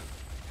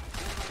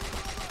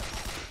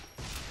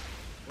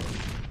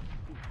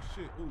 Ooh,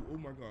 shit. Ooh, oh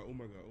my god, oh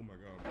my god, oh my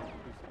god.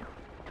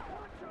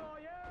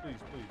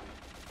 Please,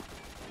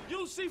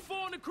 please.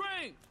 UC4 on the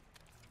crane.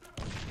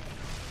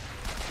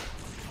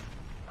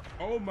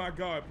 Oh my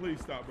god, please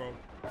stop, bro.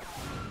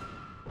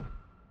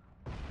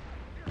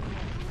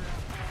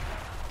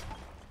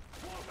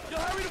 Yo,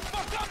 hurry the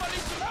fuck up. I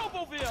need some help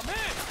over here,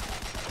 man.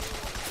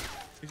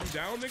 Is you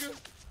down, nigga?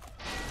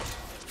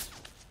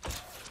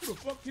 Who the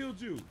fuck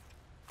killed you?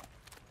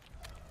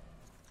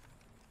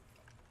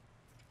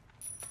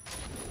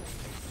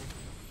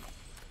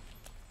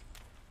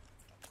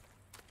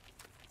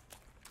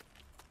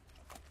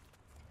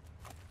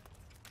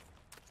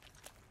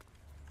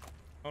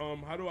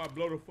 How do I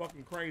blow the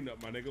fucking crane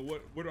up, my nigga?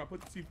 Where do I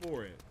put the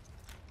C4 at?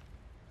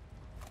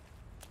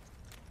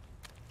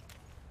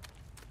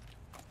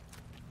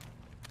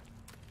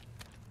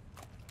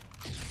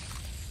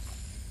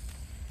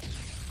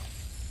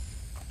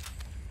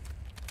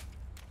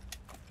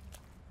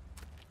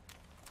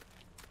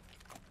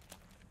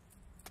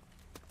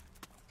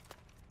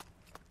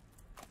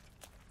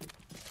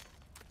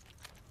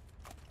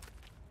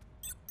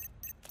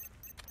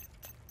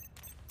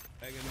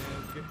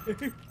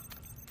 Open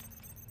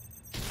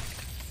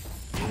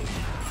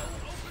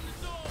the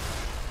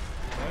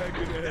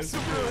door. That's some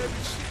real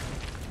heavy shit.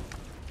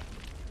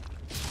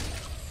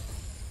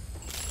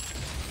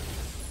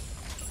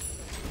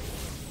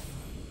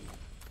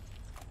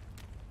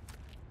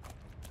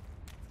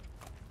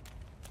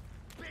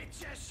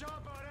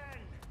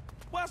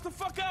 Watch the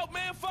fuck out,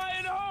 man. Fire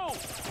in the hole.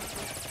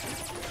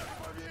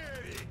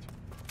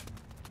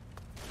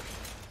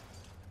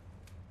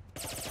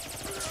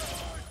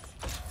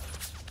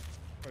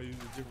 I use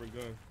a different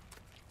gun.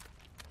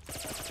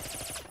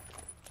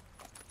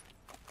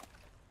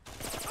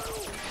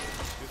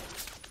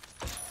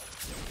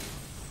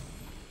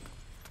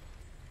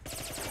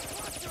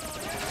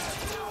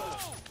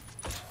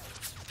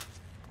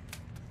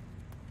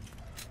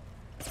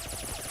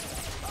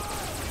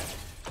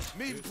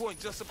 Meeting point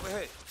just up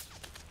ahead.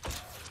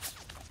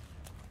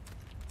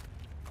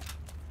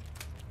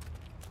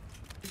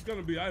 It's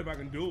gonna be alright if I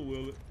can dual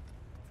wield it.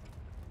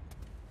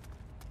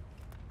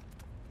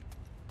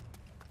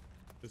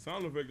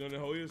 sound effect on that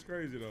whole is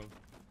crazy though.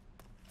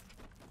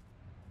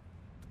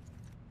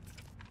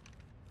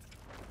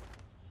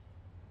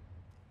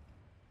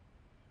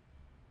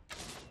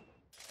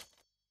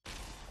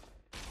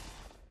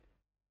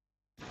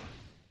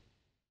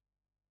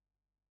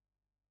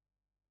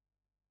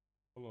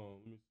 Hold on,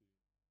 let me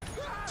see.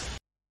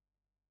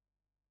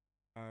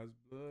 Eyes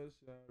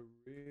bloodshot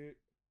red.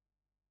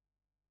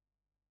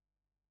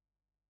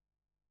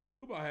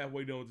 We're about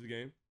halfway done with this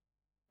game.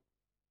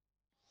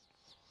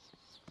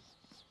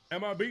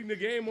 Am I beating the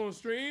game on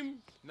stream?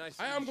 Nice.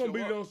 I am gonna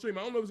beat it on stream.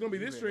 I don't know if it's gonna be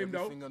this stream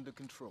though. Everything under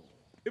control.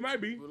 It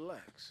might be.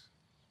 Relax.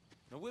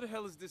 Now where the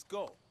hell is this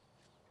go?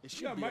 It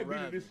should Yeah, I be might beat it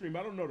arriving this stream.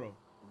 I don't know though.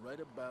 right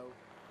about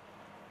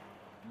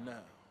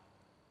now.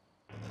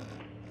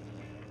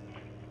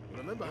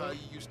 Remember how you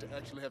used to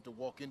actually have to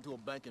walk into a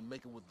bank and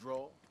make a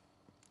withdrawal?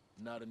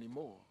 Not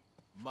anymore.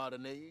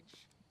 Modern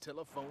age,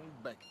 telephone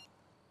banking.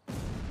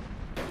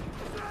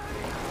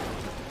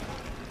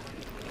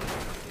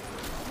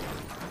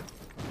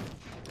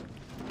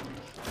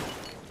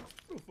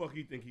 Who the fuck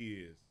he think he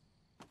is?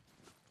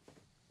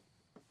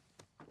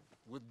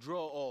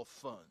 Withdraw all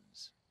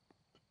funds.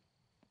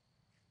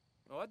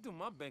 Oh, I do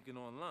my banking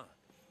online.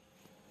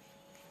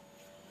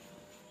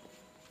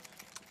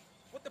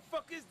 What the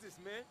fuck is this,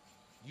 man?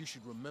 You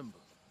should remember,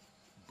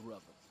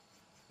 brother,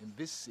 in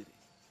this city,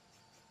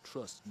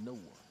 trust no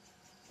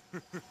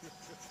one.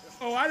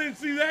 Oh, I didn't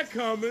see that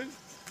coming.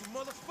 You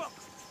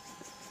motherfucker!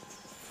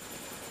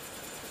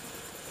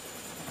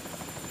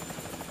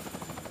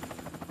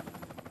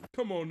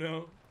 Come on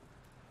now.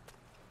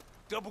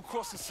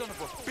 Double-crossing son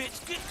of a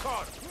bitch. Get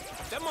Carter.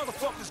 That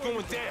motherfucker's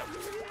going down.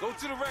 Go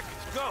to the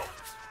wreckage. Go.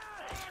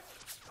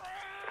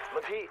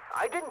 But he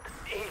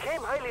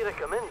came highly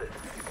recommended.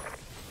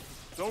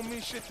 Don't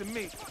mean shit to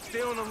me.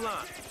 Stay on the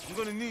line. I'm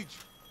gonna need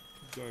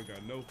you. You ain't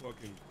got no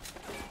fucking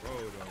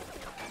road on.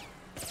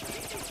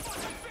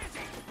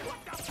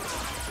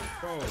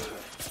 Bro.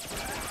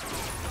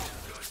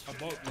 I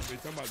bought this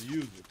bitch. I'm about to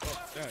use it.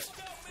 Fuck that.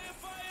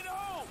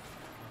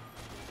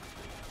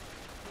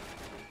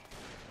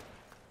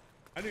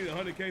 I need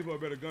 100K for a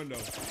better gun though.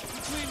 We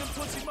cleaned them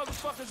pussy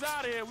motherfuckers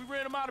out of here. We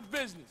ran them out of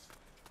business.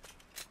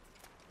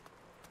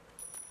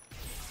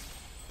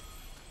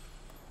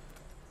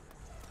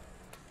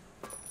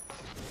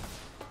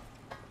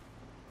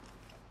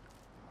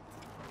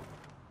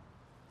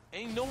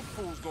 Ain't no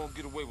fool's gonna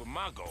get away with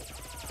my goal.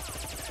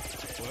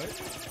 What?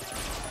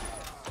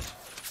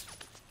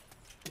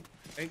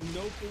 Ain't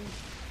no fool.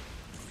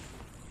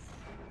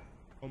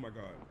 Oh my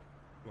God.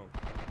 Come on.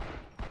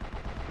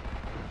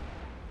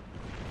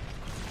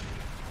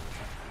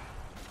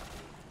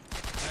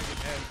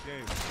 Lagging ass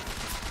game.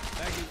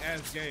 Lagging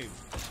ass game.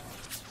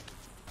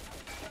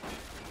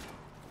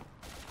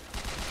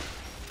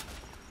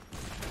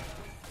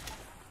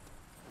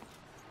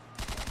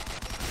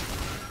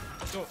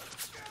 So,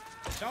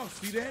 y'all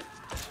see that?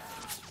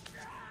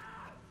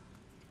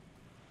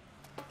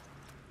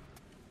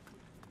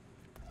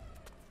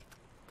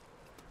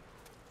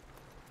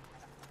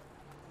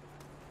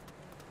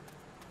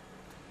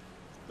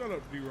 Shut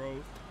up,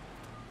 D-Rose.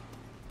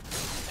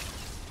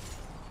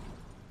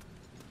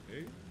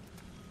 Okay.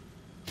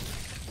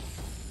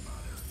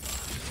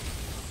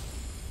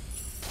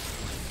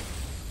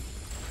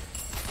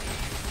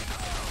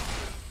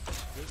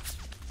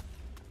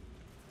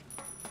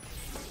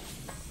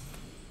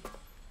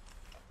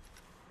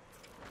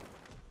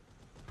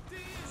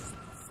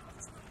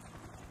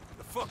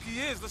 The fuck he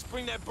is? Let's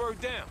bring that bird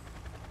down.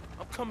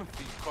 I'm coming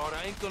for you, Carter.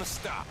 I ain't gonna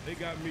stop. They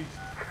got me.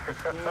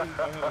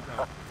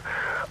 Helicopter.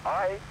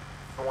 Alright,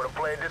 you wanna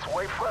play it this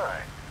way?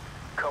 Fine.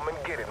 Come and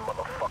get it,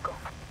 motherfucker.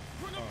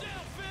 Bring them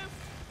down,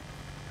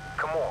 Fifth.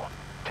 Come on,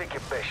 take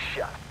your best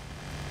shot.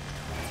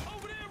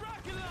 Over there,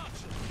 rocket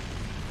launcher.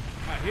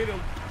 I hit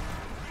him.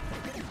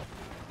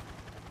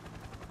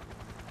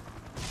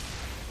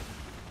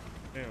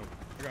 Damn,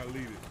 I gotta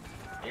leave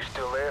it. You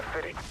still there,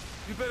 Fitty?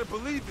 You better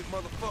believe it,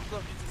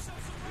 motherfucker.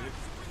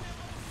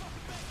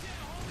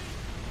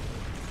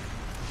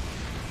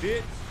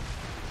 Bitch,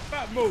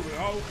 stop moving,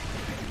 ho.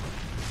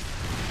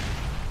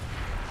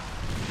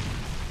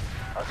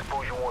 I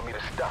suppose you want me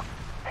to stop,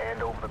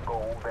 hand over the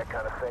gold, that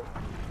kind of thing?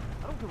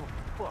 I don't give a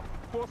fuck.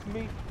 Force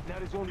me. Now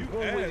there's only You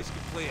one way ass. this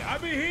can play out. I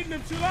been hitting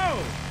him too long.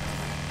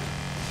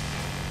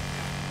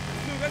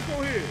 Look, let's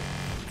go here.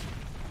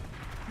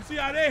 You see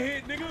how they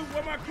hit, nigga?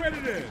 Where my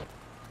credit at?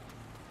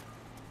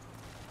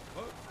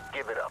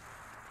 Give it up.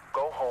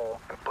 Go home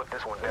and put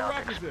this one down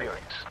to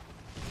experience.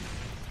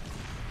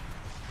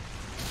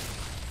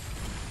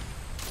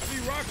 I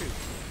need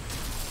rockets.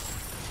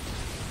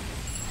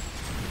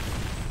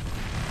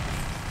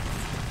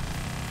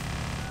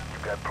 You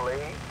got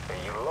played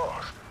and you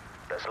lost.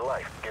 That's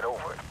life. Get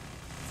over it.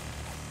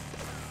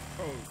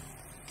 Oh,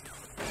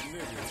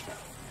 nigga.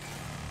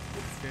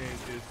 This game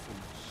is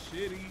some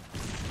shitty,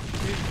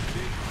 shit.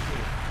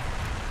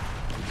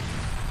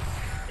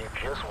 You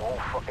just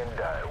won't fucking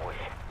die, will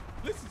you?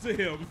 Listen to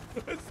him.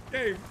 This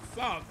game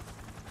sucks.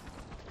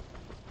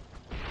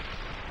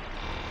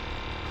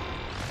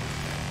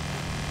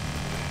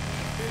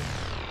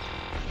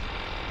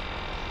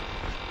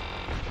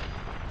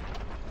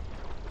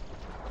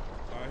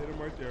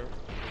 right there.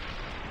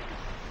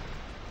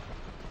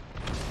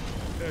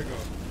 There you go.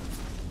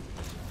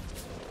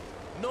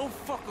 No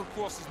fucker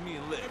crosses me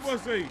and lives. I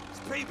must say, It's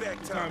payback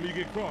time time. you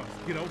get crossed,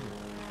 get over it.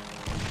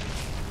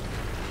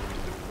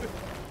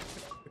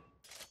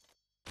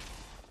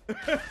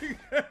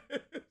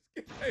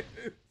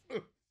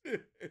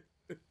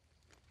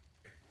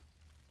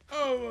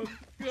 Oh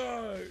my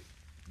God.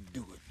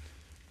 Do it.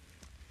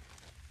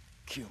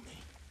 Kill me.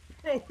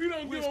 Bro, we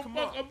don't Wiz, give a come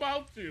fuck on.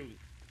 about you.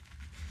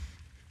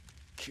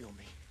 Kill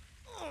me.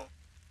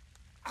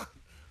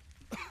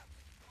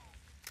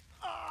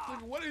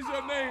 Nigga, what is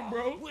your name,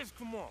 bro? Wiz,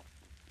 come on.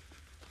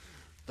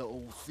 The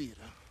old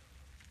theater.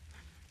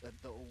 At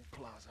the old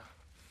plaza.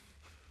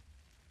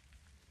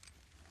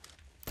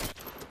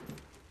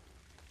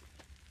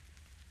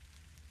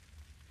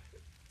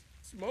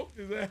 Smoke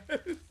his ass.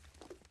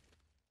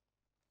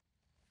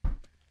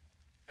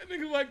 That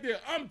nigga like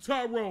that. I'm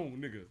Tyrone,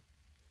 nigga.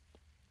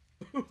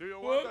 Do you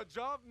What? want a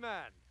job,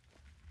 man?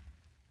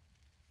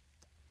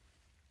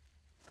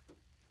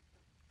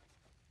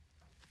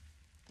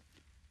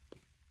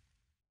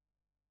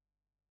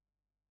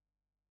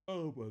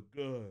 Oh my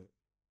God.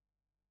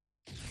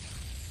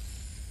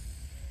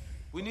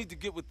 We need to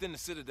get within the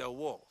Citadel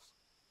walls.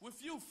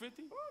 With you,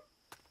 50.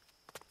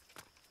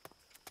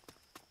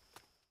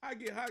 How I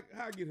get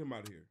him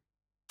out of here?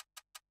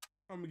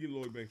 I'm gonna get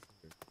Lloyd Banks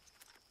in here.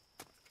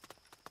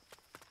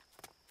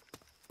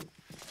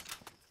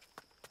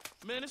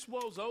 Man, this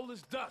wall's old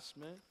as dust,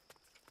 man.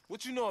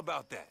 What you know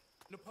about that?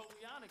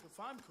 Napoleonic, if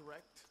I'm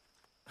correct.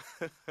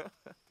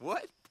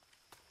 What?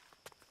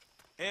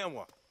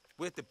 Anwar,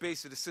 we're at the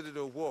base of the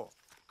Citadel wall.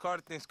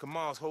 Carter thinks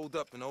Kamal's holed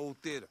up in the old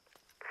theater.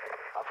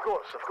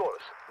 Of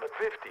course. But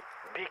 50,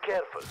 be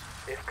careful.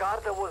 If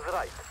Carter was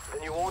right,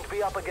 then you won't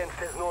be up against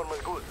his normal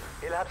goods.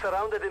 He'll have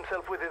surrounded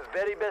himself with his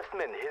very best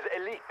men,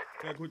 his elite.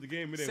 Gotta quit the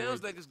game. It ain't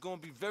Sounds worth like it's gonna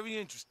be very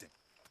interesting. it.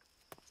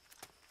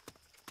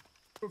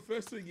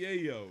 Professor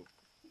Yayo.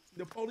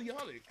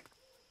 Napoleonic.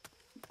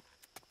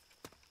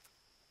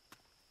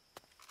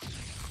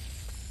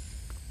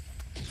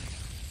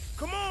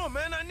 Come on,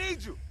 man, I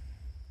need you.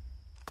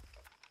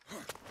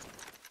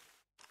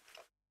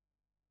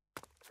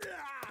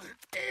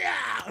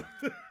 Yeah.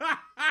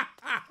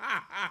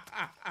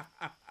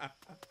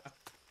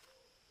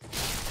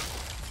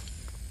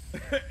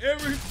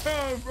 Every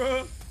time,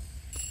 bro.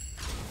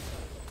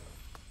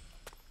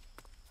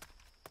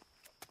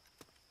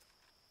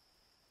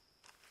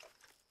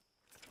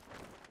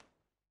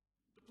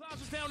 The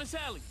plaza's down this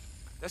alley.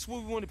 That's where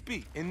we want to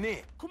be, in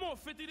there. Come on,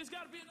 50, there's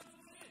gotta be another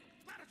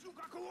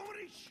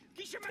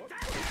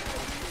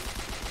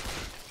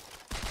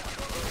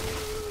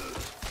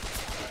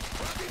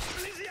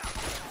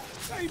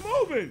Hey,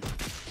 moving,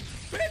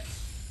 bitch.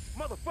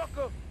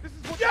 Motherfucker, this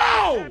is what Yo!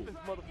 happens,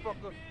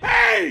 motherfucker.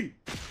 Hey!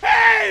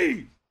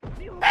 Hey!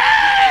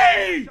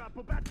 Hey!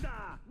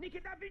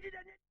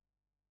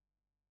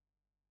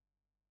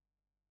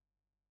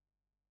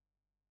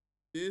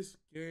 This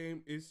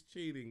game is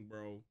cheating,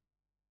 bro.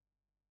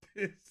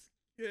 This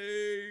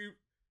game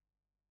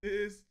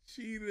is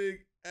cheating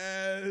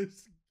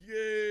ass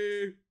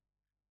game.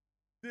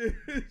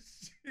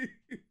 This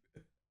cheating.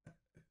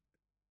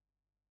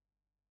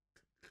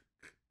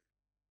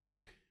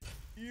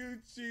 You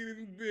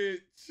cheating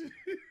bitch.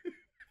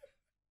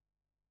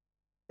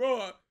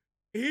 Bro,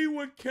 he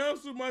would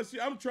cancel my shit.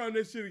 I'm trying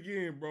that shit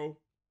again, bro.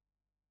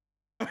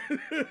 I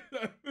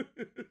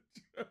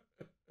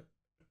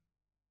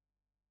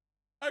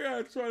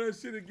gotta try that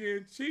shit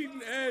again.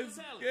 Cheating ass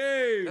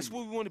game. That's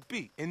where we want to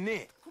be, in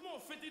there. Come on,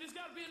 50, there's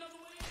gotta be another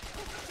way in.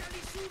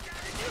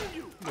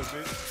 Come on,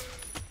 bitch.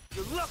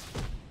 Good luck.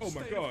 Oh my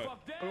Stay the God.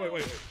 fuck down. Oh,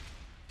 wait.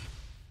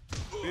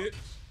 Bitch.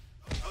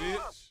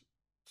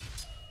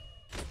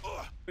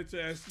 Bitch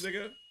ass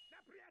nigga.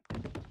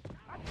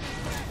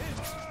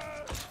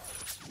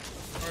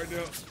 Alright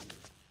now.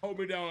 Hold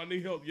me down. I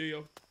need help,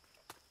 Yayo.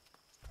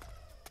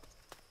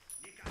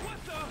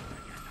 What the?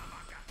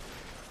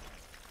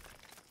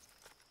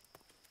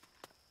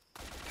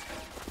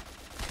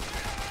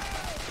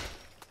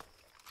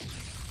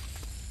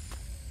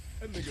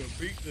 That nigga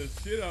beat the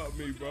shit out of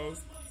me, bro.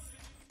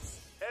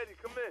 Eddie,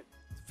 come in.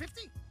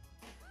 50?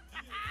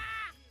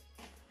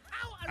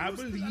 I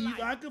believe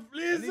I could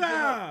fliz Anything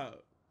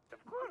out.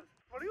 Of course.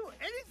 For you,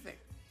 anything.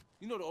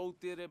 You know the old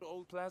theater, the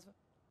old plaza?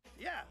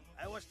 Yeah,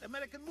 I watched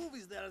American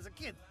movies there as a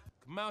kid.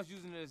 Kamal's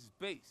using it as his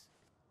base.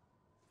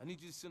 I need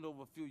you to send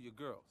over a few of your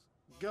girls.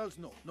 Girls,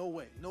 no. No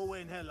way. No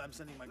way in hell I'm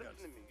sending my girls.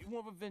 You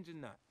want revenge or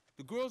not?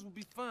 The girls will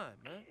be fine,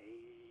 man.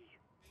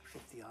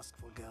 50 ask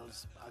for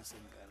girls, I'll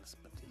send girls.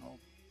 But, you know,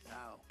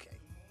 okay.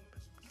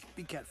 But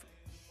be careful.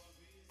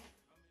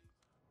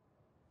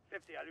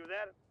 50, are you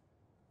there?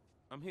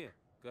 I'm here.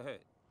 Go ahead.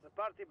 The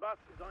party bus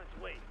is on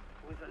its way,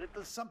 with a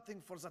little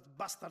something for that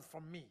bastard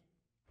from me.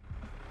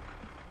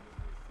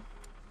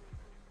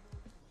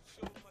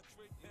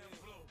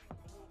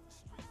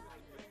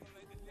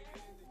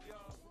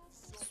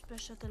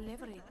 Special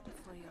delivery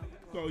for you.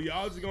 So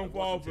y'all just gonna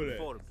fall for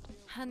that.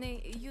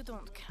 Honey, you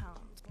don't count.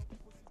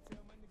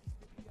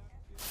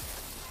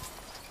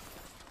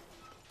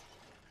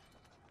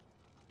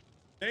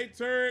 They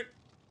turned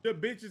the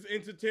bitches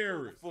into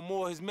terrorists. For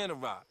more, his men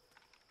arrived.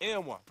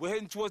 Anwar, we're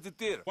heading towards the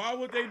theater. Why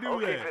would they do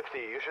Okay, that? 50.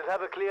 You should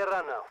have a clear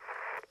run now.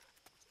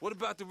 What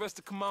about the rest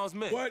of Kamal's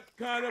men? What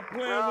kind of plan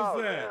was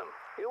that? Man,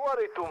 you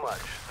worry too much.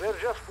 They're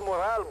just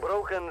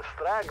morale-broken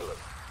stragglers.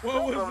 What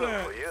No was problem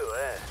that? for you,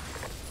 eh?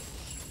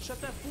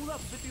 Shut that fool up,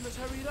 50. Let's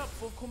hurry it up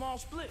before Kamal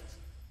splits.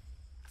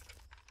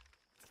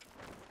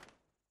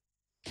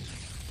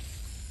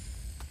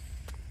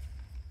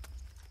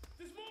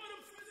 There's more of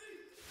them, 50.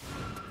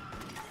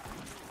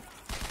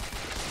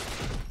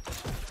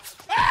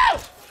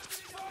 Oh!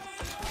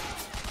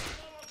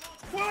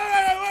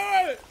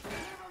 Wait!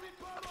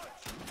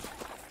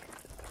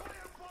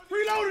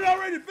 Reloaded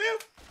already,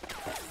 fifth.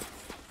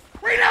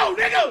 Reload,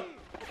 nigga!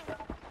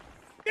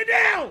 Get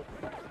down!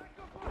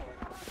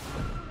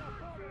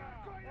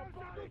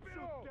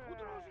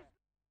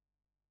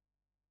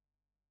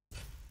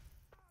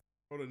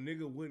 Oh, the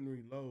nigga wouldn't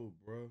reload,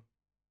 bro.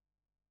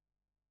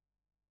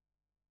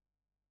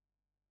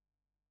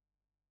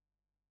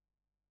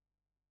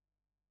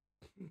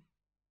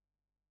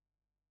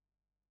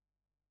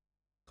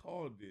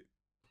 Called it.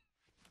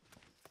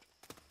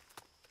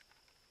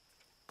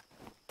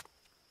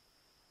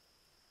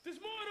 There's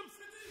more of them,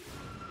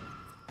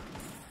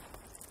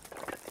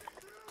 50.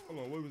 Hold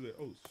on, what was it?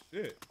 Oh,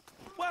 shit.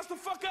 Blast the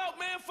fuck out,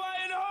 man.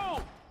 Fire in the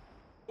hole.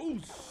 Oh,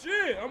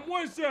 shit. I'm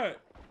one shot.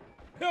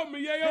 Help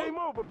me, yayo. Game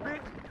over, bitch.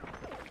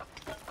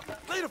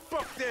 Lay the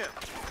fuck down.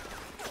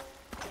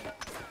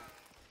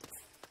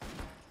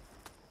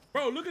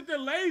 Bro, look at the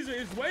laser.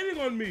 It's waiting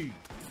on me.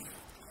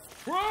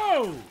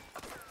 Bro.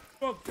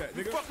 Fuck that,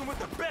 You nigga. fucking with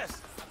the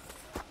best.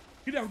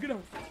 Get down, get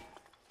down.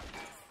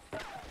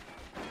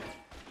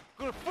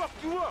 Gonna fuck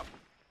you up.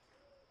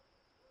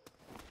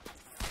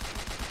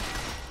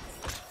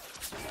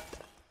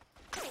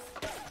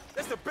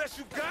 That's the best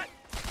you got?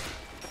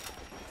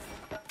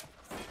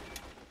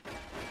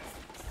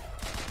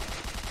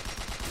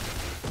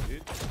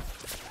 Shit.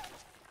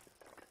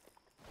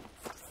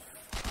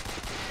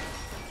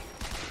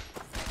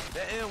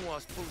 That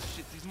Anwar's full of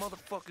shit. These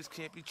motherfuckers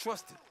can't be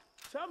trusted.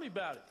 Tell me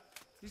about it.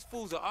 These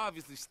fools are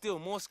obviously still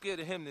more scared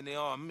of him than they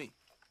are of me.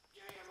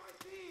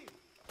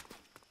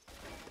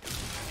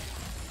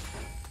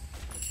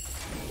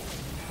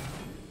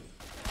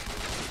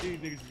 These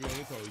niggas be on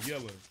this whole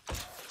yelling.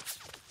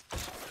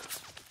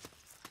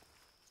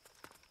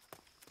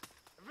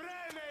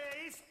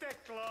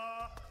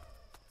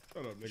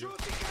 Shut up, nigga.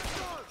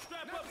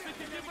 Strap up, 50.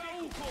 Give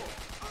her a call.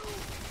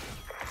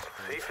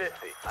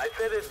 C50. I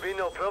said it'd be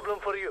no problem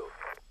for you.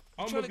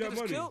 I'm trying gonna to get get us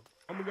money. killed?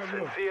 I'm gonna get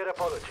money. Sincere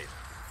apologies.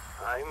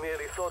 I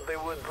merely thought they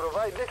would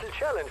provide little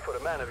challenge for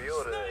a man of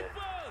your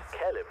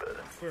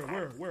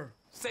caliber. Where?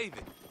 Save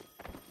it.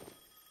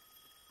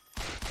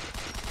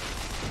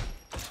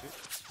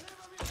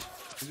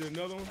 Is there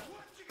another one?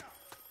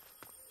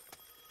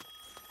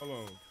 Hold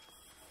on.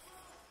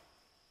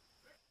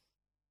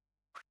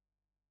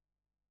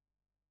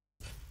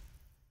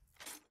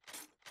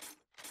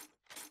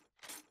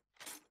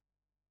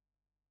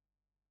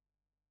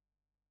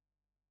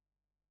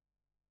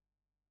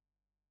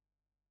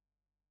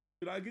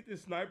 Did I get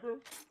this sniper?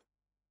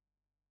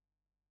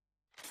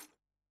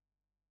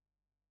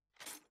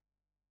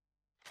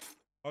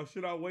 Or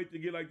should I wait to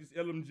get like this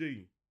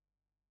LMG?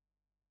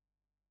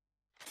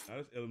 Now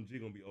this LMG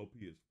gonna be OP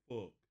as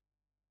fuck.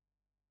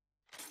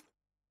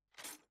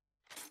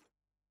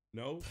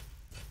 No?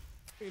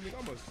 Hey nigga,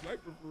 I'm a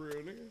sniper for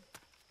real, nigga.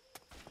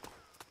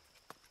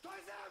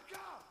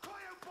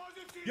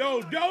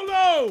 Yo,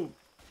 Dolo!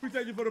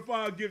 Appreciate you for the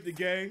fire gifted,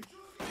 gang.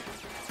 Oh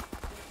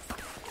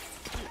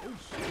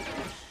shit,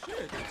 oh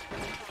shit.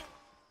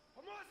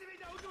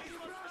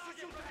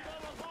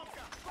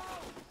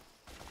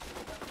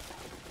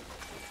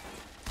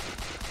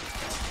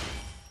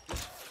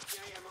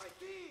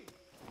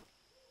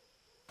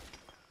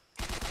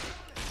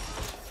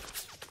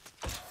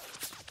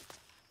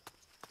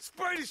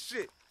 Spray this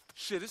shit.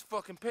 Shit, it's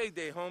fucking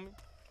payday, homie.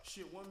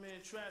 Shit, one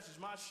man trash is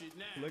my shit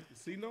now. Collect the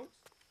C notes?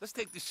 Let's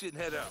take this shit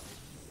and head out.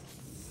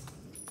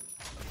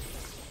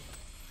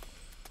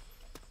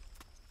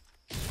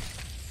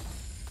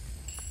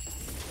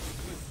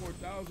 Collect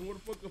 4,000. What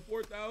the fuck the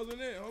 4,000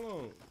 in? Hold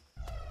on.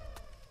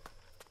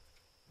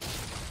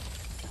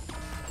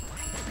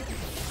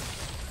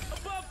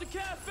 Above the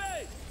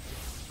cafe.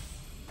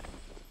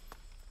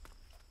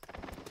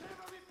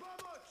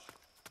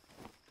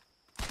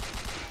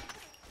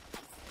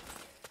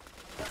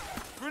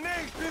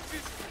 Grenades,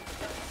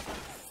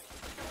 bitches!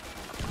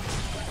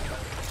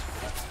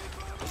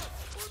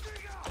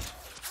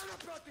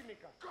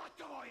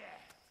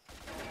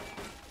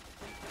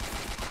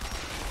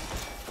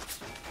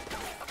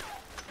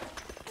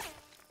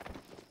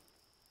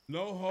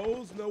 No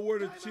hoes, nowhere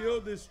to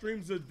chill. This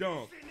stream's a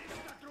dump.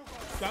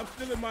 Stop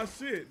stealing my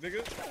shit,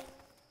 nigga.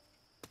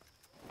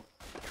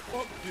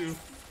 Fuck you.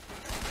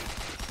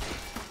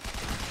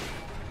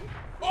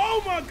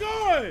 Oh my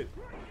god!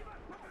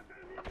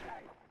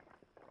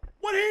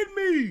 What hit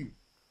me?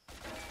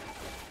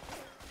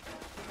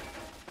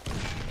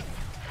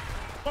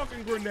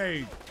 Fucking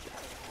grenade.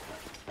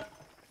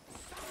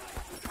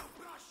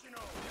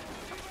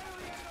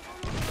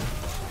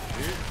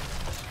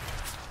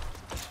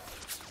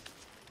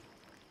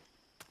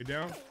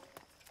 down.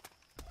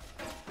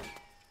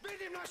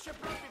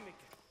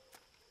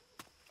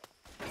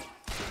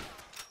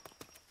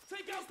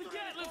 Take out the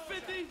Gatling,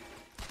 50.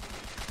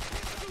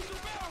 Shoot the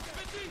barrel,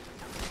 50.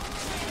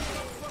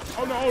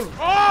 Oh no!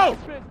 Oh!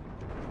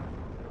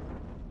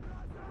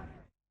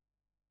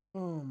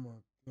 Oh my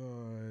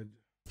God.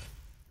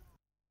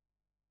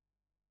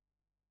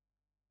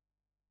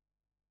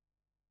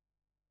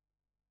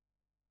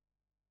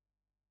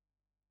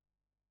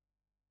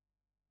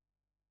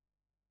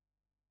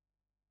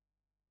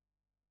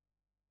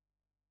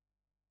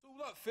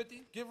 Dude up,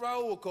 50. Give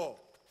Raul a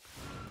call.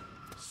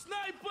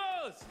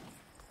 Snipers!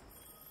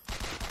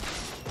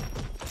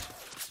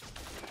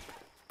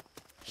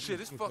 Shit,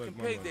 it's fucking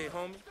payday,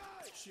 homie.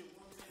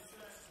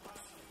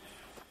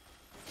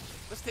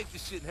 Let's take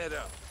this shit and head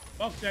out.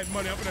 Fuck that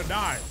money, I'm gonna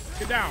die.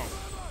 Get down.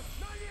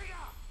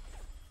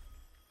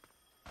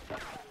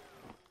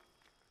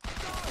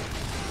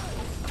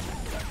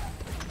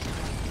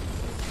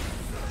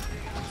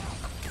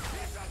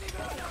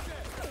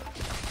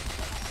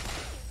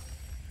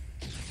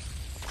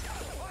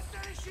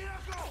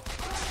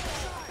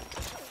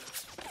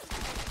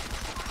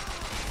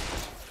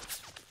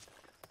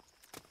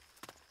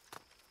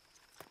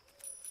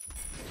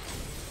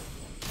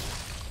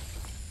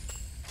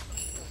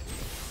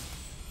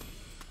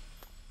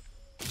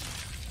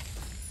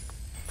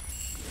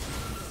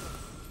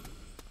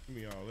 Give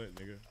me all that,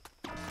 nigga.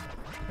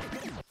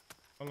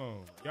 Hold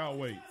on. Y'all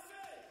wait.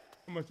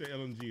 How much that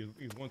LMG is?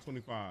 It's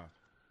 125.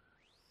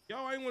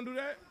 Y'all ain't wanna do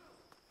that?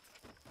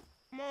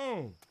 Come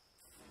on.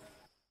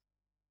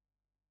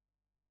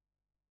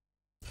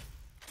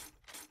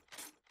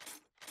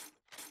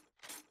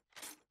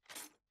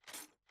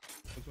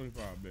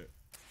 $125, bet.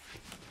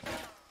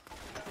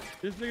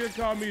 This nigga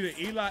called me the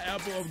Eli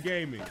Apple of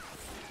gaming.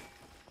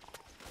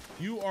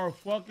 You are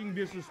fucking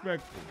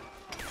disrespectful.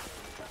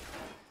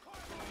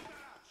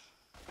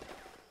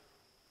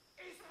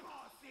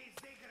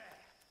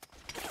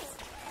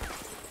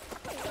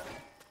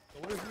 So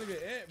where this nigga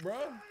at, bro?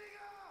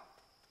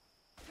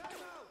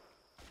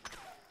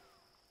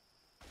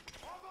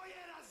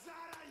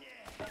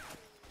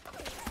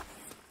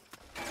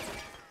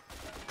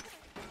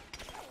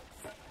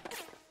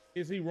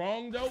 Is he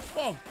wrong though?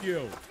 Fuck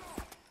you.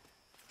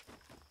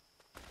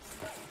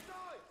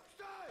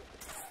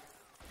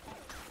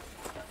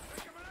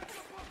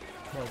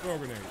 Bro, throw a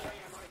grenade.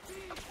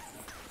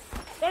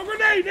 Throw a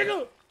grenade,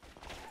 nigga!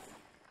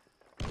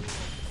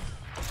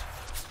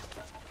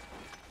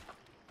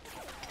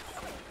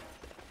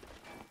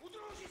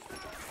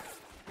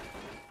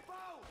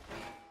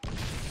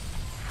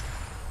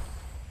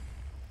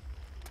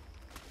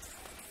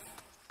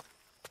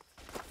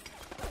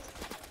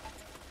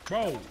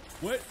 Bro,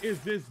 what is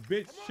this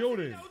bitch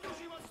shooting?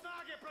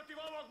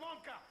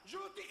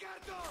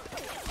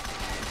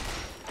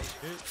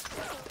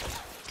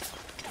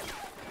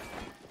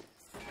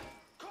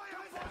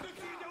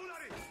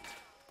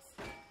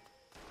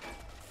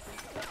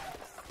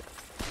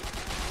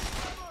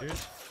 This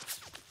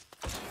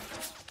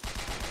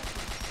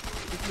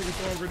nigga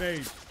throwing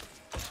grenades.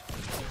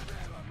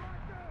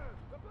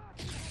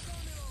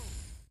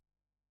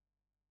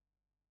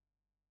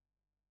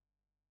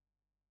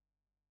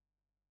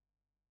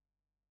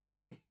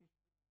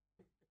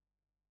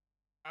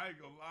 I ain't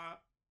gonna lie.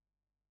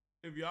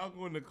 If y'all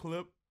go in the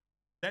clip,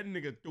 that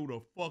nigga threw the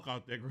fuck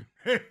out that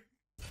grenade.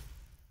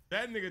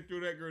 That nigga threw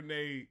that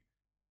grenade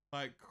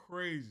like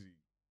crazy.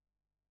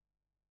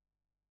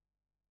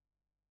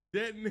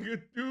 That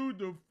nigga threw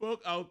the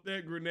fuck out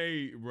that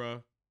grenade,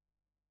 bruh.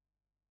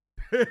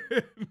 Dude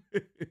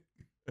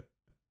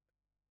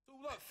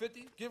up,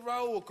 50. Give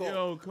Raul a call.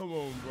 Yo, come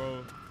on,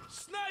 bro.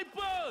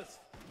 Snipers!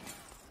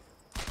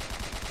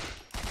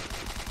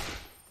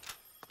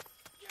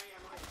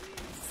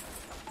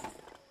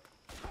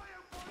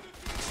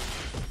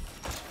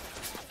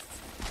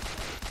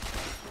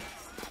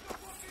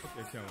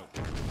 Okay, count up.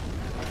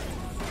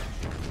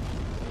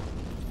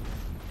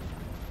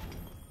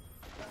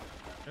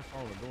 That's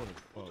all we're doing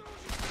is fuck.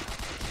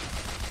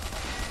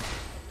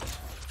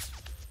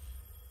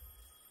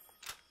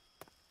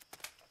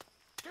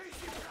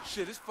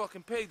 Shit, it's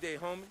fucking payday,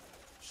 homie.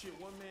 Shit,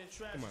 one man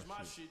trash is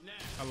my shit now.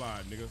 I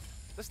lied, nigga.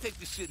 Let's take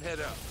this shit and head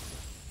out.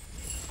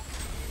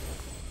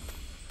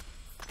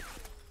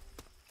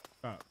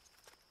 Stop.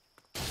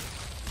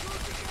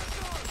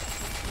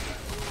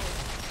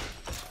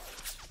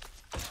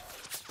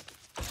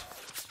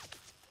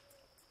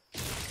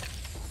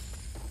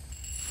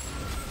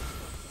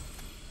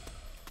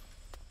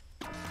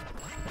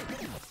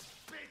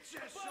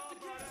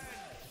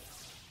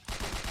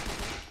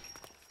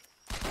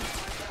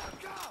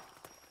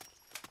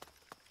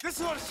 This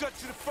ought to shut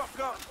you the fuck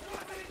up.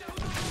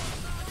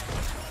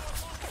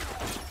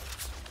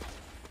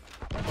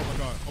 Oh my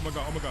god, oh my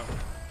god, oh my god,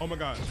 oh my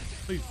god.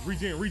 Please,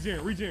 regen,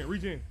 regen, regen,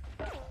 regen.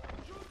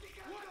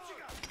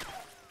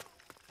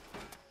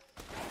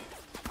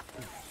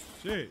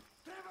 Shit.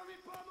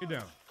 Get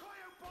down.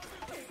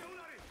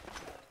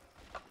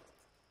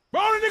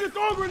 Bro, the nigga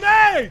throwing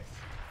grenades!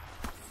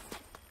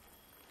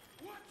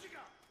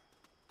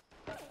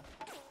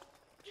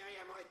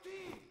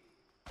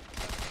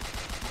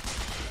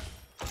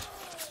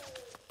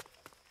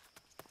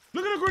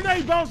 Look at the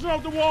grenade bouncing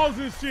off the walls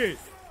and shit.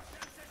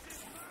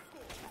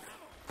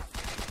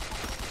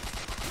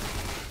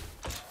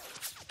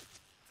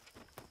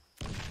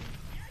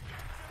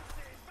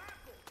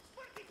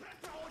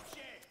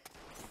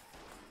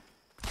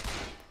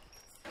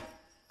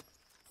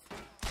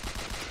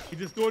 He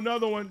just threw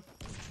another one.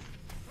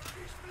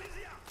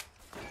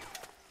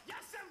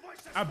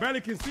 I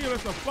barely can see him.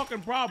 That's a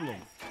fucking problem.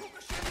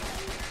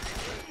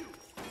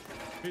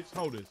 Bitch,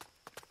 hold this.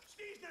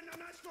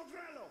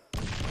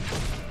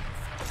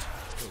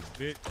 Oh,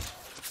 bitch.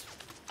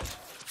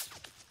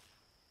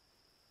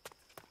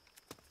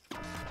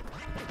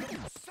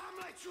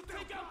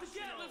 Take out the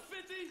Gatling,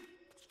 50.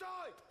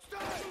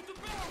 Shoot the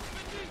barrel,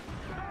 50.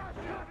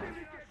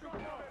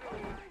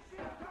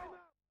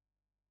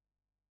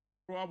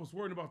 Bro, I was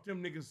worried about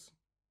them niggas.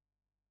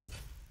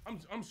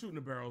 I'm shooting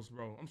the barrels,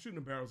 bro. I'm shooting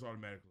the barrels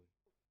automatically.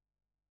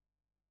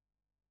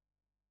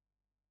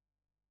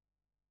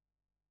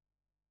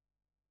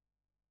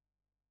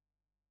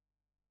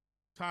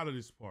 Tired of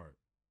this part.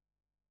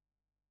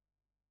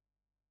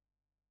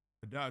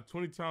 I died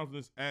 20 times in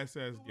this ass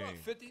game.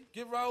 50,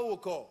 give Raul a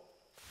call.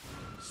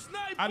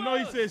 Snipers! I know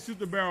he said shoot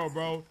the barrel,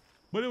 bro,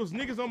 but it was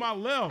niggas on my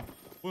left.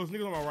 Well, it was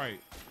niggas on my right.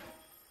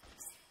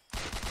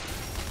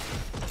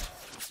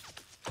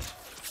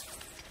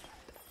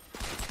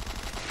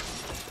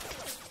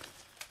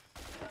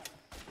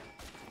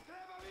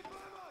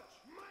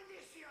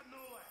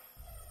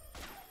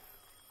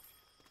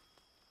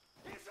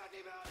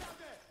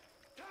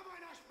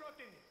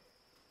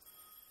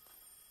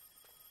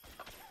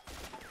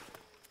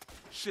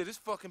 Shit, it's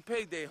fucking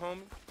payday,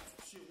 homie.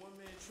 Shit, one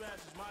man trash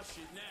is my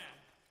shit now.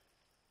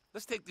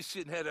 Let's take this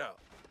shit and head out.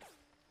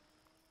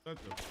 Shut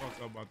the fuck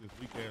up about this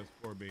weak ass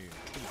core band.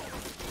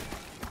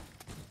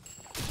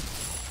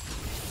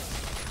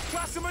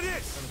 Try some of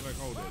this. I was like,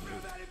 hold that,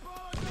 bitch.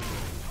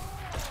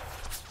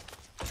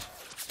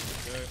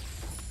 Okay.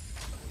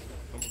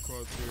 Come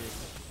across here.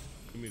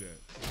 Give me that.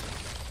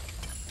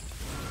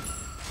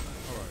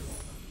 All right.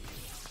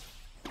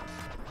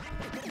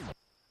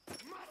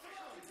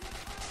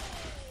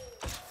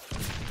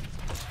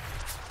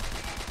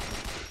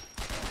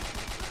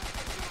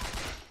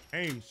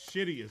 Aim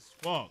shitty as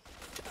fuck.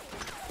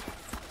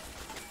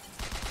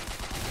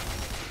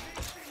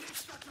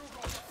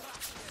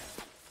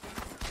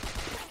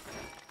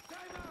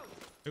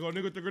 There go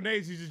nigga with the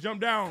grenades. He just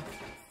jumped down.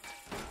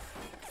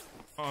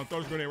 Throw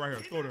this grenade right here.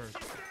 Throw it at her.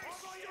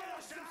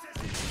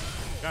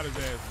 Got his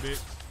ass,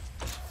 bitch.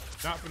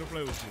 Not finna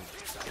play with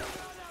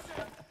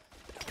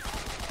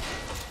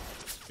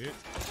you. Bitch.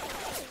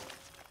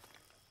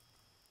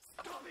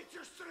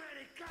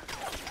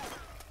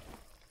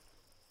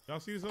 Y'all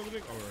see this other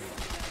nigga? All right.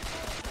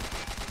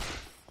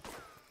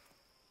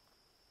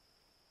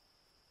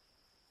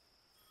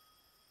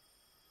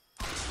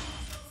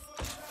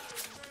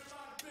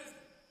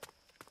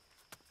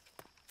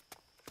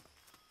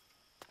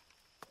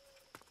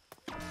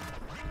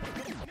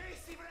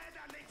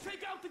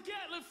 Take out the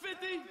Gatling,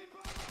 50.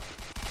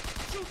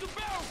 Shoot the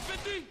barrel,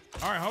 50.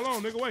 All right, hold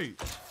on, nigga. Wait.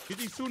 Get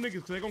these two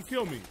niggas, cause they gonna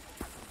kill me.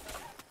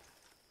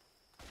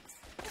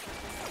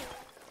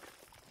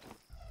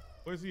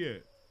 Where's he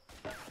at?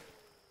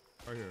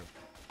 Right here.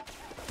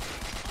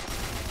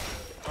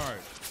 All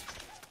right.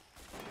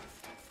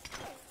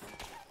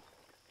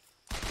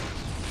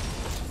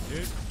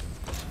 Hit.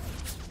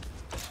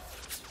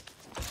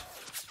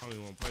 I don't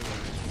even want to play with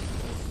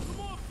him.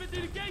 Come on,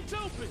 50, the gate's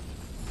open.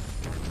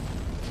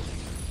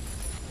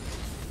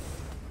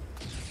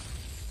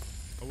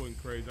 I wasn't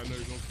crazy. I know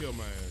he's gonna kill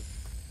my ass.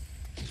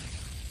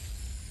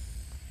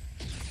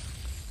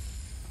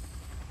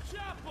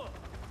 Chopper.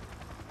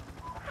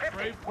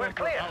 50, we're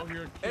clear. Out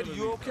here Eddie,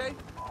 you okay?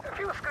 A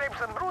few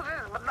scrapes and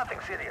bruises, but nothing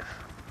serious.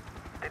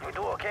 Did we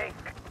do okay?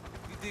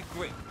 You did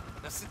great.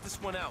 Now sit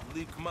this one out and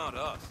leave Kamal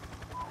to us.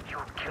 You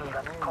killed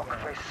that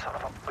cockface son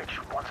of a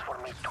bitch once for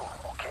me too,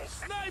 okay?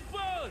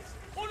 Snipers!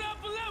 On the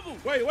upper level!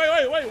 Wait,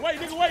 nigga, wait.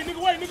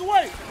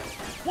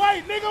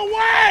 Wait, nigga,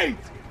 wait!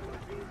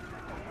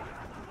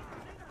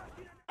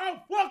 How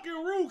fucking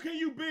rude can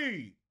you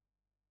be?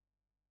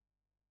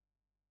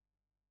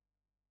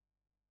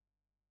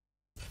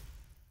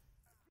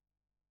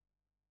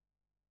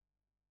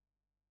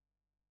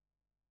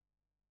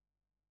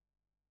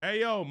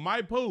 Hey, yo,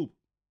 my poop.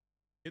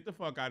 Get the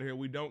fuck out of here.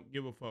 We don't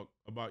give a fuck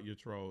about your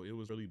troll. It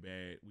was really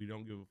bad. We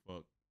don't give a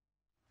fuck.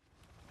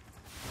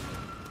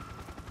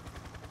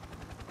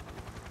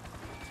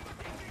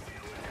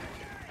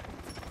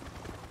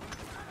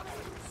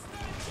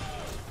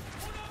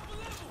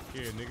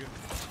 Yeah, nigga.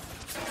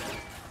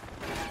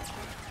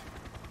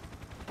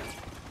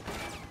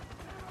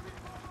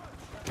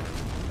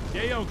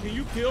 Yeah, yo, can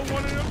you kill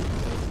one of them?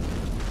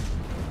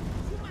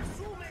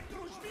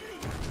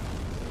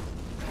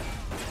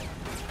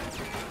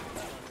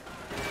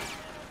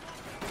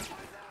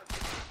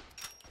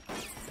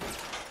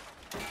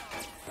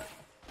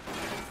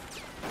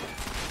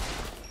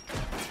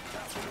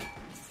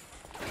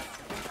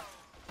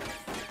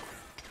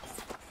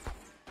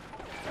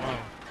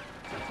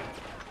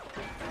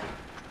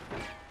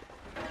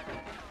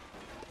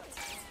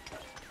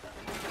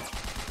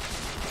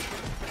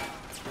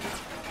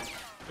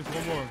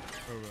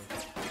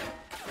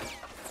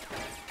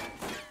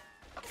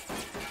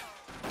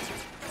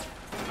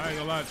 I ain't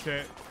gonna lie,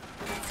 chat.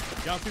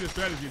 Y'all see the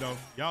strategy though.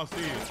 Y'all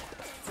see it.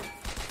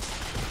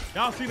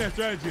 Y'all see that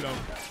strategy though.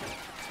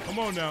 Come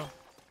on now.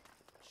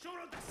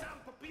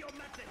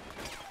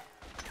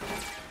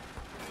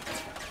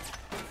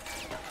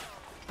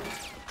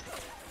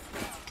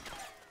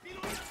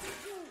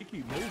 He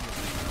keep moving.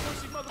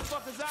 Pussy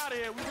motherfuckers out of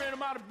here. We ran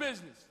them out of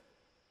business.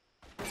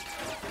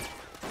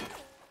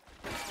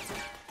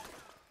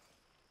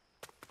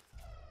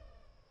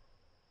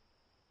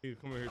 He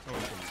come in here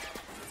talking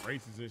some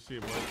races and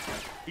shit, bro.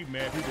 He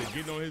mad people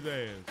getting on his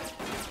ass.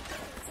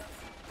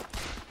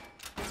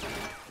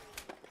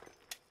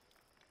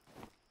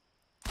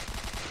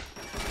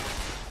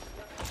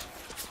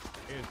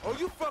 Oh,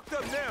 you fucked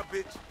up now,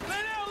 bitch. Lay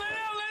down, lay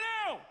down, lay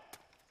down!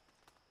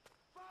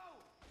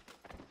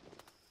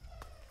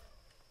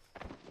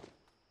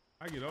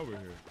 I get over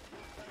here.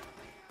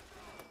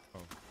 Oh.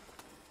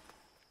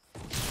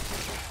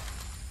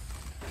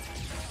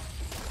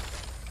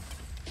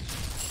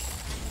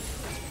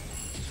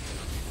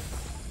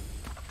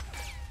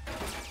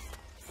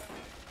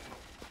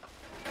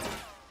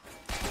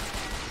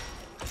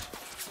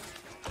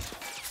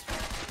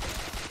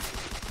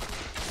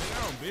 Lay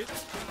down,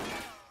 bitch.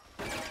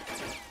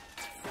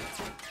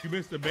 You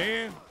missed the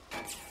ban?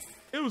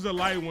 It was a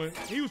light one.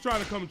 He was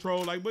trying to come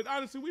troll, like, but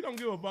honestly, we don't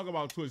give a fuck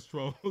about Twitch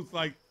trolls.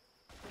 Like,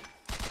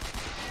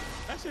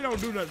 that shit don't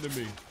do nothing to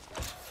me.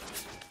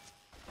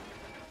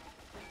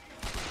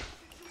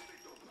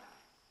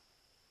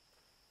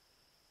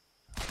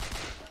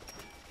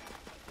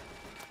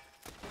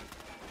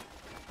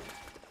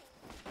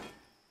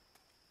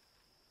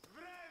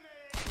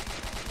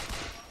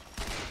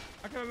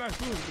 How can I not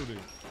shoot him through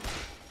this?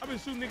 I've been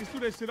shooting niggas through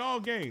that shit all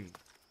game.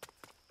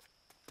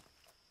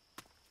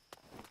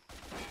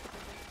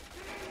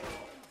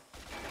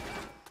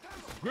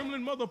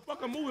 Gremlin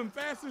motherfucker moving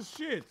fast as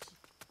shit.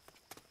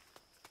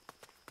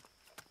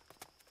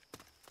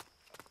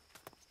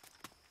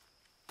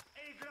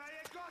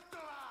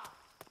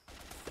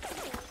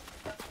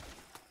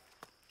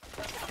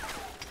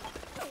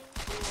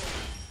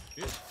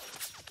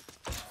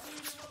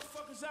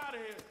 Motherfuckers out of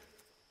here.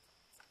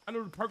 I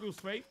know the perk was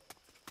fake.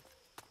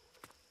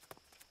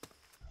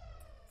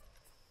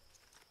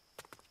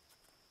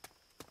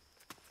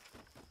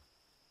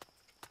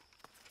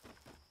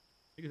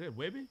 Nigga, that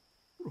Webby?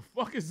 Who the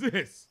fuck is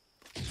this?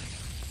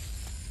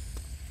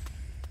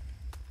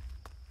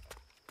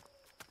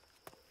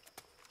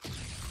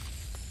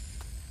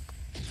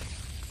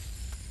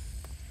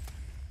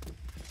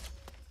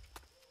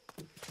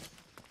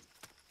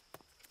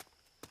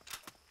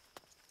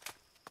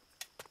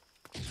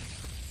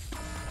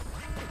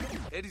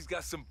 Eddie's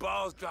got some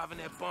balls driving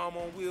that bomb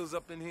on wheels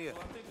up in here.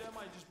 Well, I think that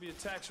might just be a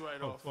tax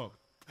write-off. Oh,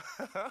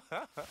 fuck.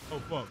 Oh,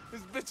 fuck.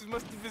 This bitch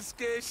must have been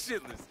scared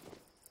shitless.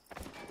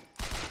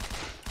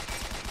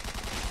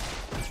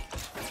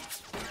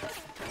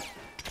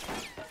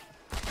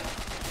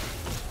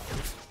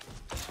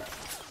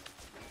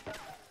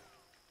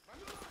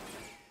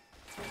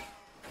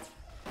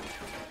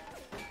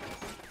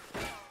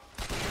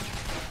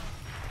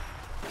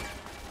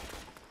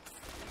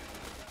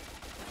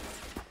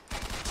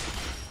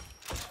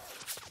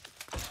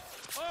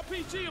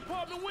 RPG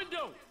apartment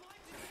window.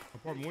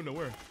 Apartment window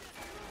where?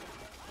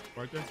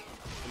 Right there?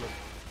 Look.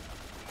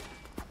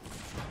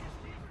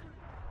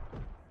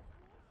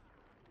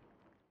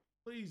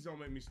 Please don't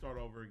make me start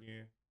over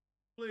again.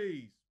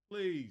 Please,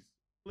 please,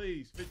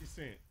 please, 50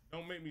 Cent.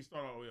 Don't make me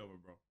start all the way over,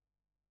 bro.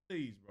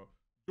 Please, bro.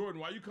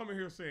 Jordan, why you coming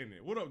here saying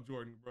that? What up,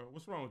 Jordan, bro?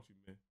 What's wrong with you,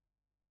 man?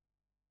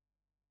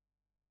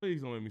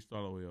 Please don't make me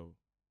start all the way over.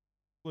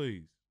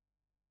 Please.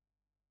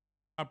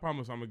 I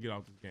promise I'm gonna get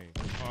out this game.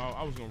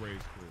 I was gonna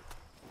rage quit.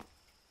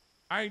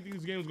 I didn't think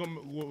this game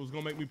was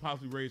gonna make me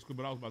possibly rage quit,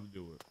 but I was about to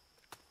do it.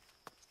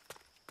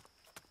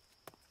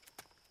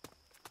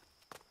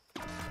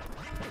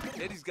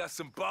 Eddie's got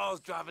some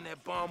balls driving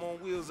that bomb on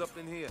wheels up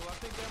in here. Well, I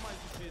think that might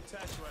just be a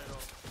tax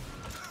write-off.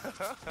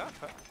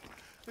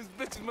 This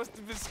bitch must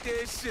have been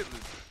scared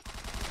shitless.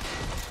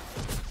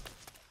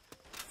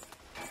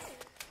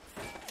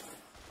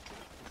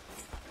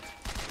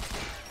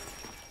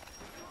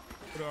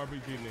 Put an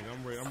RPG nigga.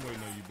 I'm waiting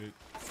on you, bitch.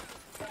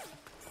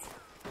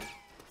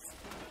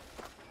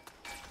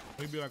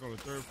 Maybe like on the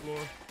 3rd floor.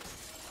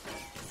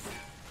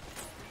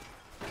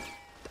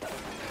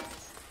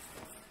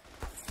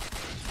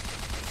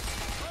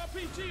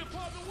 RPG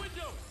apartment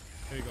window.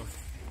 There you go.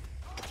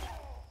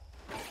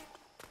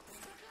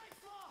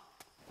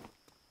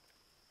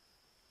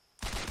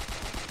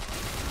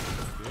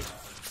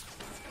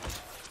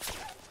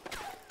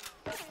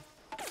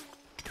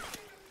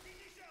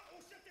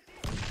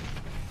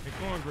 They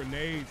throwing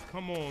grenades.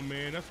 Come on,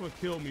 man. That's what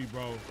killed me,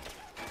 bro.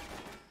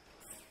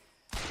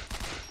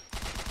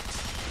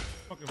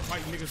 Fucking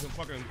fight niggas in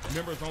fucking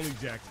members only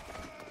jackets.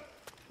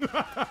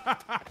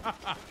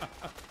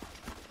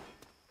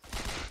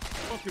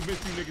 Fucking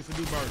bitch you niggas to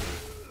do murder.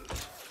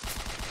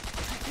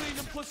 We cleaned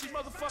them pussy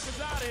motherfuckers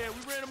out of here.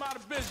 We ran them out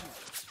of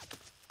business.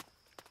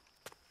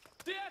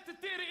 They're at the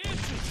theater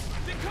entrance.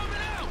 They're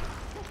coming out.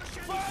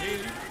 Yeah,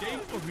 they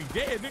supposed to be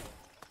dead, nigga.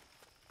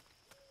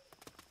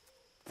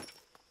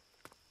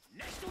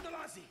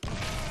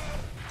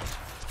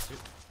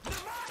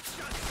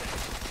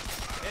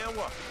 And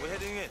what? We're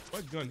heading in.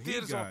 What gun he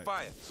Theater's got? on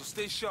fire, so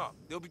stay sharp.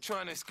 They'll be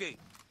trying to escape.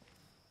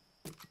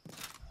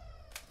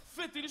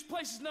 50, this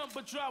place is nothing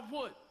but dry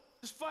wood.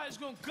 This fire's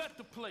gonna gut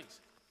the place.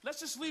 Let's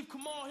just leave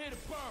Kamal here to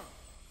burn.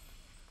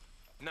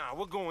 Nah,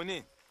 we're going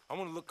in. I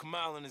want to look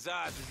Kamal in his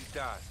eyes as he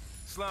dies.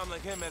 Slime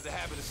like him has a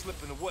habit of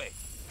slipping away.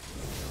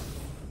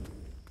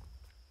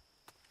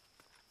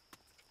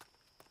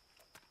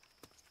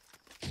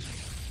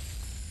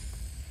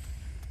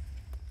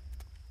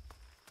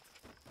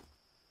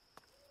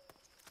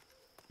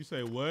 You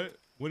say what?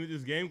 When did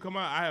this game come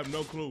out? I have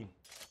no clue.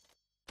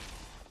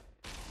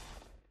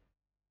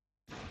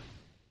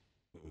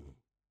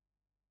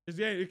 This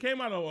game, it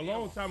came out a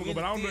long time ago,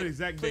 but I don't know the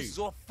exact date. This is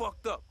all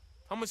fucked up.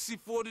 How much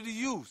C4 did he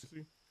use?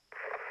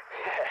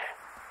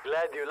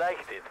 Glad you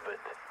liked it, but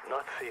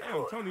not C4.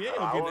 Damn, Tony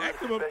Ayo getting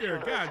active up there.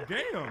 God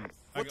damn.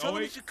 Well, tell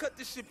him he should cut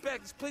this shit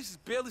back. This place is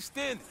barely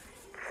standing.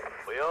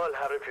 We all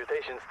have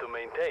reputations to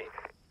maintain.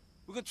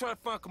 We're gonna try to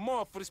find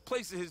Kamal for this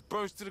place of his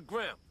burns to the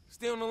ground.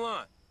 Stay on the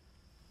line.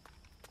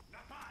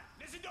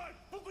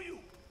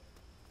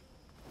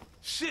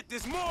 Shit,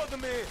 there's more of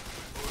them here.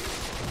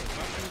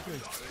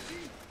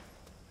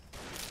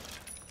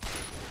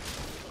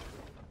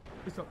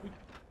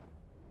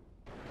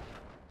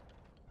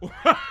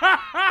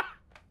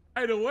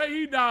 Hey, the way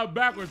he died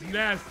back was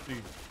nasty.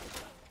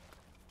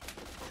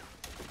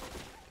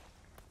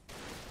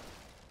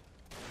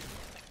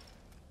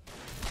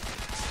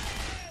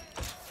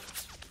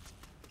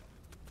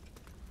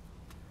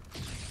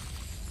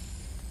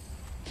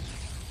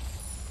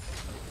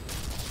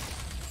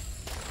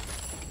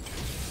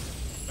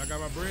 I got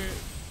my bread.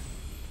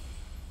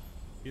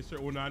 Yes, sir.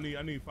 Well, no, I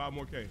need 5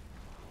 more K.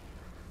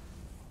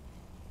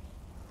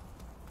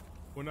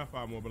 Well, not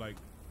 5 more, but like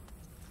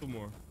 2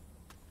 more.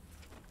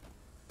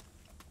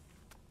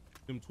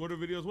 Them Twitter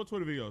videos? What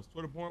Twitter videos?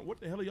 Twitter porn? What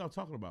the hell are y'all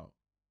talking about?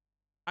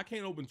 I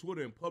can't open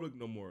Twitter in public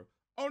no more.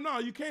 Oh, no,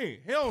 you can't.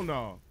 Hell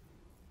no.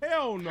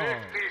 Hell no. 50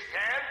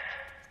 cents?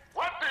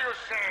 What do you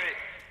say?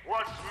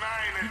 What's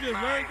mine is You just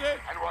mine, learned that?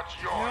 and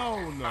what's yours Hell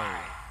is no.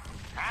 mine.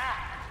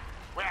 Huh?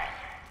 Well,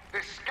 the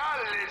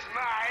skull is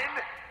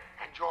mine,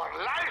 and your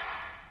life,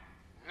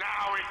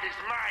 now it is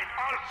mine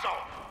also.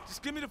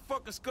 Just give me the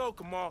fucking skull,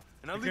 Kamal,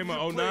 and I'll You leave came you to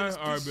out play in 09? this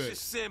All right, piece of bet. shit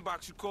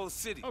sandbox you call a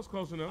city. That was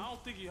close enough. I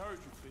don't think he heard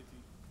you, 50.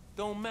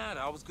 Don't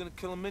matter. I was gonna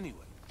kill him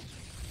anyway.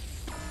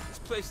 This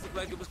place looked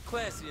like it was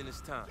classy in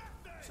its time.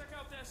 Check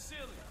out that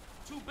ceiling.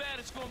 Too bad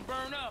it's gonna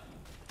burn up.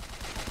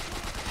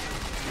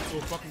 Throw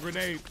a fucking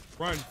grenade.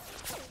 Run.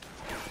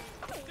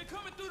 They're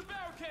coming through the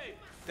barricade.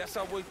 That's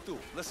our way through.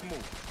 Let's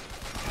move.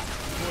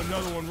 Do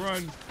another one.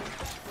 Run.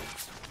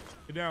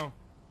 Get down.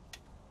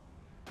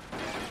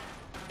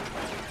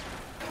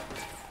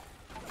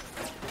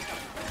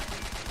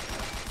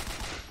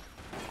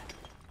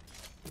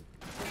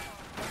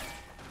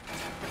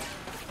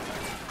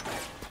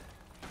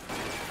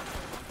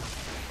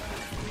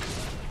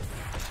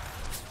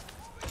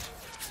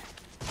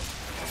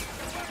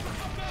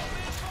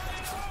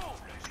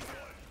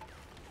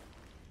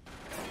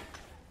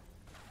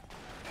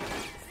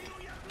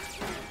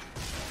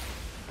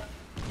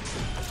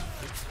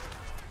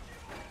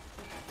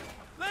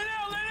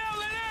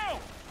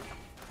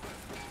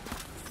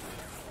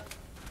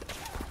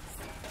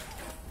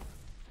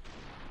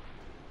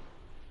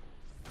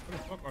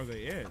 Are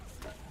they in?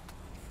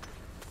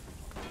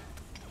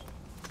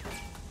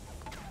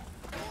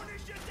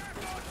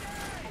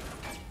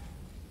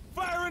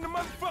 Fire in the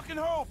motherfucking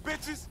hole,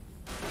 bitches!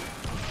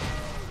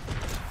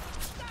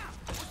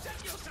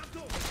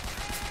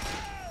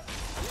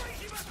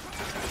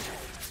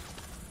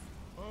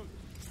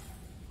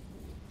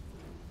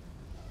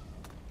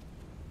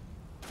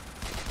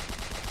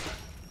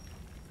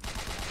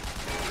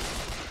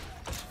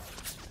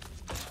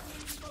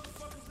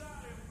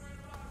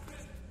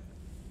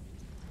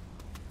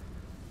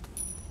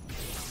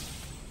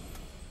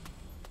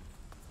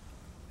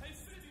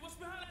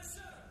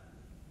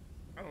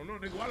 I don't know,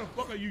 nigga. Why the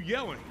fuck are you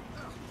yelling?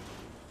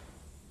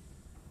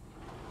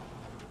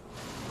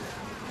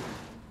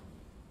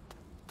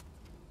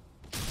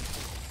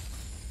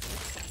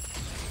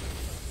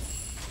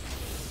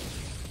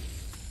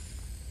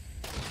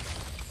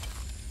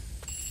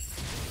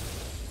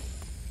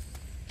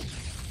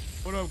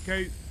 What up,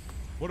 Kate?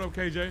 What up,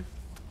 KJ?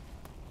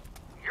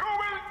 You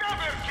will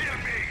never kill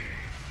me.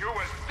 You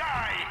will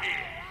die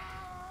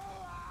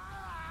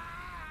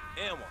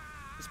here. Anwar,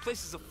 this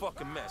place is a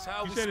fucking mess.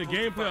 How You said the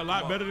gameplay a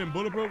lot better than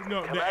Bulletproof?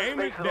 No, the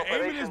aiming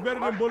is better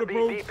than Be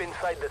Bulletproof. deep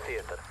inside the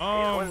theater. He's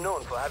well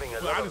known for having a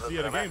Well, lot I of just the see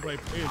the dramatics.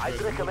 gameplay is I'd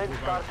better than recommend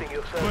Bulletproof, starting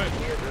your search but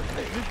near the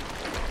stage.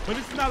 But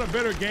this is not a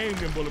better game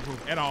than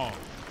Bulletproof at all.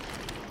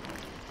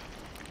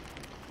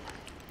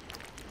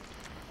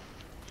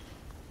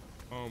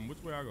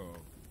 Which way I go?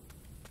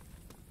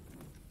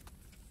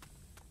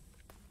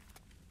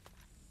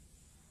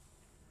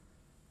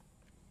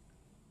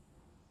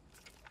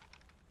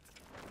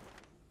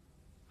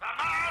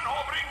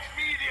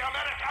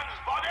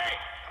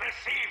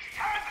 receives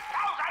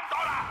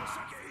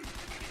 $10,000.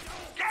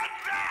 Get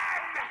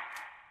them!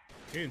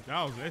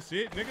 10,000, that's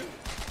it, nigga?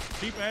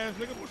 Cheap ass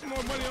nigga, put some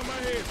more money on my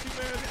head, cheap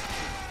ass nigga.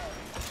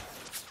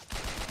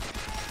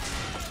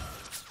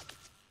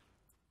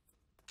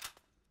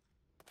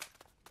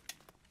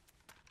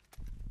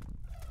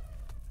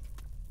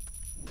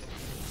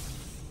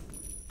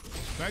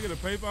 Can I get a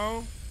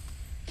payphone?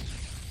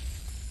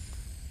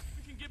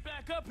 We can get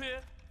back up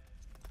here.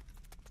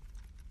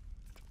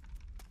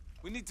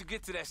 We need to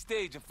get to that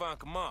stage and find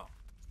Kamal.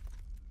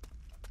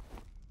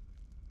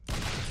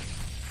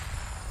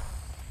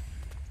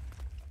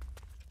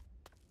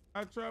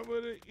 I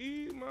travel to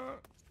eat my.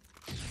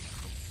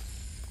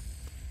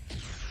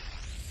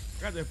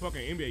 I got that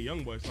fucking NBA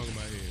YoungBoy song in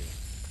my head.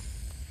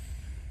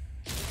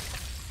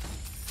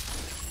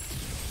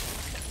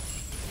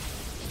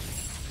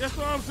 That's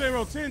what I'm saying,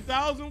 bro.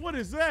 10,000? What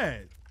is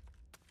that?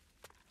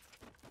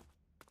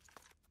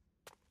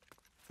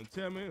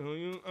 Tell me who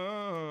you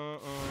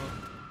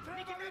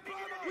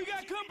We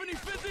got company,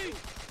 50.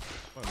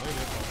 Oh, lay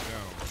that fuck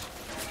down.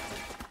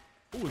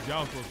 Who was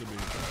y'all supposed to be?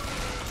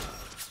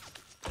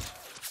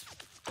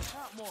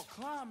 Not more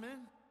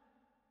climbing.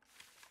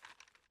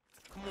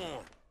 Come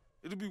on.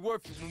 It'll be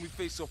worth it when we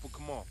face off with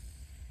Kamal.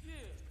 Yeah,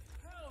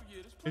 hell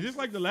yeah. Is this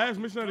like the last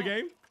mission of the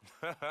game?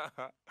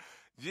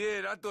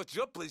 Yeah, I thought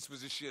your place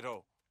was a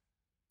shithole.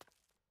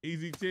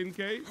 Easy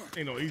 10K?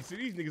 Ain't no easy.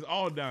 These niggas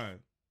all dying.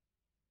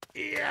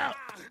 Yeah.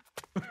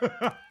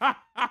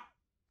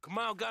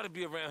 Kamal gotta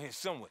be around here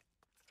somewhere.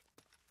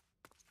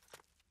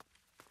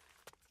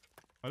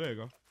 Oh, there you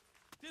go.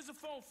 There's a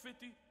phone,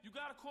 50. You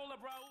gotta call up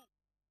Raul.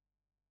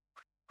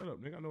 Shut up,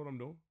 nigga. I know what I'm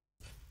doing.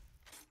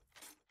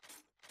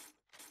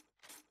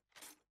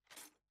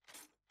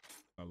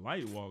 A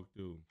light walk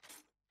through.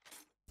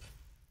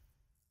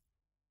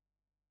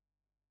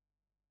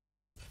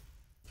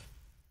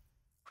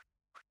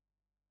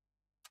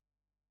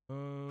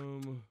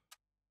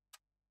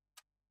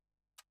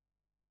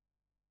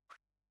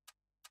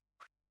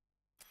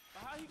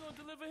 How he gonna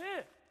deliver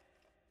here?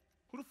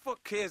 Who the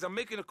fuck cares? I'm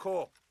making a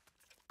call.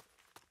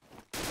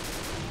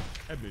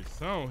 That bitch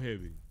sound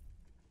heavy.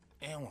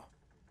 Anwar,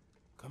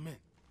 come in.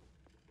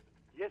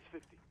 Yes,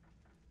 50.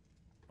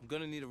 I'm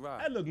gonna need a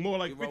ride. That look more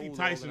like Get 50 Raul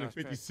Tyson than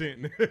organized 50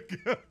 Cent.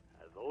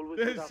 As always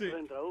That with our shit.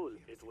 friend Raul,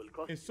 it will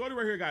cost And Shorty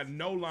right here got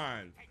no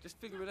lines. Just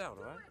figure it out,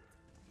 all right?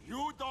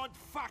 You don't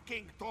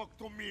fucking talk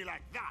to me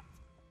like that.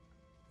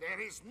 There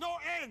is no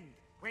end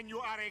when you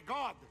are a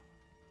god.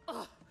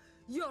 Oh,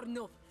 you're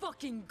no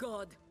fucking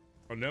god.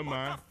 Oh, never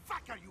mind. What the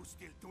fuck are you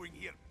still doing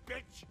here,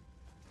 bitch?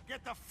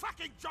 Get the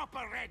fucking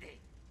chopper ready.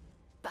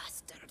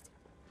 Bastard.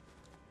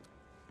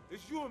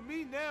 It's you and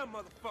me now,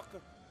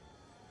 motherfucker.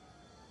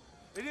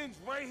 It ends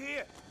right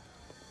here.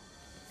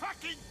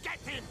 Fucking get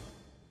him!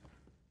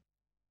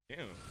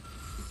 Damn.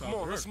 Come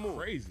on, let's move.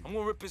 Crazy. I'm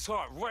gonna rip his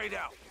heart right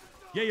out.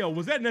 Yeah, yo,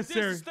 was that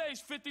necessary? This is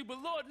stage 50,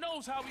 but Lord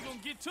knows how we gonna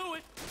get to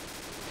it.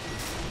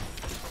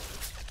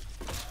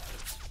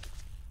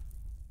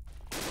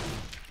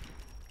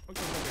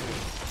 Okay,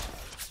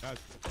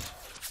 gotcha.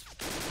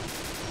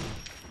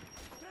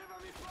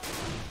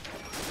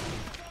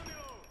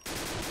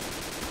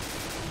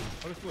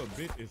 Oh, this little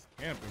bitch is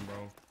camping,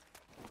 bro.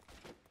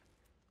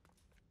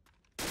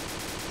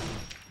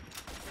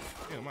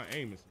 Damn, my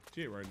aim is some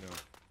shit right now.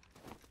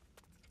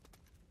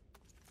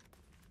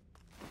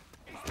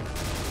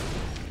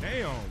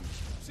 Damn.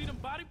 See them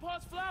body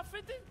parts fly,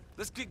 50?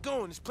 Let's get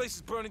going. This place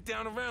is burning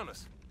down around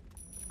us.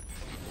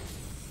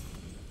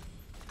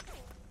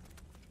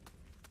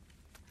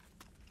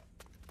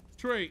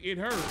 Trey, it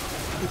hurt.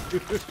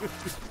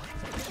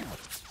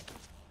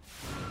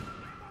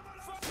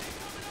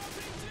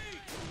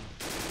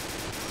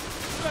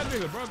 That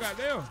nigga, bro,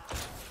 goddamn.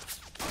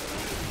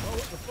 Oh,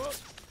 what the fuck?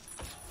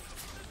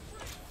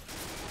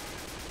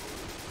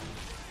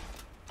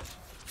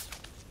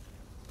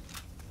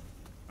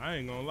 I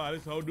ain't gonna lie,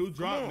 this whole dude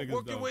dropped niggas,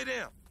 work though. your way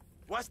down.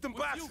 Watch them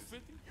With you, boxes.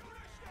 50.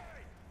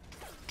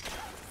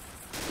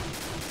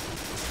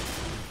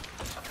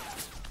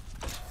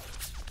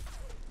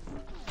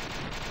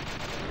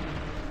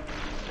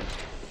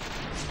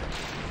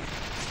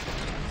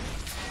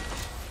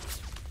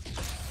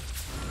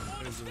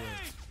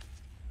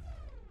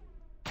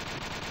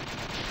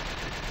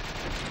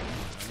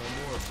 No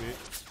more,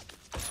 bitch.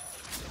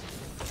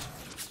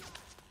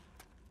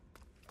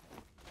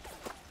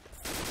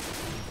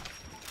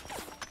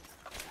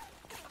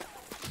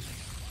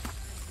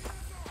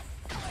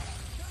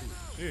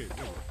 Shit,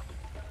 dude.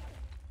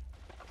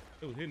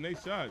 It was hitting they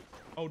shots.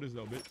 Hold this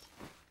though, bitch.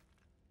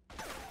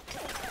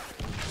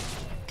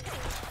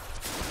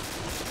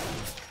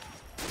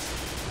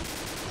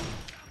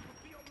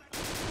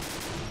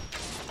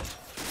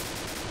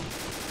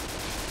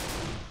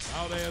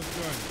 Loud ass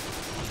gun.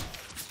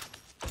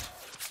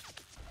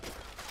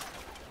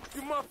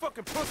 You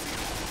motherfucking pussy.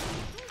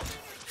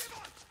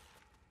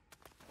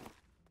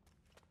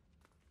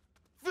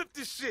 Flip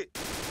this shit.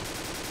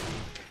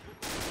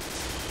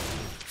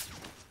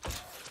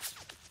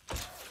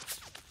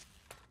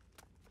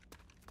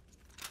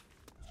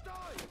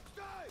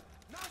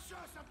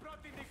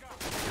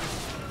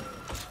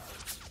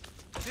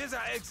 There's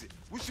our exit.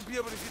 We should be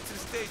able to get to the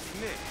stage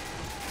from there.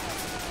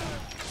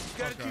 We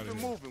gotta keep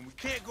it moving. We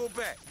can't go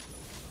back.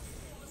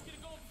 Let's get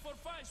it going before the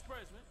fire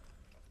spreads, man.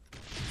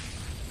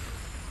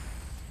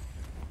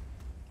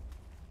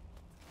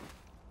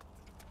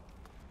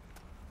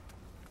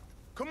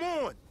 Come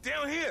on,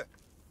 down here.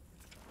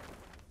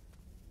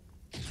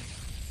 They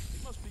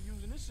must be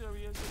using this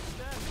area as a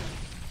stash.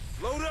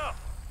 Load up.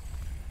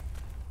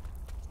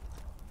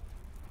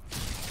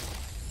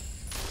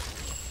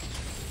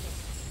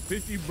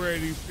 $50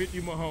 Brady,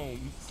 $50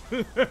 Mahomes.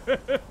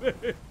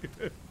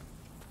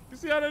 You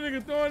see how that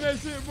nigga throwing that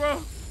shit,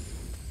 bro?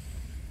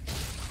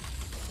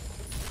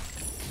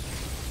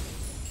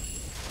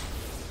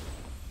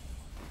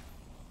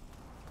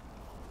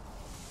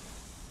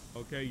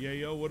 Okay, yeah,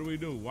 yo, what do we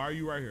do? Why are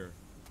you right here?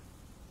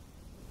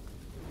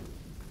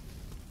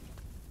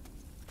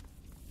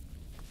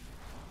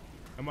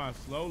 Am I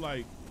slow?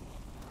 Like,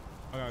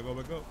 I gotta go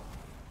back up.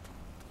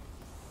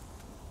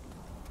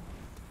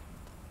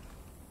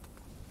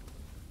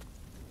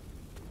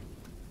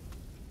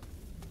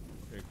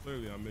 Okay,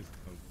 clearly I'm missing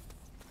something.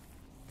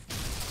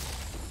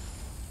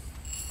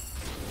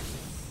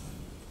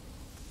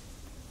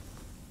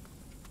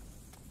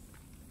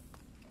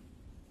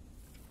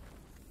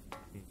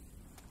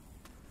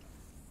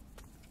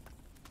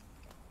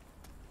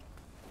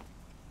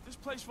 This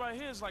place right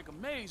here is like a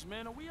maze,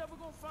 man. Are we ever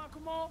gonna find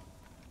Kamal?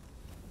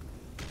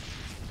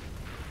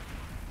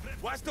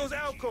 Watch those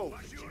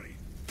alcoves.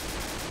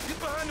 Get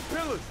behind the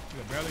pillars.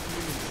 You barely can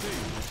even see.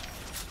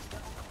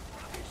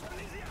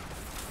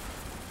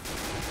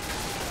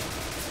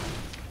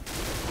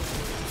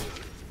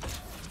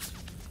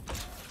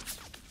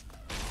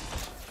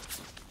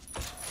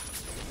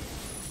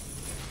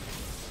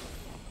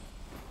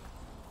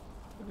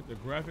 Look at the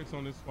graphics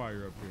on this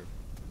fire up here.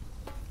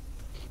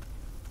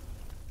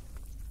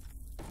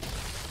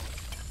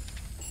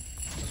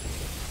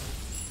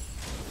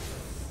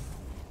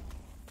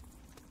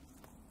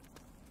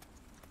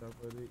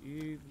 To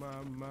ease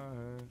my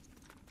mind.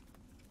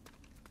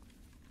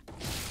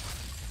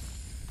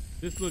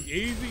 This look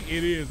easy?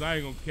 It is. I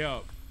ain't gonna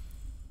count.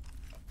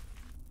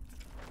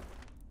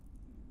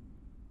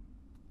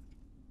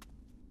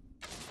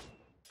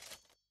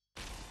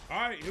 All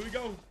right, here we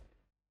go.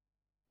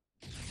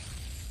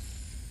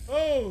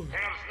 Oh,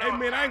 hey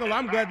man, I ain't gonna lie.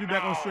 I'm glad to be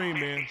back on stream,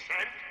 man.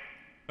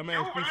 That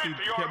man especially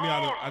kept me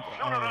out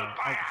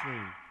the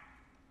stream.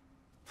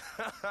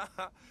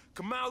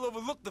 Kamal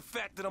overlooked the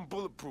fact that I'm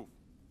bulletproof.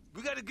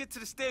 We gotta get to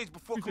the stage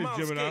before You Kamal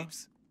said Gemini.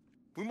 escapes.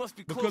 We must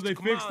be close Because they to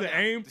Kamal fixed the now.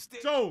 aim. The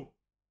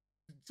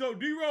So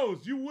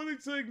D-Rose, you willing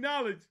to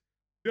acknowledge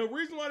the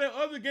reason why that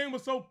other game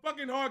was so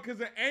fucking hard because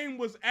the aim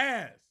was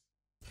ass.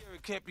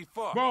 It can't be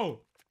far.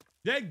 Bro,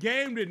 that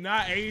game did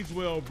not age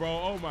well, bro.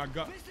 Oh my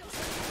God. Get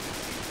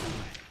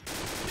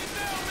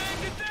down,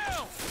 man, get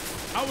down!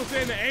 I was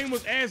saying the aim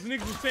was ass,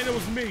 niggas was saying it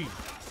was me.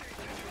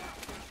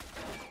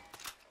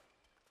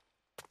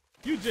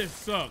 You just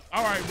suck.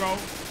 All right, bro.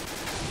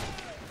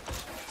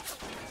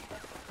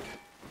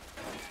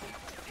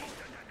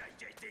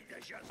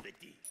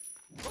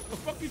 What the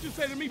fuck you just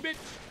say to me, bitch?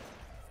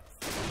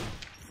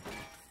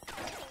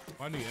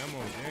 I need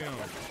ammo, damn.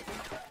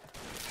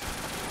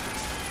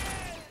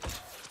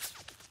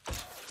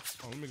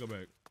 Oh, let me go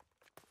back.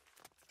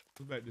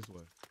 Go back this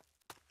way.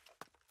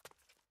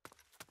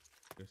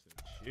 That's the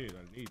shit,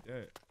 I need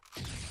that.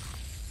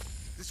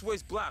 This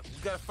way's blocked.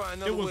 We gotta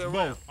find another It was way both.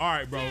 around. All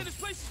right, bro. Man, this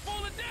place is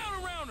falling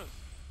down around us.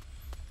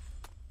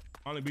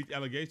 Only beat the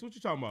alligators. What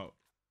you talking about?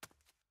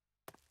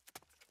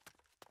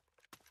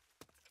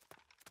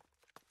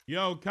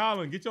 Yo,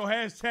 Colin, get your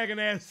hashtagging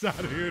ass out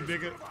of here,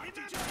 nigga.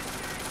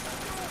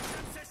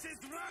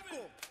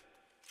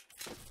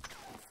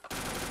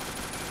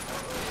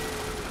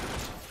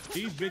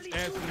 These bitch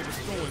ass niggas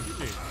throwing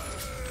shit.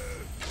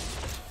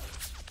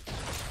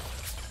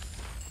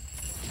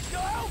 Yo,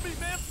 help me,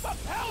 man. Fuck,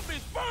 help me.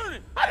 It's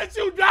burning. How did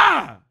you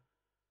die?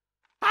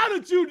 How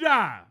did you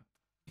die?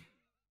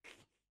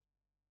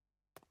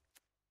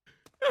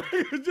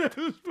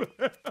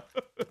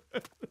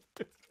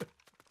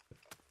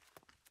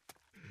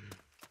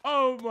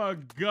 Oh my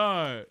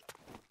God.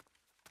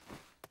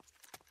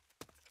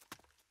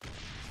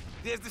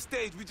 There's the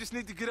stage. We just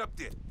need to get up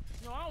there.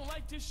 Yo, I don't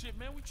like this shit,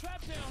 man. We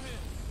trapped down here.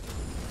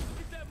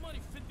 Get that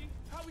money, 50.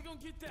 How we gonna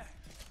get that?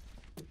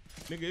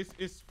 Nigga,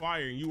 it's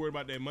fire and you worried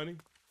about that money?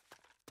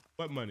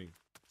 What money?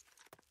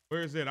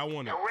 Where is it? I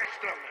want it. The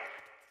Western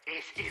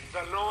is in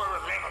the lower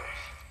levels.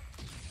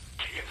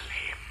 Kill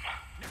him.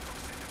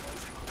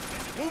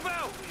 Move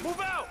out! Move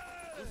out!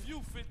 It's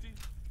you, 50.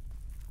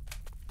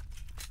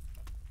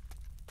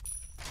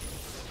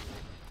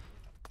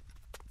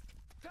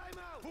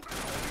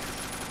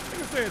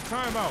 Nigga said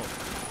time out.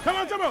 Come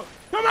on, time out!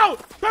 Come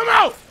out! Come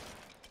out!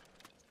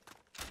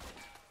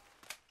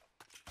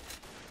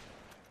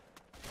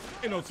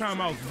 Ain't no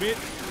timeouts, bitch.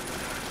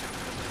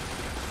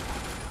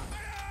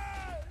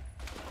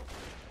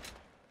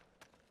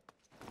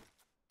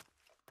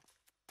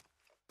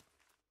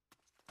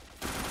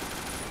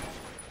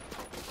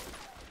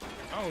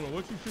 I I don't know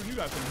what you shooting. You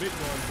got some big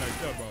ones like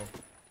that, bro.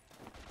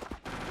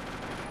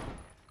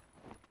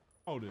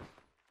 Hold this.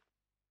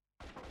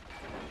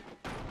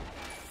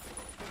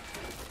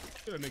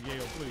 Get a nigga,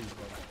 yo, please,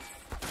 bro.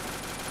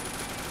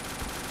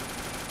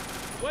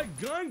 What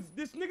guns?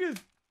 This nigga's.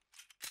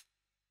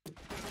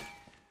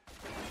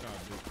 God,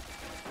 bitch.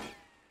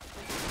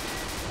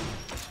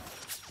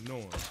 No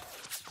one.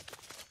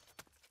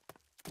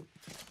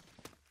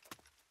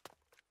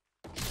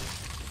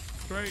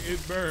 Straight,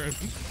 it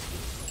burns.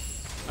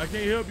 I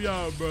can't help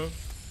y'all, bro.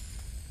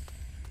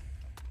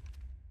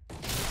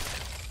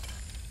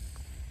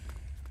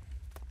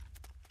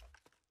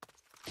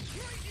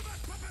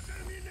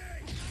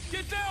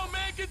 Get down,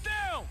 man, get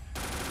down!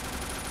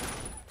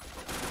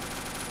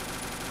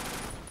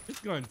 This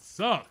gun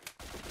sucks.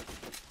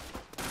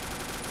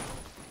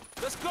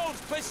 Let's go.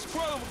 This place is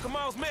crawling with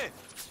Kamal's men.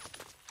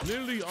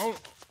 Literally on,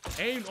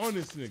 aim on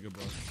this nigga,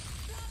 bro.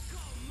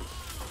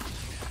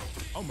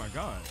 Oh my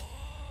God.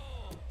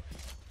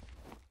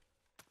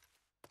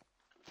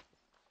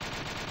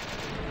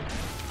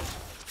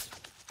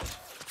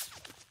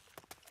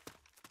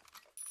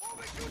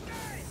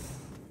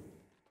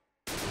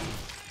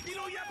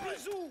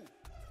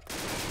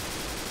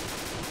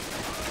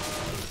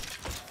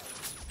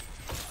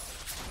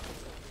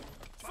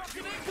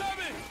 Fucking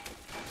incoming!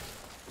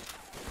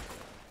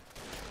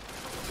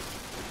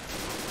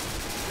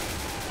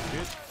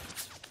 Hit.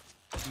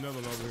 Another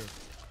one over here.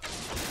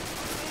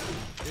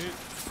 Hit.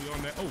 See on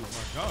that. Oh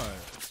my God.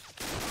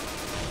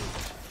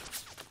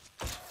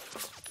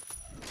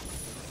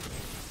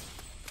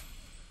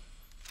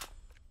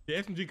 The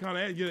SMG kind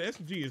of, yeah, the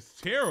SMG is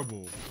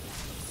terrible.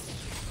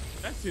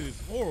 That shit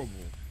is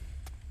horrible.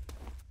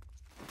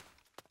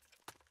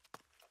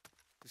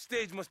 The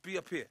stage must be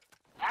up here.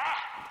 Are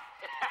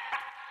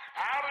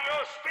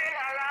you still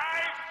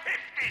alive,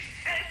 50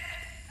 Cent?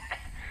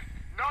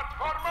 Not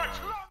for much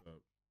longer.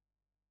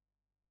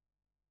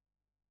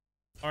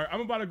 All right,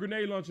 I'm about a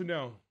grenade launcher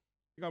now. I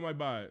think I might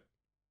buy it.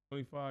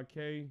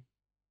 25K.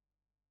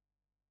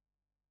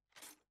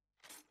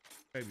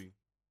 Maybe.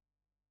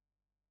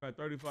 Got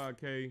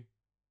 35K.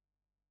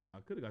 I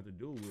could have got the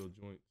dual wheel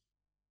joints.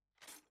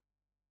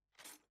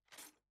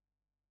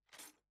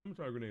 I'm gonna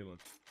try a grenade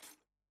launcher.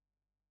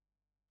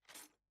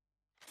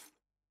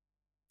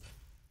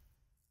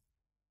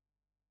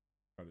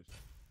 Try this.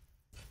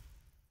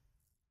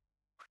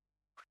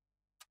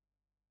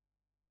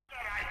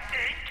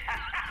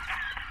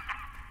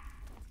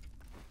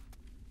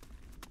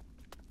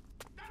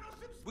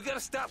 We gotta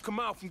stop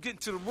Kamal from getting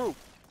to the roof.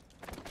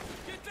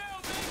 Get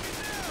down, man, get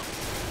down!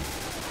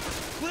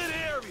 Clear the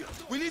area.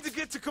 We need to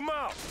get to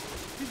Kamal.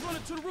 He's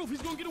running to the roof.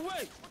 He's gonna get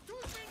away.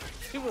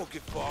 He won't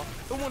get far.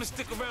 Don't want to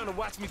stick around and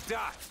watch me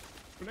die.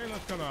 Grenade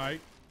launcher kind of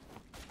alright.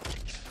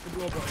 Can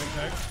blow up on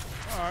impact.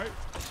 All right.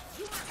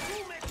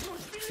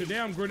 The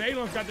damn grenade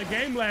launcher got the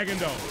game lagging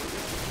though.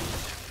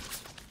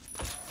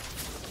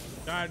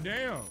 God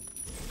damn.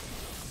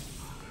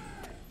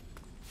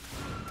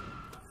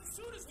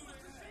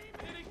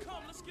 Here they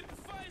come. Let's get the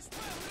fire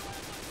spread.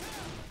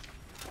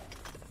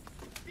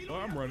 We don't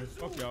have much time. Oh, I'm running.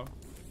 Fuck y'all.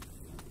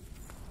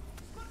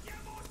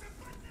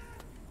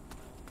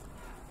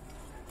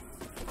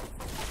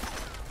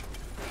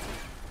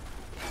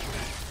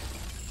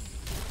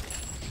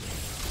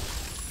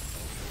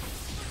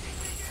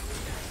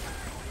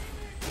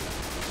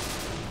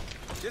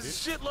 There's a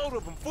shitload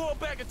of them. Fall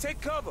back and take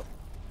cover.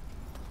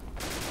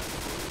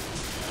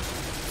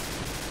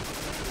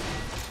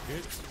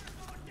 Hit.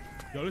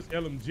 Yo, this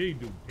LMG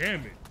do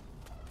damage.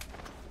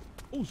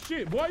 Oh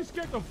shit, boy, you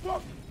scared the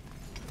fuck.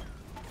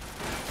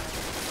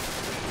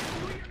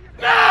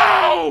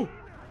 No!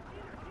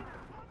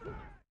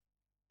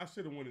 I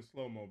should have went in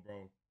slow-mo,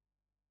 bro.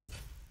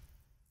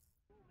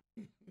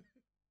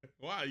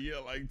 Why you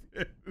yell like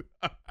that?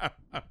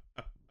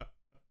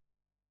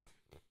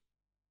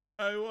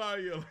 Hey, why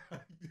you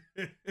like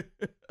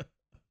that?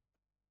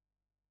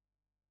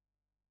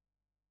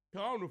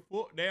 Calm the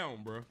fuck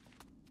down, bro.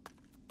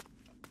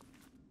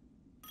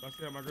 I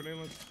still have my grenade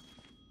launcher.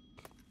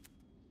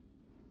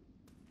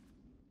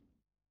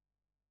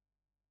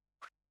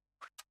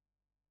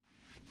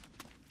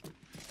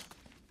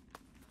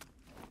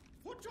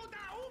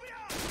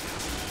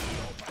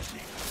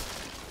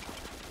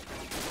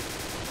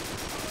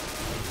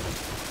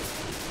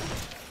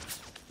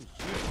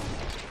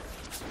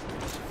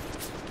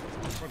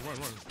 Run.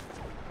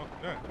 Fuck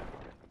that.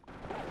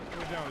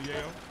 Go down,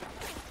 Yale.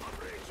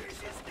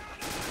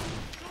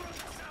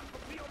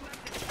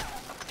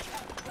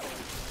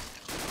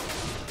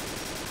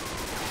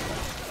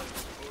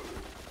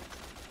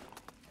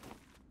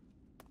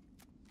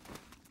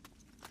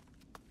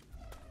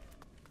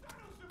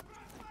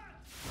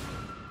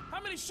 How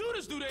many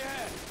shooters do they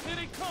have? Here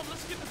they come.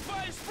 Let's get the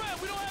fire spread.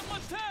 We don't have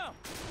much time.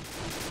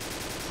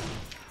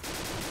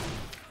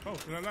 Oh,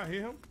 can I not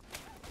hit him?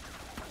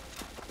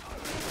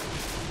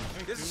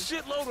 There's a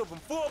shitload of them.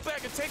 Fall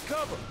back and take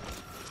cover.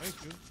 Thank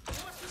you.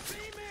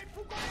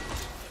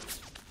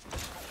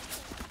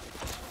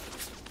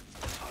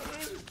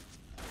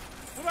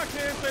 What I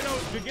can say though,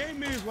 the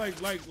game is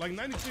like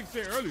 96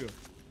 said earlier.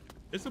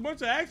 It's a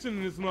bunch of action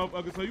in this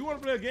motherfucker. So you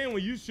want to play a game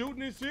when you shooting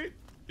this shit?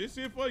 This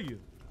shit for you.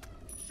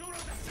 Shoot on the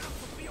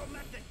south of your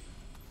method.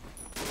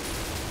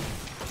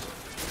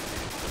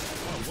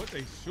 Oh, what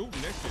they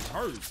shooting? That shit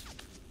hurts.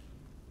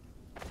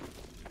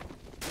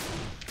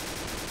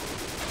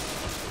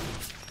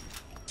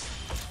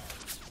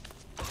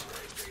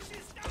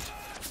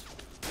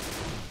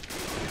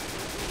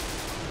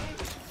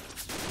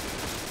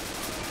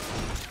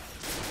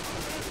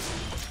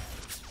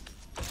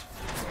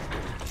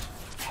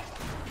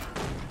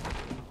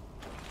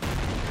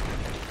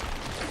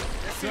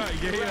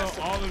 Yeah,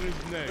 all of his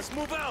neck. Let's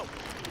move out.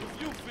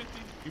 With you, 50.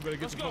 You better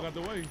get the fuck out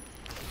the way.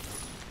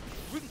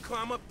 We can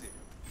climb up there.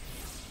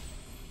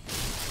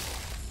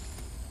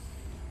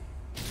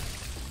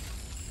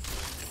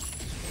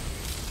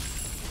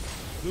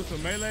 Do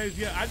some melees?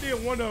 Yeah, I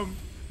did one of them.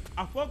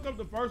 I fucked up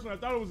the first one. I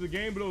thought it was a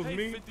game, but it was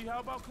me. 50, how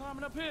about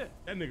climbing up here?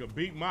 That nigga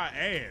beat my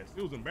ass.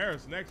 It was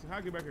embarrassing. Actually, how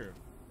I get back here?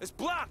 It's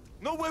blocked.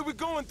 No way we're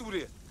going through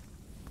there.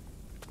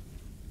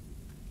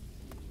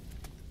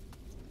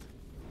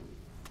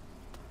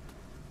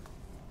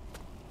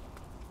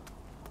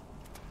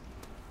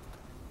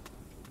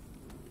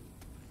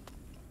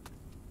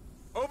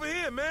 Over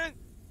here, man.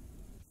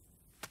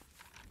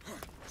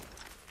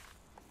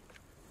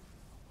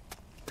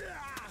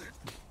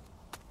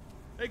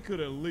 They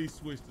could at least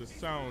switch the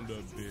sound up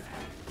a bit.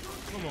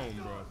 Come on,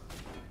 bro.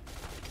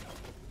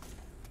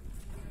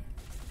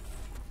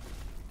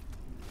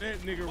 That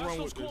nigga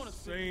run with the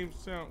same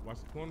sound.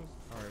 Watch the corners.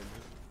 All right,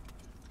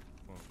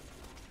 man.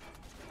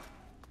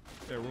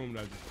 That room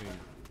that I just seen.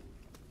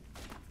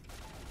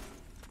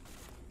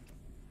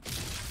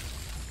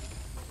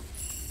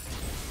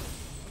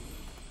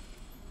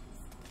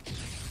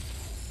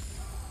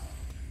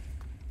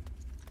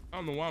 I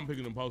don't know why I'm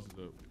picking them posters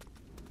up.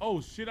 Oh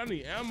shit, I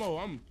need ammo.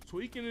 I'm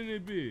tweaking in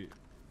it bit.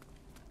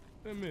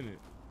 Wait a minute.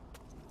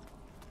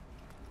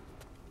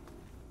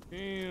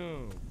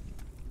 Damn.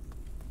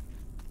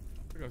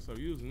 I gotta start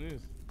using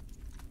this.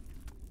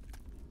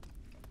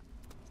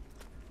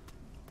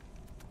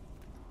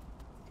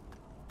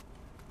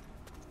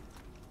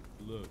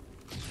 Look.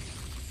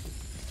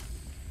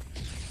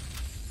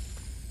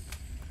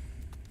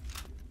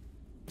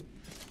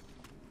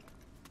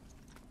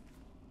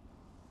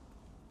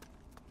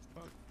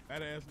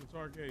 Fat ass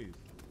guitar case.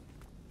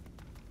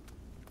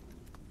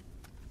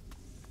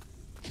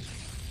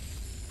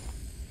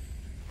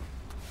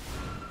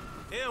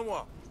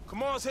 Anwar,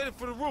 Kamal's headed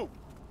for the roof.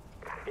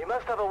 He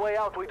must have a way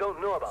out we don't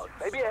know about.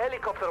 Maybe a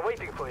helicopter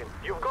waiting for him.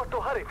 You've got to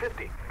hurry,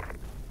 50.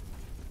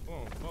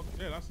 Oh, fuck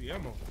that. I see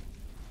ammo.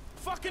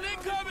 Fucking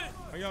incoming!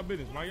 Mind y'all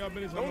business. Mind y'all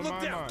business. Don't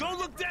look down. Don't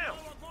look down.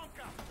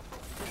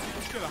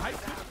 Let's get a height.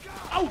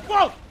 Oh,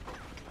 fuck!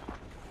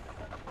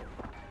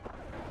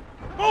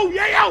 Oh,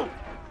 yeah, yo!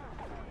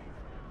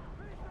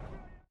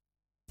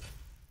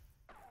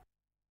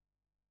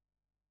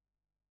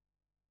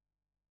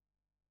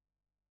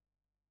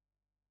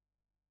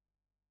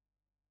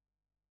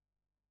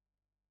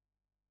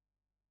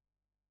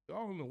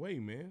 All in the way,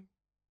 man.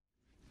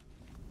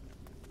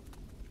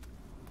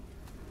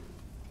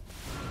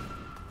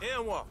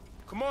 Anwar,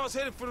 Kamal's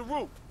headed for the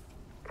roof.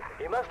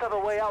 He must have a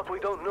way out we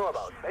don't know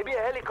about. Maybe a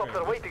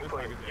helicopter waiting for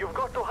him. You've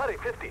got to hurry,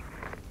 50.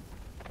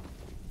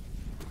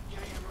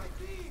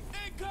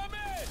 Incoming!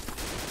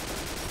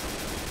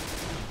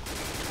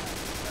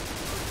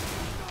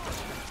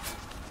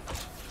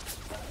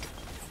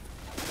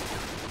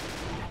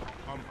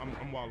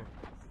 I'm walling.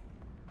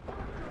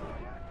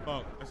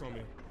 Fuck, that's on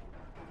me.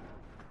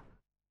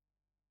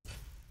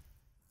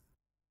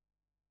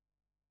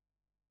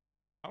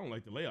 I don't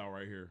like the layout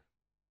right here.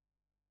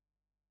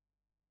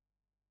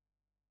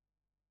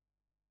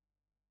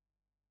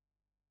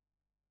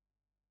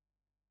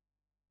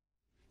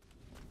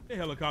 The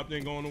helicopter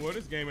ain't going nowhere.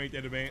 This game ain't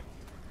that advanced.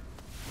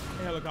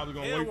 The helicopter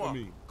gonna wait for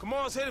me.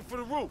 Kamal's headed for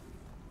the roof.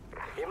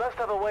 He must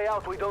have a way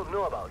out we don't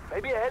know about.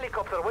 Maybe a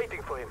helicopter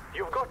waiting for him.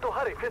 You've got to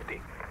hurry,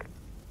 50.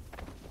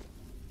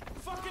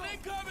 Fucking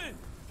incoming!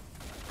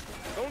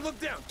 Don't look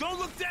down. Don't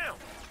look down.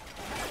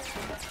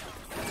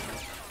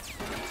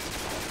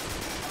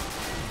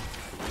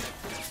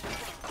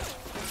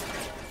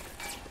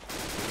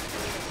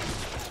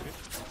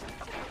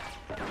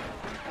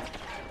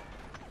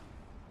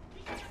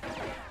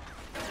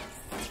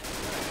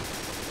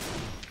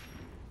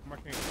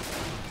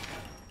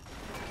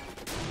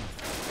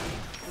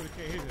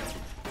 Can't hit him.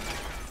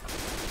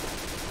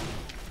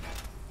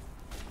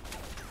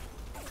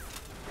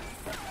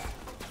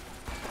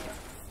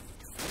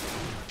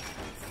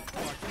 Oh,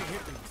 I can't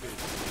hit this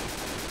bitch.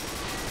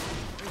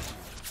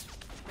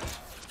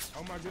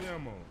 Oh my good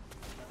ammo.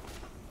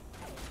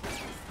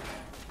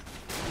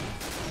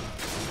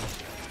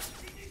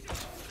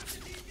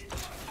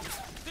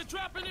 They're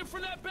dropping in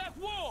from that back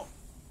wall.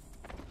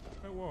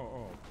 That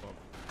wall, oh fuck.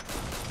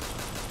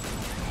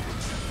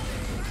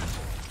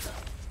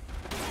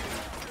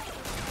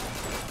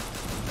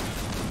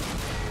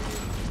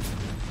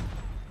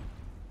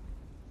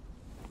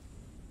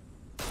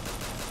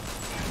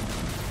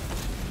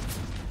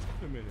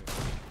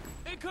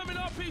 Incoming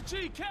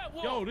RPG,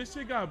 catwalk. Yo, this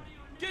shit got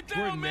Get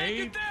down, man,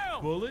 Grenade get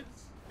down!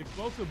 bullets?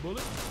 Explosive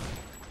bullets?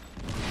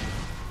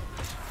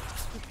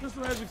 This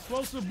pistol has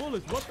explosive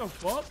bullets. What the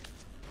fuck?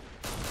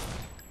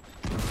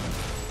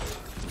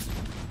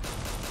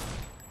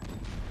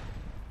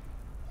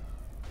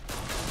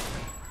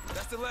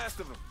 That's the last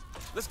of them.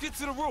 Let's get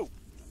to the roof.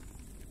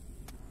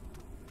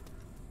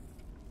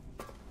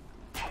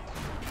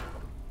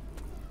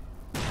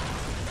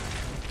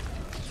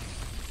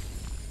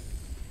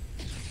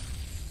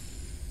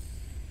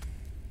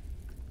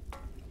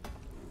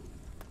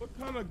 What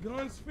kind of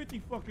guns 50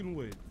 fucking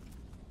with?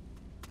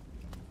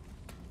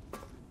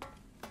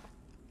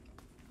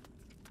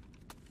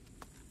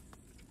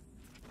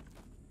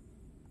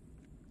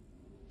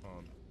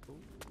 Cool.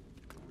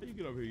 How you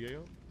get over here,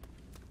 Yale?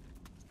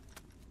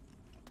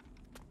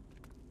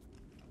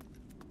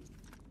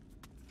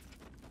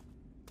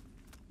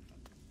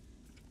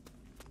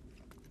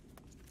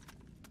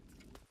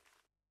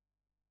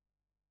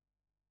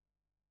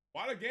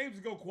 Why the games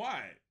go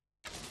quiet?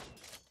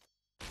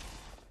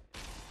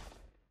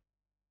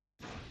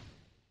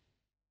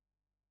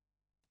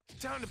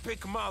 Time to pay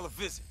Kamal a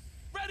visit.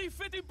 Ready,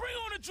 50, bring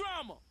on the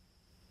drama!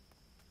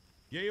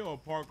 Yale or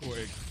parkour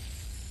egg?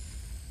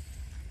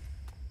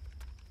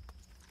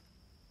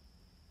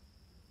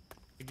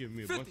 They give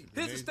me a 50, bunch of here's a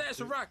grenades stash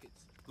and of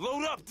rockets.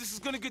 Load up, this is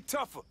gonna get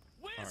tougher.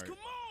 Where's All right.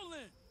 Kamal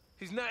in?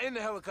 He's not in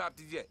the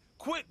helicopter yet.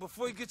 Quick,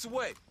 before he gets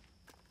away.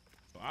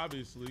 So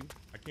obviously,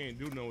 I can't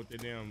do nothing with the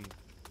damn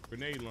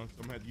grenade launcher,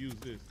 so I'm gonna have to use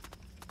this.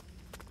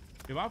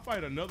 If I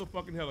fight another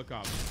fucking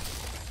helicopter,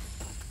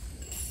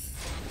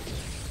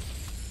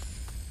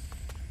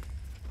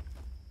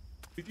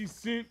 50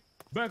 Cent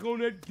back on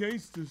that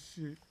gangster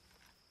shit.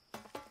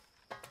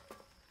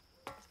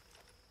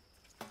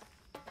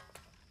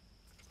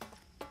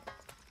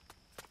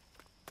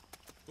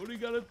 What do you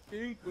gotta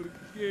think for the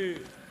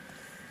kid?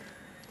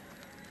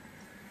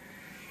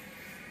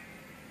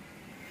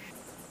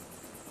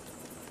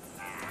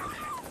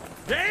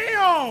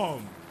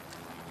 Damn!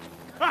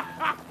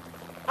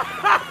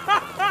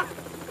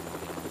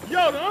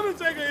 Yo, the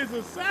Undertaker is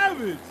a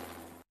savage.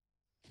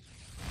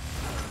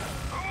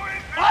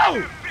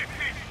 Oh!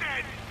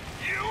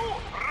 You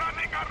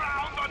running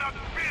around on a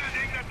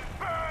building that's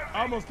burning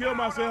I almost killed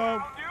myself.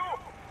 around you,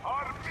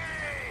 or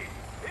me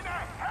in a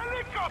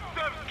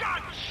helicopter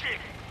gunship.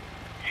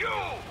 You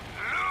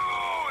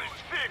lose,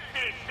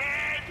 50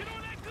 Cent. Get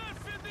on that gun,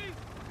 50!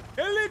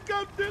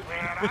 Helicopter!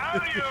 Where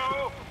are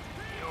you?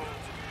 You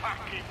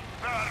fucking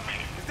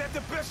vermin. Is that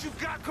the best you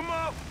got,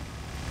 Kamal?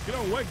 Get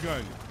on what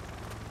gun?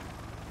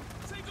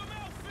 Take him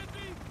out,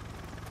 50!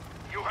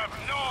 You have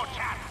no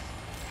chance,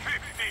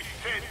 50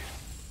 Cent.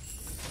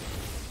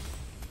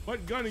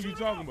 What gun are you Shoot him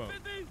talking out, about?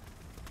 50.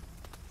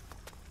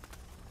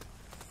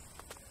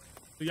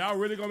 So y'all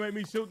really gonna make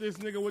me shoot this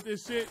nigga with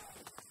this shit?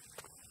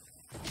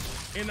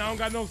 And I don't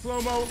got no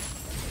slow-mo?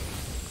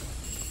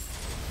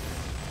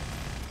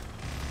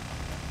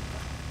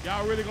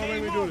 Y'all really gonna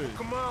make me do this?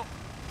 Come on.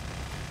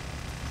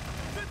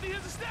 50,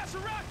 here's a stash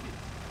of rockets!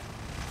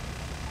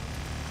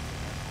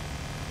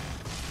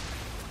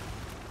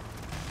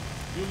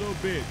 You little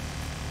bitch.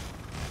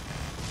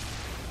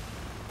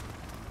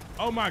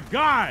 Oh my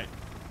God!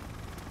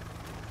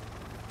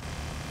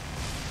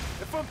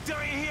 If I'm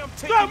dying here, I'm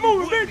taking Stop you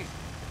moving, with bitch! me.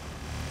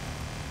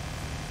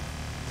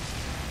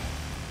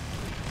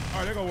 All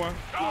right, there go one.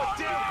 Go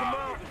down,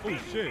 Kamal. Oh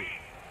shit.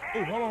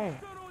 Oh, hold on.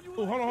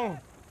 Oh, hold on.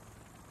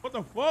 What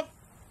the fuck?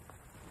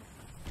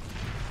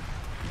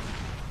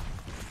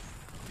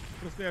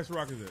 Where the stash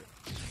rockets at?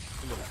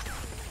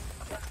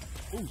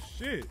 Oh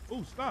shit.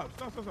 Oh, stop.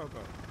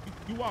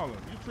 You wildin'.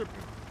 You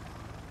tripping.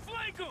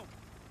 Flank him!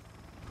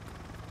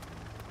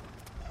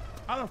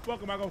 How the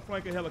fuck am I gonna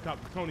flank a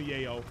helicopter, Tony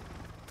Yayo?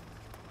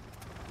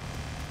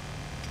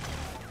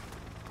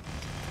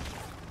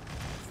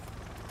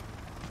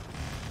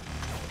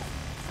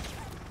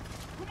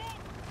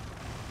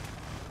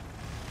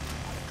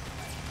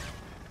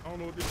 I don't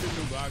know what this shit do,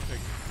 but I'll take it.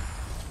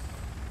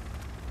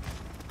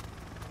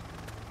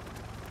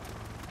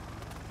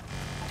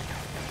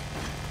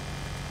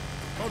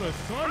 Oh, the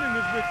sun in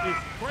this bitch is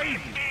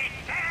crazy.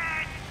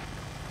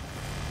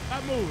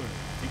 Stop moving.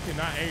 He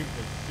cannot aim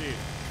for shit.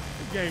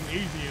 This game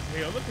easy as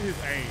hell. Look at his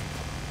aim.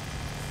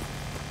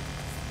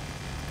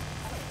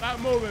 Stop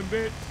moving,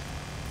 bitch.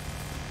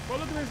 Bro,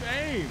 look at his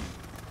aim.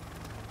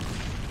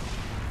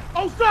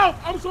 Oh, stop!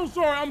 I'm so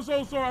sorry.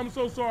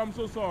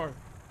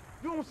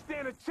 You don't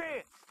stand a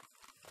chance.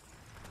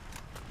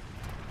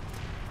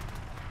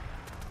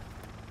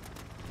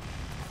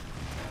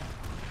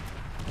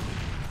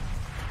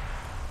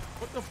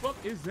 What the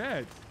fuck is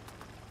that?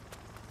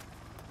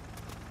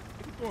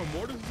 You throwing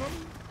mortars or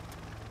something?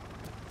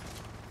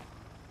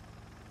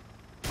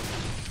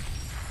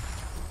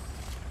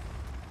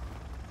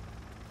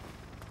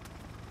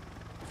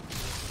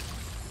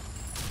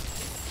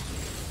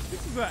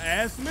 This is an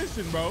ass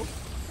mission, bro.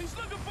 He's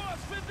looking for us,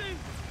 50!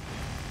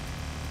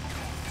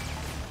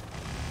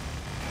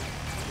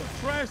 It's a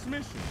trash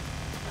mission.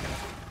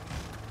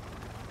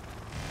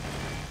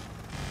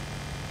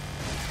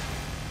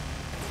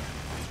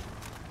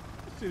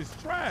 This shit is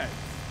trash.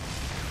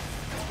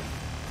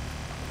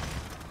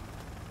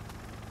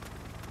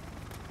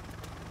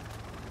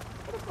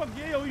 What the fuck,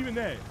 Yayo, even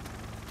at?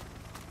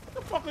 What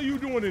the fuck are you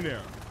doing in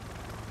there?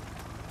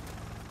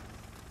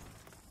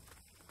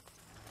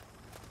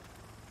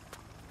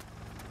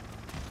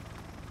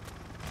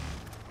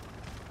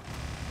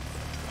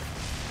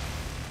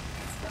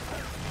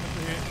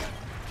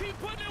 Keep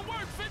putting in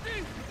work,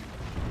 50.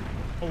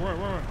 Oh,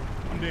 run.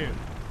 I'm dead.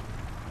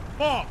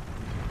 Fuck!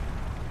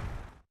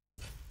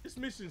 This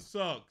mission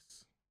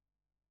sucks.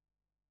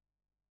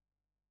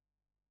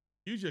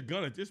 Use your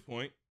gun at this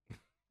point.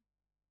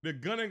 The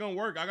gun ain't gonna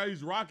work. I gotta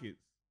use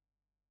rockets.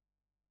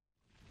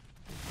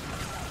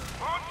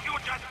 Won't you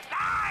just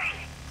die?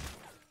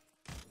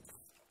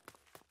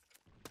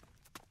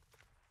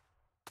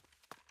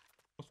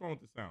 What's wrong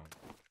with the sound?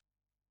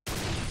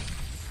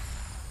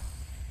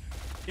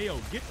 Yo,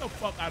 get the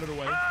fuck out of the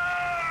way.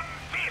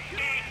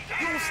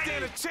 You don't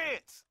stand a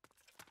chance.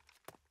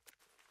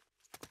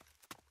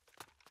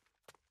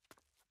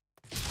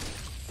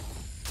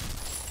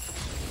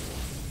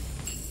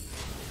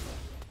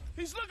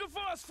 He's looking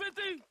for us,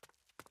 50.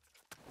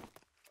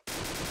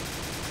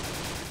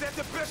 Is that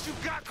the best you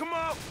got? Come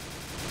on.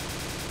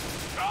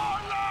 So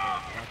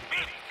long,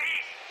 50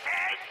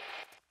 cents.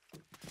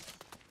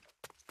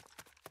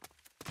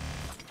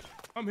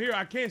 I'm here.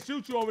 I can't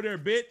shoot you over there,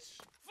 bitch.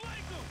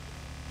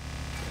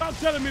 Stop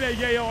telling me that,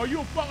 Yayo. Are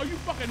you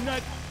fucking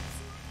nuts?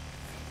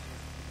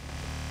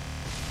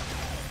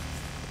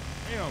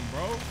 Damn,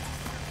 bro.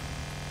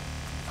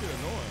 Shit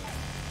annoying.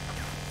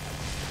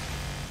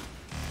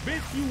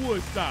 Bitch, you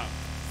would stop.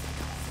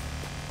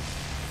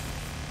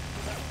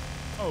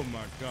 Oh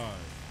my God.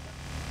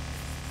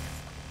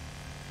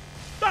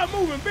 Stop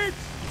moving, bitch.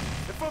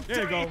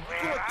 There you go.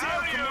 Where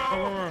are you?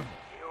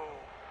 You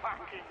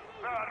fucking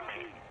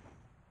vermin.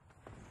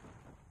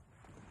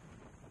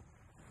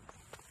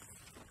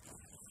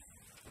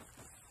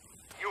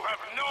 You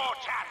have no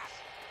chance.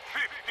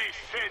 50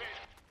 cents.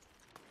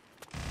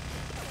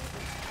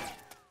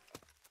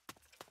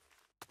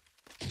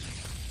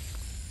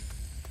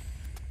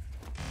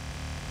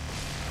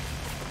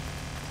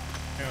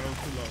 Damn, that was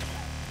too low.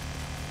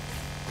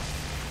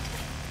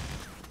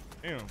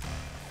 Damn.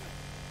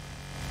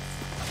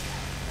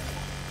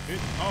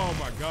 Oh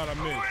my God, I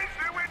missed. No.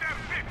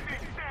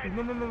 You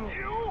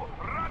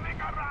running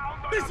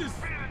around on This a is...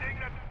 building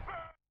that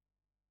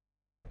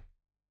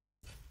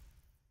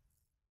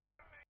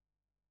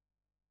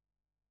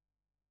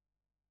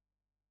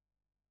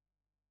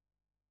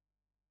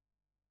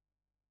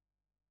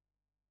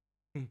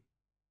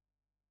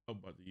I'm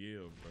about to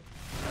yell, bro.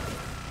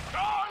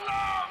 So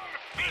long,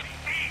 50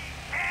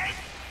 cents.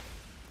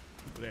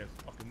 Stupid ass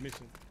fucking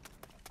mission.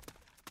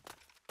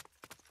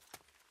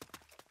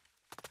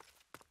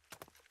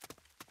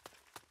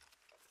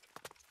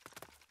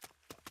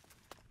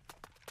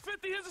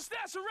 Here's a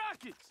stash of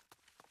rockets.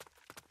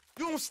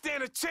 You don't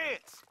stand a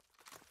chance.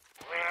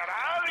 Where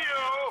are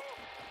you?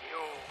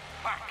 You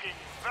fucking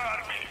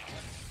vermin.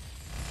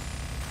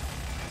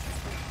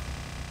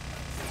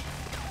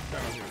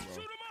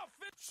 Shoot him up,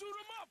 Fitz. Shoot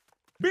him up.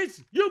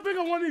 Bitch, you pick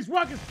up one of these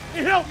rockets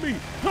and help me,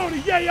 Tony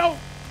Yayo.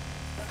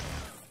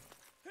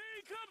 Here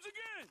he comes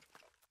again.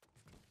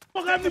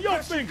 Fuck happened to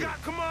your finger?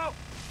 Come on.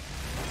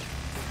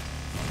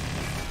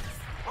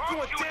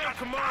 Oh, damn,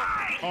 come on.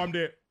 Oh, I'm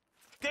dead.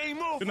 Game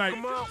over. Good night.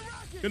 Come on.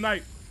 Good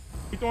night.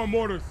 He throwing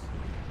mortars.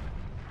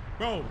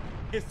 Bro,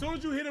 as soon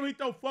as you hit him, he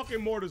throw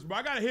fucking mortars, bro.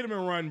 I gotta hit him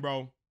and run,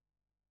 bro.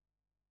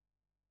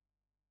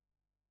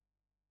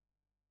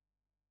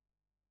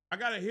 I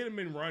gotta hit him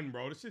and run,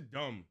 bro. This shit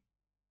dumb.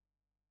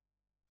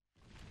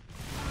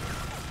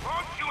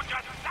 Won't you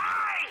just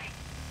die?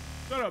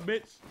 Shut up,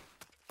 bitch.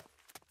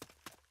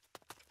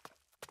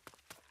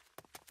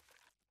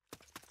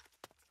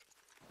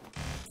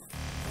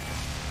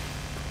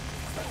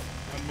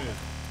 I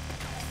missed.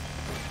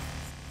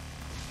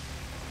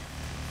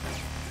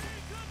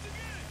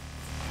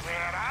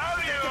 Where are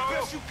you? That's the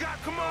best you got.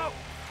 Come on.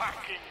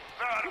 Fucking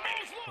vermin.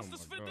 Oh my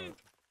God.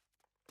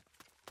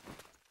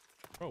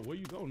 Bro, where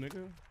you go,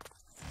 nigga?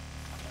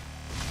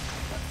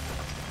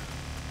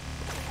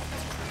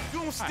 You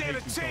don't stand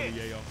a chance.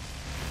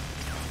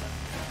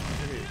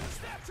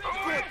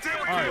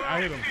 Alright,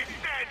 I hit him.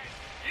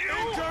 You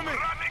running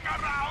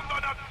around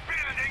on a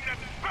building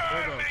that's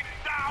burning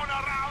down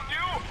around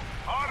you,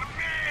 or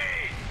me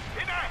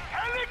in a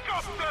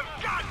helicopter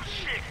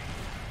gunship.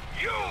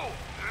 You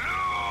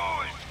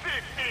lose,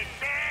 50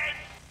 cents.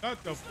 Shut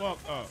the fuck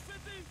up.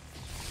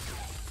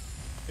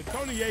 And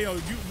Tony Yayo,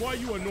 why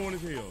you annoying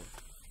as hell?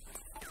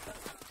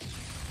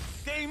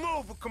 Game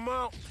over, come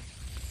on.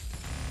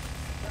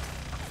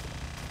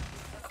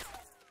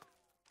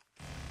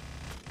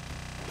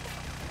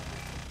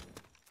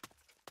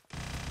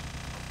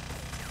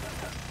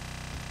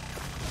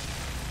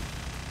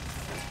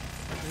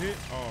 Hit?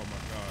 Oh my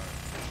God.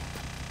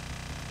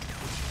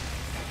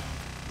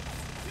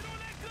 You know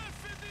that good,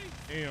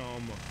 50?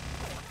 Damn.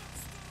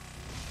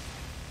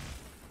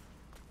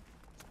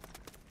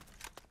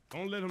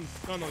 Don't let him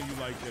stun on you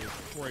like that.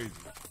 It's crazy.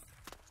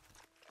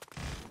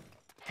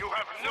 You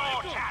have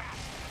no chance.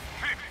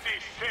 50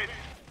 cents.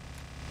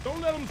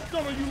 Don't let them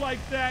stun on you like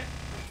that.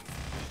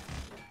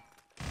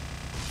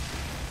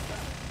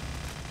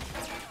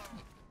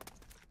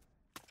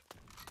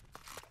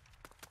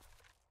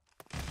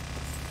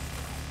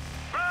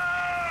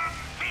 Burn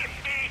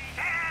 50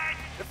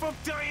 cents. If I'm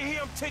dying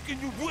here, I'm taking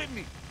you with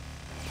me.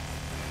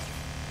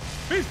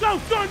 He's so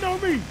stunned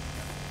on me.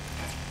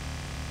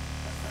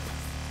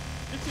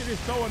 This shit is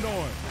so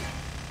annoying.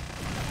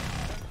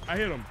 I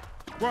hit him.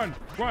 Run,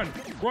 run,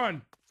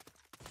 run.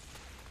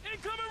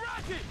 Incoming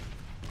rocket!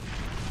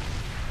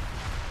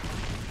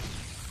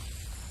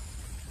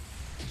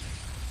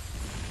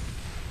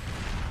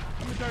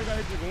 How many times I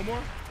hit you? One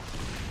more?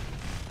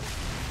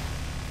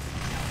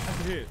 That's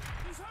a hit.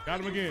 Got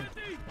him again.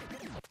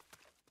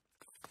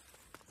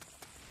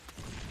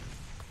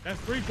 That's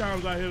 3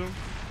 times I hit him.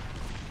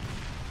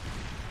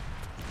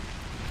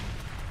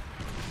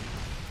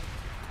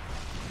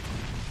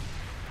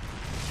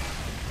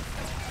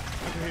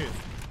 That's a hit.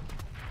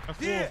 That's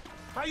 4. Yeah,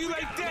 how you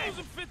like that?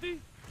 Losing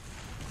 50.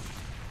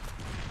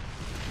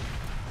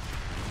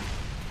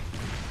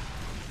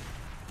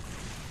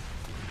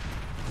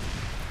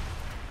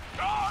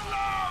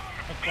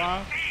 That's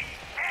 5.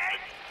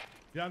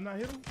 Did I not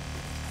hit him?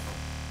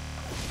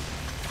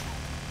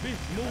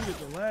 Bitch moved at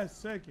the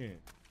last second.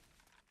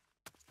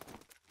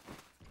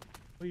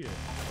 Oh yeah.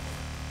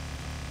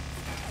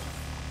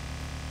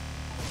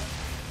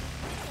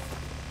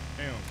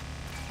 Damn.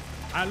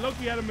 I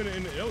low-key had him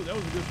in the that was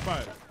a good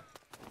spot.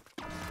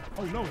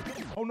 Oh no.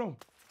 Oh no.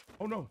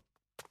 Oh no.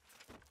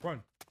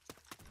 Run.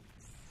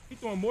 He's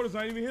throwing mortars,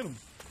 I didn't even hit him.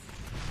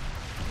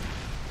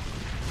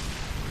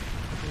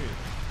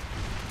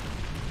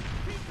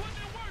 Keep putting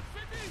in work,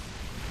 50.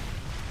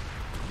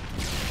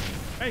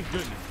 Thank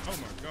goodness. Oh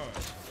my God.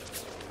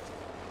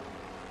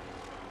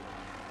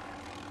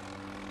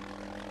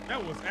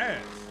 That was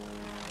ass.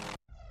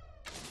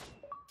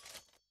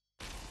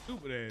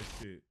 Stupid ass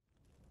shit.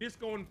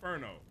 Disco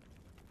Inferno.